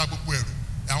wọ́n tún da gbogbo ẹ̀rù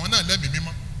àwọn náà lẹ́mìí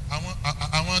mímọ́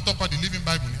àwọn tọ́kọ the Living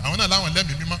Bible ni àwọn náà láwọn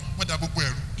lẹ́mìí mímọ́ wọ́n da gbogbo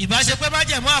ẹ̀rù. ìbáṣepẹ́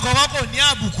májẹ̀mú àkọ́kọ́ kò ní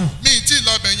àbùkù. mi ì tí ì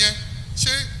lọ bẹ̀ yẹn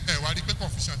ṣé ẹ wá rí pé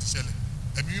confusion ti ṣẹlẹ̀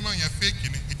ẹ̀mí mímọ́ yẹn fake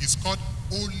ni it is called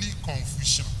holy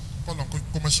confusion kọ́lọ̀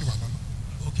kó mọ́ ṣì wà lọ́nà.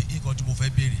 ok nǹkan tí mo fẹ́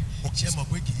béèrè ṣé mọ̀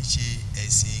pé kì í ṣe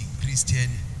ẹ̀sìn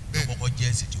kírísítẹ́nì ló kọ́kọ́ jẹ́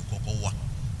ẹ̀sìn tí ó kọ́kọ́ wà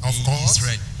ní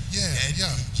Israel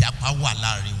ìyapa wà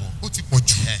láàrin wọn. ó ti pọ̀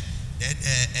jù.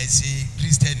 ẹ̀sìn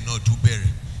kírísítẹ́nì náà tún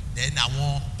bẹ̀rẹ̀ then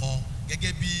àwọn kan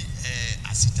gẹ́gẹ́ bí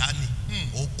àsìtánì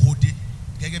ó kóde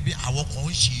gẹ́gẹ́ bí àwọn kan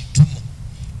ń ṣe ìtumọ̀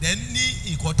then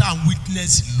ní nǹkan tá à ń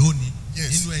witness lónìí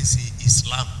nínú ẹ̀sìn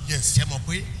Islam ṣé mọ̀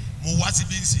pé mo wá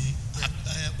síbí nsìn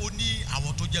ó ní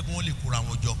àwọn tó jẹ́ pé wọ́n lè kóra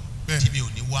wọn jọ tí mi ò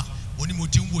ní wá mo ní mo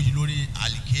ti ń wò yìí lórí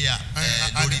Alikea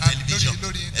lórí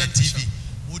tẹlifíṣàn TV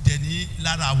mo dẹ̀ ní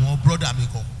lára àwọn brọ́dà mi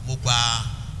kan mo gba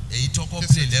èyí tó kọ́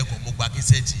play lẹ́kọ̀ọ́ mo gba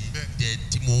kíṣẹ́ẹ̀tì dẹ̀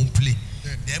tí mo ń play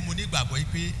dẹ̀ mo ní gbàgbọ́ yìí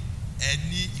pé ẹ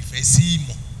ní ìfẹ́ sí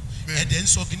ìmọ̀ ẹ dẹ̀ ń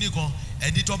sọ kínní kan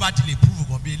ẹni tó bá ti lè prove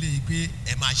kan bí eléyìí pé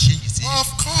ẹ máa ṣe yìí sí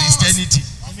Christianity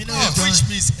which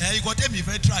means ìkọ́ tẹ̀mí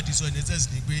fẹ́ try to sọ in essence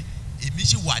ni pé èmi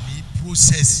ṣì wà ní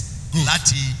process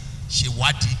láti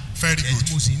ṣèwádìí very good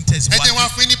mo sì ń tẹ̀síwájú ẹ jẹ́ wá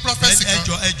fún ní prophecy kan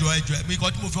ẹjọ́ mi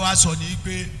kan tí mo fẹ́ wá sọ ni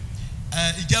pé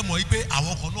ìjẹ́ mọ̀ pé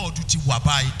àwọn kan náà tún ti wà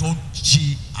báyìí tó ń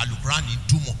ṣe àlùkùránì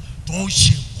túmọ̀ tó ń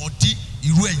ṣe nǹkan tí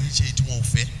irú ẹ̀yin ṣe tí wọ́n ò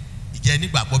fẹ́ ìjẹ́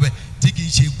nígbàgbọ́ bẹ́ẹ̀ tí kì í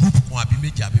ṣe group kan àbí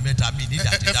méjì àbí mẹ́ta mi ní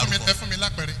ìdàtí dárúkọ. ẹ fún mi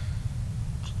lápẹẹrẹ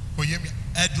kò yé mi.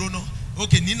 ẹ dúró náà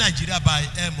ok ní Nàìjíríà báyìí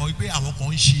ẹ mọ̀ pé àwọn kan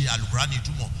ń ṣe àlùkùránì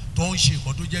túmọ̀ tó ń ṣe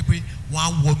nǹkan tó jẹ́ pé wọ́n á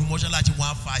wọnú mọ́ṣáláṣí wọ́n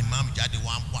á fa ìmáàmù jáde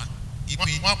wọ́n á pa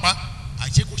ipe wọ́n pa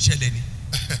àṣé kò ṣẹlẹ̀ ni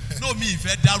náà mi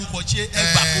ìfẹ́ dárúkọ ṣé ẹ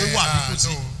gbà kó wà bí kò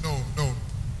sí. no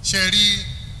ṣe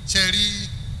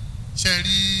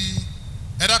rí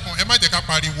ẹ dákun ẹ má jẹ́ ká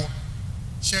pariwo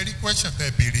ṣe rí question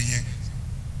tẹ́ béèrè yẹn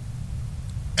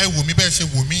ẹ wò mí bẹ́ẹ̀ ṣe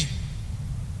wò mí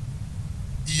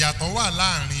ìyàtọ̀ wà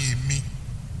láàrin èmi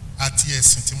àti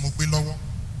ẹ̀sìn tí mo gbé lọ́wọ́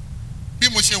bí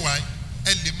mo ṣe wà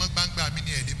ẹ lè mọ gbangba mi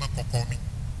ni ẹ lè mọ kọ̀kọ̀ mi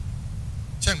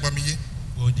ṣé ń gbọ́ mi yé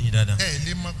ẹ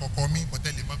lè mọ kọ̀kọ̀ mi kò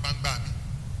tẹ́ lè mọ gbangba mi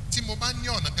tí mo bá ní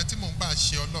ọ̀nà kan tí mo ń gbà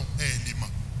ṣe ọlọ́run ẹ lè mọ̀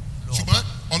ṣùgbọ́n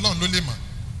ọlọ́run ló lè mọ̀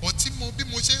ọtí mo bí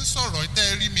mo ṣe ń sọ̀rọ̀ tẹ́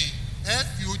ẹ rí mi ẹ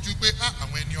fi ojú pé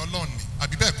àwọn ẹni ọlọ́run ni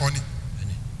àbí bẹ́ẹ̀ kọ́ ni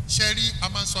ṣe rí a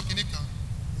máa ń sọ kinní kan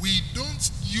we don't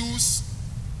use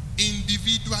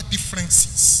individual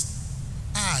differences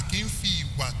a kì í fi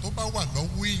ìwà tó bá wà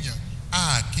lọ́wọ́ èèyàn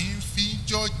a kì í fi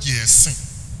jọ́ọ̀jì ẹ̀sìn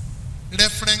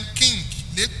Reverend King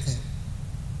lẹ́kọ̀ọ́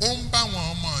ó ń bá wọn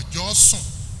ọmọ ọjọ́ sùn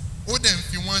ó dẹ̀ ń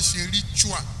fi wọ́n ṣe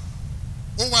ritual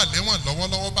ó wà lẹ́wọ̀n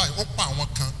lọ́wọ́lọ́wọ́ báyìí ó pa àwọn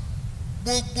kan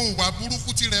gbogbo ìwà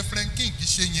burúkú tí Reverend King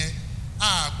ṣe yẹn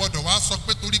a gbọ́dọ̀ wá sọ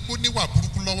pé torí pé ó níwà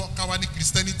burúkú lọ́wọ́ káwa ní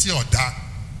Christianity ọ̀dà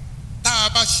tá a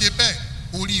bá ṣe bẹ́ẹ̀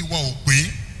orí ìwọ ò pé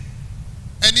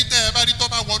ẹni tẹ́ ẹ bá rí tó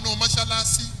bá wọnú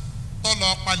mọ́ṣáláṣí tó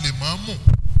lọ palẹ̀ mọ́ mù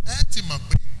ẹ ti mọ̀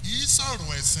pé kì í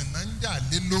sọ̀rọ̀ ẹ̀sìn náà ń jà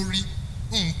lé lórí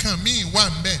nǹkan míì wà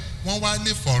ń bẹ̀ wọ́n wá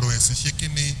lè fọ̀rọ̀ ẹ̀sìn ṣe kí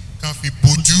ni kan fi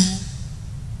bójú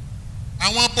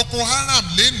àwọn Boko Haram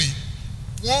lénìí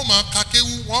wọ́n máa ka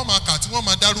kéwú wọ́n máa kà tí wọ́n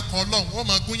máa dárúkọ Ọlọ́run wọ́n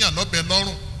máa gúnyàn lọ́bẹ̀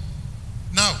lọ́rùn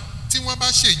now tí wọ́n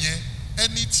bá ṣe yẹn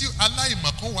ẹni tí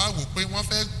aláìmọ̀kan wàá wò pé wọ́n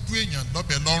fẹ́ dú èèyàn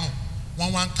lọ́bẹ̀ lọ́rùn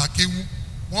wọ́n wá ń ka kéwú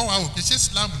wọ́n wá wò pé ṣé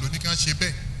Islam ló ní kí wọ́n ṣe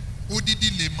bẹ́ẹ̀ odidi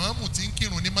lè mọ́ọ̀mù tí ń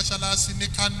kírun ní mọ́ṣáláṣí ní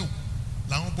Kánò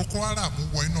làwọn Boko Haram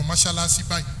wọ inú mọ́ṣáláṣí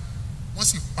báyìí wọ́n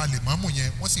sì pa lè mọ́ọ̀mù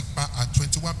yẹn wọ́n sì pa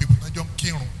 21 people náà jọ ń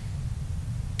kírun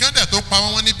gẹ́dẹ̀ tó pa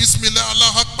wọ́n ní bismillah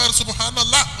Allahu Akbar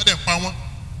subhanallah wọ́n dẹ̀ pa wọ́n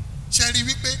ṣe rí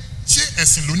wípé ṣé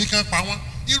ẹ̀sìn ló ní kí wọ́n pa wọ́n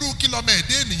irú kìlọ́mọ̀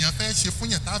ẹ̀dẹ́ ènìyàn fẹ́ ṣe fún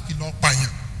yẹn tá a fi lọ pa yẹn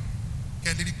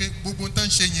kẹ́lẹ́ rí pé gbogbo ń tán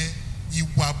ṣe yẹn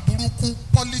ìwà burúkú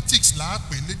politics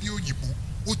làápè lédè òyìnbó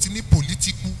ó ti ní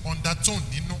political undertone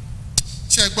nínú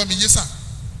ṣé ẹ gbọ́ mi yé sà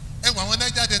ẹ wọ àwọn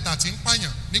Niger Delta tí ń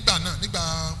pààyàn nígbà náà nígbà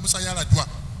Musa Yar'Adua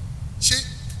ṣé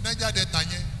Niger Delta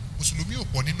yẹn mùsùlùmí ò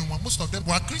pọ̀ nínú wọn most of them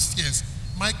were Christians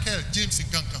Michael James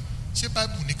nkankan ṣé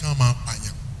Bible nìkan máa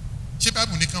pààyàn ṣé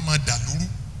Bible nìkan máa dà lóru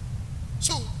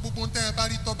so gbogbo tẹ́ ẹ bá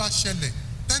rí tó bá ṣẹlẹ̀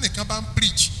tẹ́nìkan bá ń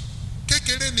preach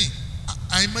kékeré ni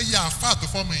àìmọye àáfàá tó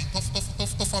fọmọ yìí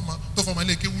tó fọmọ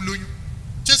ilé kéwú lóyún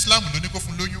ṣé Islam ló ní kó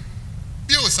fún lóyún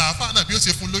bí ò sàáfà náà bí ó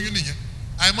ṣe fún lóyún nìyẹn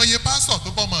àìmọye pásítọ̀ tó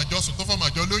fọmọ àjọ sùn tó fọmọ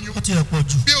àjọ lóyún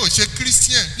bí ò ṣe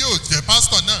Christian bí ò jẹ́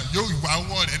pásítọ̀ náà yóò ìwà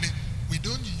ọwọ́ rẹ̀ ni we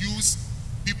don't use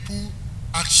people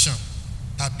action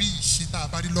tàbí ìṣe tá a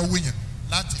bá rí lọ́wọ́ èèyàn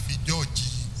láti fi jọ́ọ̀jì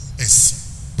ẹ̀sìn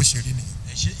bó ṣe rí nìyẹn.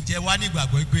 ǹjẹ́ wá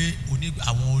nígbàgbọ́ pé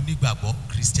àwọn onígbàgbọ́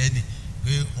Kristẹni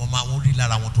pé wọ́n máa ń rí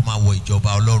lára wọn tó máa wọ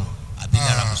ìjọba Ọlọ́run àbí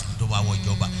lára mùsùlùmí tó máa wọ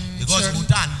ìjọba because mo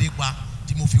tá à ń lépa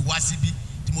tí mo fi wá síbí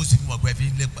tí mo sì mọ̀ pé fi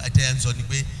ń lépa tẹ́ ẹ ń sọ ni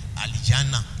pé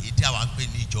àlìjánà èyí tí àwa ń pè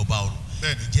ní ìjọba ọ̀run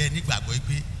ǹjẹ́ nígbàgbọ́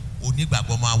pé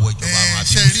onígbàgbọ́ máa wọ ìjọba ọ̀run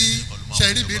àbí mùsùlùmí ọ̀lùmọ̀ ṣe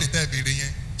rí ìbéèrè tẹ́ ẹ béèrè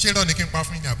yẹn ṣé rọ ni kí n pa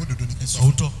fún yín àbódòdó ni kí n sọ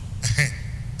fún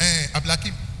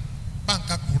Abdulhakeem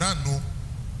báńkà Quran o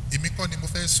èmi kọ́ ni mo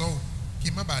fẹ́ sọ o kí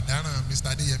n má bàa dáràn Mr.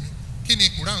 Adéyẹmí kí ni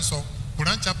Quran sọ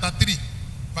Quran chapter 3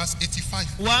 verse 85.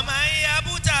 wà á máa ń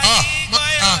yabúta ní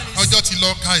gọ́yọ̀ ọjọ́ ti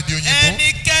lọ ka èdè òyìnbó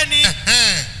ẹnikẹ́ni.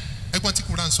 ẹgbọ́n tí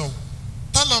Quran sọ o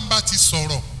tọ́lọ́mbà ti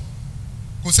sọ̀rọ̀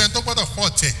kò sẹ́ni tó gbọ́dọ̀ fọ́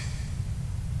tẹ̀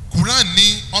Quran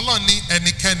ní Ọlọ́run ní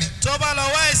ẹnikẹ́ni. tó bá lọ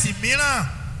wá ẹ̀sìn mìíràn.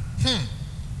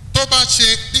 tó bá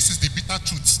ṣe this is the bitter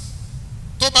truth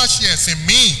tó bá ṣe ẹ̀sìn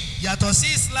míì. yàtọ̀ sí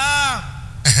Islam.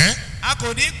 a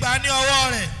kò ní gbà ní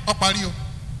ọwọ́ rẹ̀. ó parí o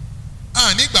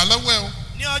a ní gbà lọ́wọ́ ẹ o.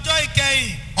 ní ọjọ́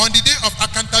ìkẹyìn. on the day of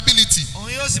accountability. òun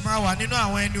yóò sì máa wà nínú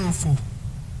àwọn ẹni òfò.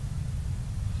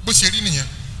 bó ṣe rí nìyẹn.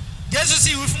 Jésù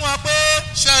sì wí fún wa pé.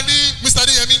 ṣe rí Mr.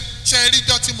 Adéyẹmí ṣe rí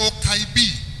jọ tí mo ka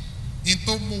ibi in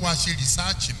tó mú wa ṣe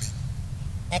rìsáàcì ni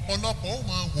ọ̀pọ̀lọpọ̀ ó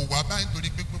máa wò wá báyìí nítorí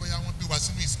pé bóyá wọ́n bí wa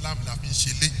sínú Islam la fi ń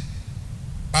ṣe lé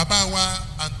bàbá wa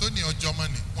Anthony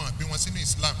Ọjọ́mọ́ni wọ́n bí wọn sínú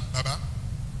Islam bàbá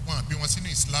wọ́n bí wọn sínú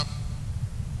Islam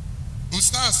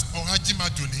Ustaz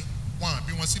Ọ̀hájímájò ni wọ́n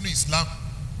bí wọn sínú Islam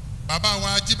bàbá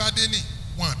wa Ajíbádé ni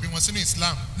wọ́n bí wọn sínú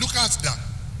Islam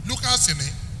Lucas ni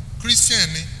Christian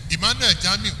ni Emmanuel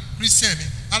Jamiu Christian ni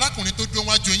arákùnrin tó dúró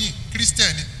wájú yín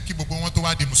Christian ni kí gbogbo wọn tó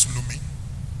wá di mùsùlùmí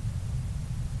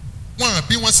wọ́n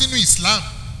bí wọn sínú Islam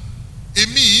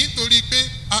èmi yìí nítorí pé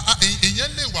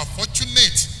èèyàn lè wà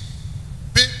fortunate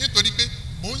pé nítorí pé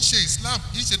mò ń ṣe Islam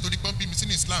yìí ṣe torí pé wọ́n bí mi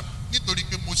sínú Islam nítorí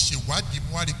pé mo ṣèwádìí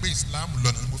mo wá rí pé Islam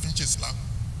lọ́nà ni mo fi ń ṣe Islam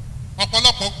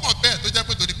ọ̀pọ̀lọpọ̀ pọ̀ bẹ́ẹ̀ tó jẹ́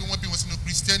pé torí pé wọ́n bí wọn sínú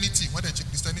Christianity wọ́n dẹ̀ ṣe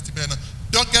Christianity bẹ́ẹ̀ náà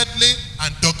doggedly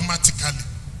and dogmatically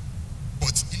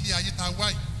but ilé ayé tá a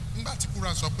wáyé nígbà tí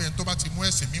Quran sọ pé ẹni tó bá ti mú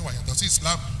ẹ̀sìn mi wà yàtọ̀ sí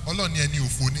Islam Ọlọ́run ní ẹni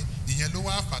òfò ni ìyẹn ló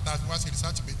wá fàtà fi wá sí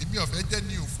research pé èmi ọ̀fẹ́ jẹ́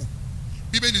ní òfò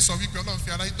Bíbélì sọ wípé Ọlọ́run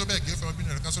fi aráyé tó bẹ́ẹ̀ gé fún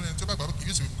ọmọbìnrin rẹ̀ kan sórí ẹni tó bá gbàgbọ́ kì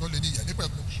yóò sì kọ́ lé ní ìyá nípa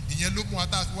ẹ̀kọ́ ìyẹn ló mú wa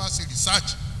tá a fi wá sí research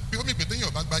pé ó mi pè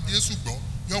téèyàn bá gba Jésù gbọ́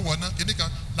yọ wọ̀ náà kíní kan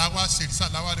làwa ṣe ìrísà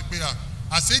làwa rí pé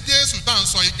àṣé Jésù tá à ń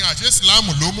sọ igi àṣé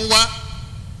Ìsìlámù ló mú wá.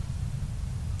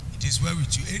 It is well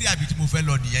with you. Eri àbí tí mo fẹ́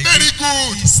lọ nìyẹn. Very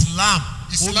good. Islam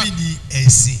ó mi ní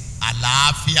ẹ̀sìn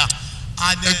àlàáfíà.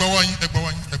 Ẹgbọ́wọ́ yín.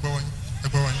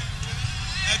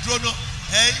 Ẹ dúró náà.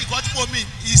 Ìkọ́ tí mo mi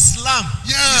Islam.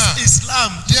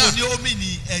 Islam kò ní ó mi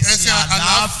ní ẹ̀sìn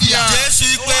àlàáfíà. Jésù pé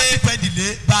ó wá dípẹ́ndìlé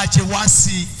bá a ṣe wá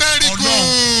sí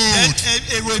Ọlọ́run.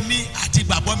 Èrò mi àti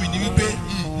ìgbàgbọ́ mi ni wípé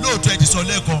lóòótọ́ ẹ ti sọ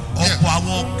lẹ́ẹ̀kan ọ̀pọ̀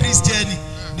àwọn kírísítẹ́nì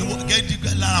ni wọ́n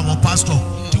gẹ́gẹ́ lára àwọn pásítọ̀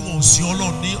tí wọ́n ò sí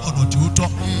Ọlọ́run ní ọ̀nà tí ó tọ́.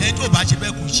 Ẹni tó bá ṣe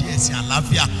bẹ́ẹ̀ kò ṣe ẹ̀sìn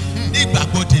àlàáfíà. Ní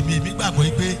ìgbàgbọ́ tèmi èmi gbàgbọ́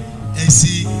wípé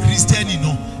ẹ̀sìn kírísítẹ́nì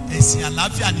náà ẹ̀sìn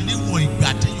àlàáfíà ni níwọ̀n ìgbà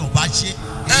téèyàn bá ṣe.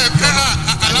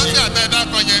 Àlàáfíà bẹ́ẹ̀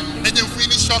dákọ̀ yẹn ẹ jẹ́ fún yín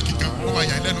ní ṣọ́ọ̀kì kan ó wà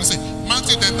yà lẹ́nu sí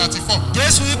Matthew 10:34.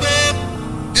 Jésù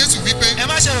wípé ẹ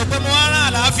má ṣe rò pé mo wá rán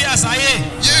àlàáfíà sáyé.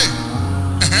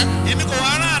 Èmi kò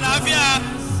wá rán àlàáfíà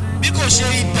bí kò ṣe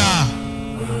idà.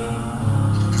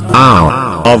 Hour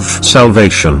of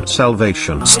salvation.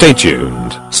 Stay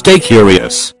tuned, stay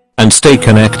curious, and stay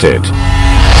connected.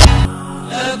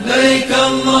 لبيك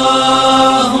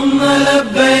اللهم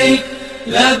لبيك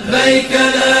لبيك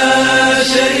لا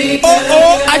شريك لك.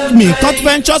 Academy Court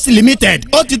Ventures Limited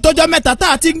ó ti tọ́jọ́ mẹ́ta tá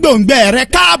a ti ń gbòǹgbẹ rẹ̀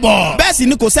káàbọ̀. Bẹ́ẹ̀ sì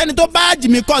ni kò sẹ́ni tó bá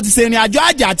Academy Court ṣèrìn àjò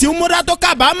àjà àti múra tó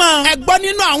kábàámọ̀. Ẹ gbọ́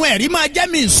nínú àwọn ẹ̀rí máa jẹ́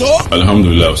mi ìṣó.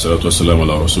 Alhamdulillah wassalatu wassalamu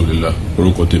ala rasulillah.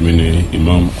 Orúkọ tèmi ni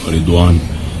Imam Ridwan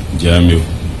Jamiu,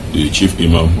 the chief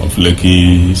imam of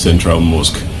Lekki Central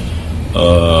Mosque.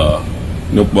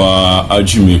 Nípa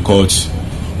Academy Court,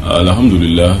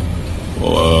 alhamdulillah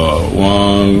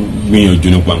wọ́n gbìyànjú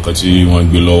nípa nǹkan tí wọ́n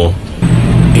gbé lọ́wọ́.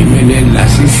 Èmi ni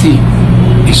Lásìsì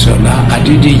Ìṣọ̀lá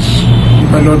Adédèjì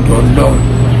pẹ́lọ́dọ̀ Ọlọ́run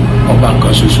ọba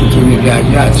kan ṣoṣo tó nílé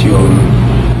ayé àti ọ̀run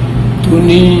tó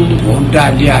ní òun dá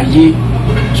ilé ayé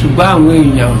ṣùgbọ́n àwọn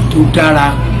èèyàn tó dára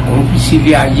òun fi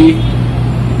sílé ayé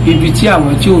ibi tí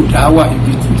àwọn tí ò dá wà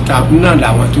ibi tàbí náà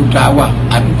làwọn tó dá wà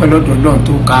àbí pẹ́lọ́dọ̀ Ọlọ́run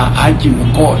tó ka Academy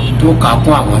Court tó kà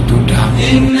kún àwọn tó dá.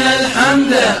 Innal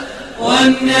hamda wan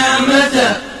ni'mata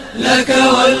laka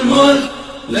wal mulk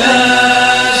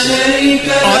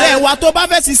ọ̀rẹ́ wa tó bá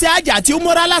fẹ́ ṣiṣẹ́ àjà àti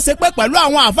umura láṣepẹ́ pẹ̀lú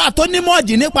àwọn àfa tó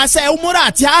nímọ̀ọ́jì nípasẹ̀ umura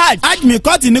àti hajj. Academy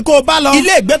Court ni kó o bá lọ.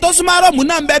 ilé ìgbé tó súnmọ́ rọ́ọ̀mù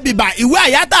náà ń bẹ bìbà ìwé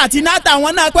àyátà àti náàtà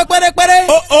wọn náà pé pérépéré.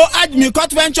 Academy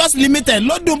Court Ventures Limited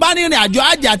ló dùn bá rìnrìn àjò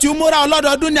àjà àti umura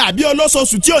ọlọ́dọọdún ní àbí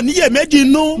olóṣooṣù tí ò níyè méjì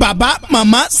nú. bàbá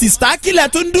màmá sista kílẹ̀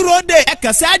tó ń dúró dé ẹ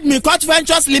kàn sí Academy Court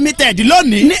Ventures Limited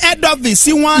lónìí ní head office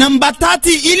sí wọn. number 30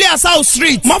 Ilias House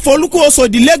Street mọ́fọ́lùkù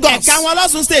Òṣòdì Lagos. ẹ̀ka wọn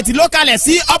lọ́sùn state ló kalẹ̀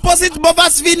sí opposite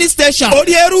Bovas filling station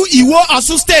Orieru Iwo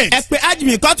Osun state. ẹ pè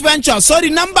Academy Court Ventures sórí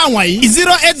nọ́mbà wọ̀nyí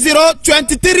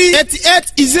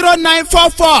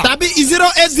 08023880944 tàbí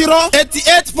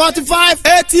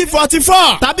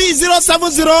 08088458044 tàbí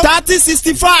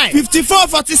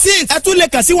 07030655446. ẹ tún lè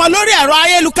kàn sí wọn lórí ẹ̀rọ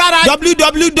ayélujára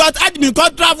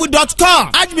www.academycourttravel.com.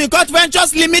 Academy Court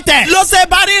Ventures Limited ló ṣe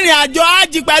bá rìnrìn àjò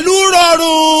àjì pẹ̀lú rọrùn.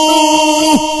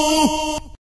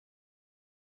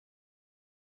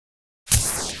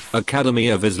 Academy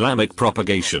of Islamic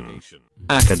Propagation.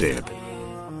 ACADIP.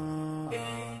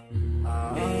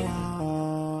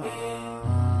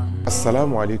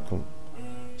 Assalamu alaikum.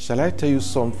 Shall I tell you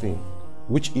something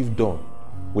which, if done,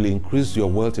 will increase your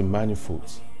wealth in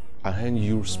manifolds and earn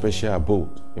you special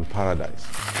abode in paradise?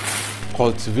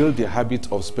 Cultivate the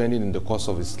habit of spending in the cause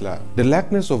of Islam. The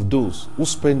likeness of those who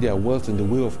spend their wealth in the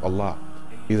way of Allah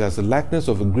is as the likeness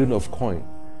of a grain of coin.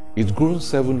 It grows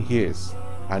 7 hairs,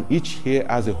 and each hair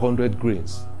has 100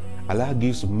 grains. Allah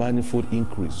gives manifold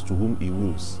increase to whom He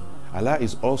wills. Allah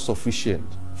is all sufficient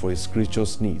for His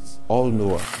creatures' needs,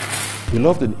 all-knower.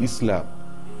 Beloved in Islam,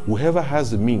 whoever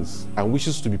has the means and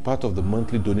wishes to be part of the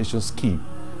monthly donation scheme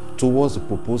towards the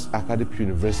proposed ACADIP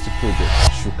University project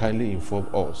should kindly inform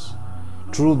us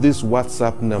through this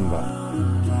WhatsApp number.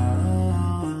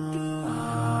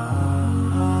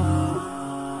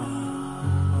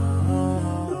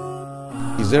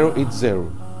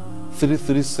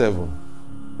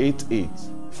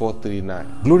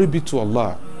 080-337-88439. Glory be to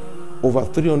Allah. Over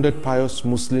 300 pious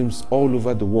Muslims all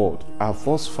over the world have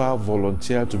thus far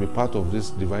volunteered to be part of this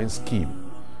divine scheme.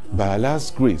 By Allah's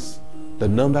grace, the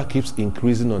number keeps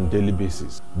increasing on a daily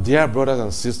basis. Dear brothers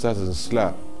and sisters in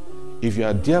Islam, if you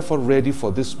are therefore ready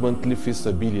for this monthly fi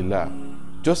sabilillah,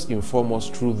 just inform us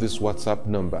through this WhatsApp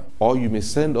number, or you may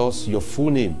send us your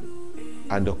full name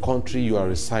and the country you are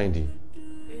residing.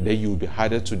 Then you will be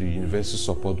added to the university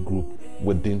support group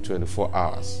within 24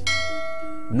 hours.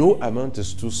 No amount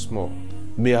is too small.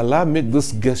 May Allah make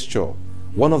this gesture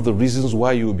one of the reasons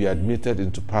why you will be admitted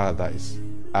into paradise.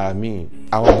 Aamin.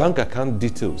 Our bank account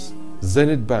details: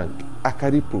 Zenith Bank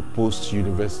ACADIP Proposed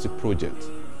University Project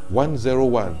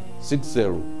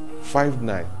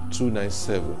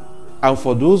 10160599297. And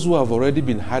for those who have already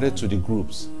been added to the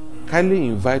groups, kindly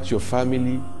invite your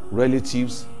family,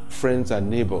 relatives, friends and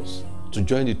neighbors to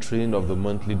join the train of the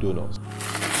monthly donors.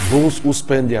 Those who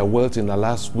spend their wealth in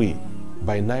Allah's way,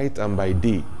 by night and by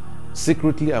day,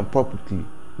 secretly and publicly,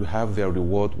 will have their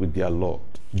reward with their Lord.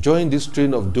 Join this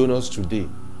train of donors today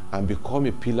and become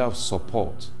a pillar of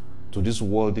support to this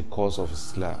worthy cause of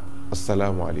Islam.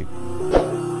 Assalamu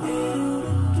alaikum.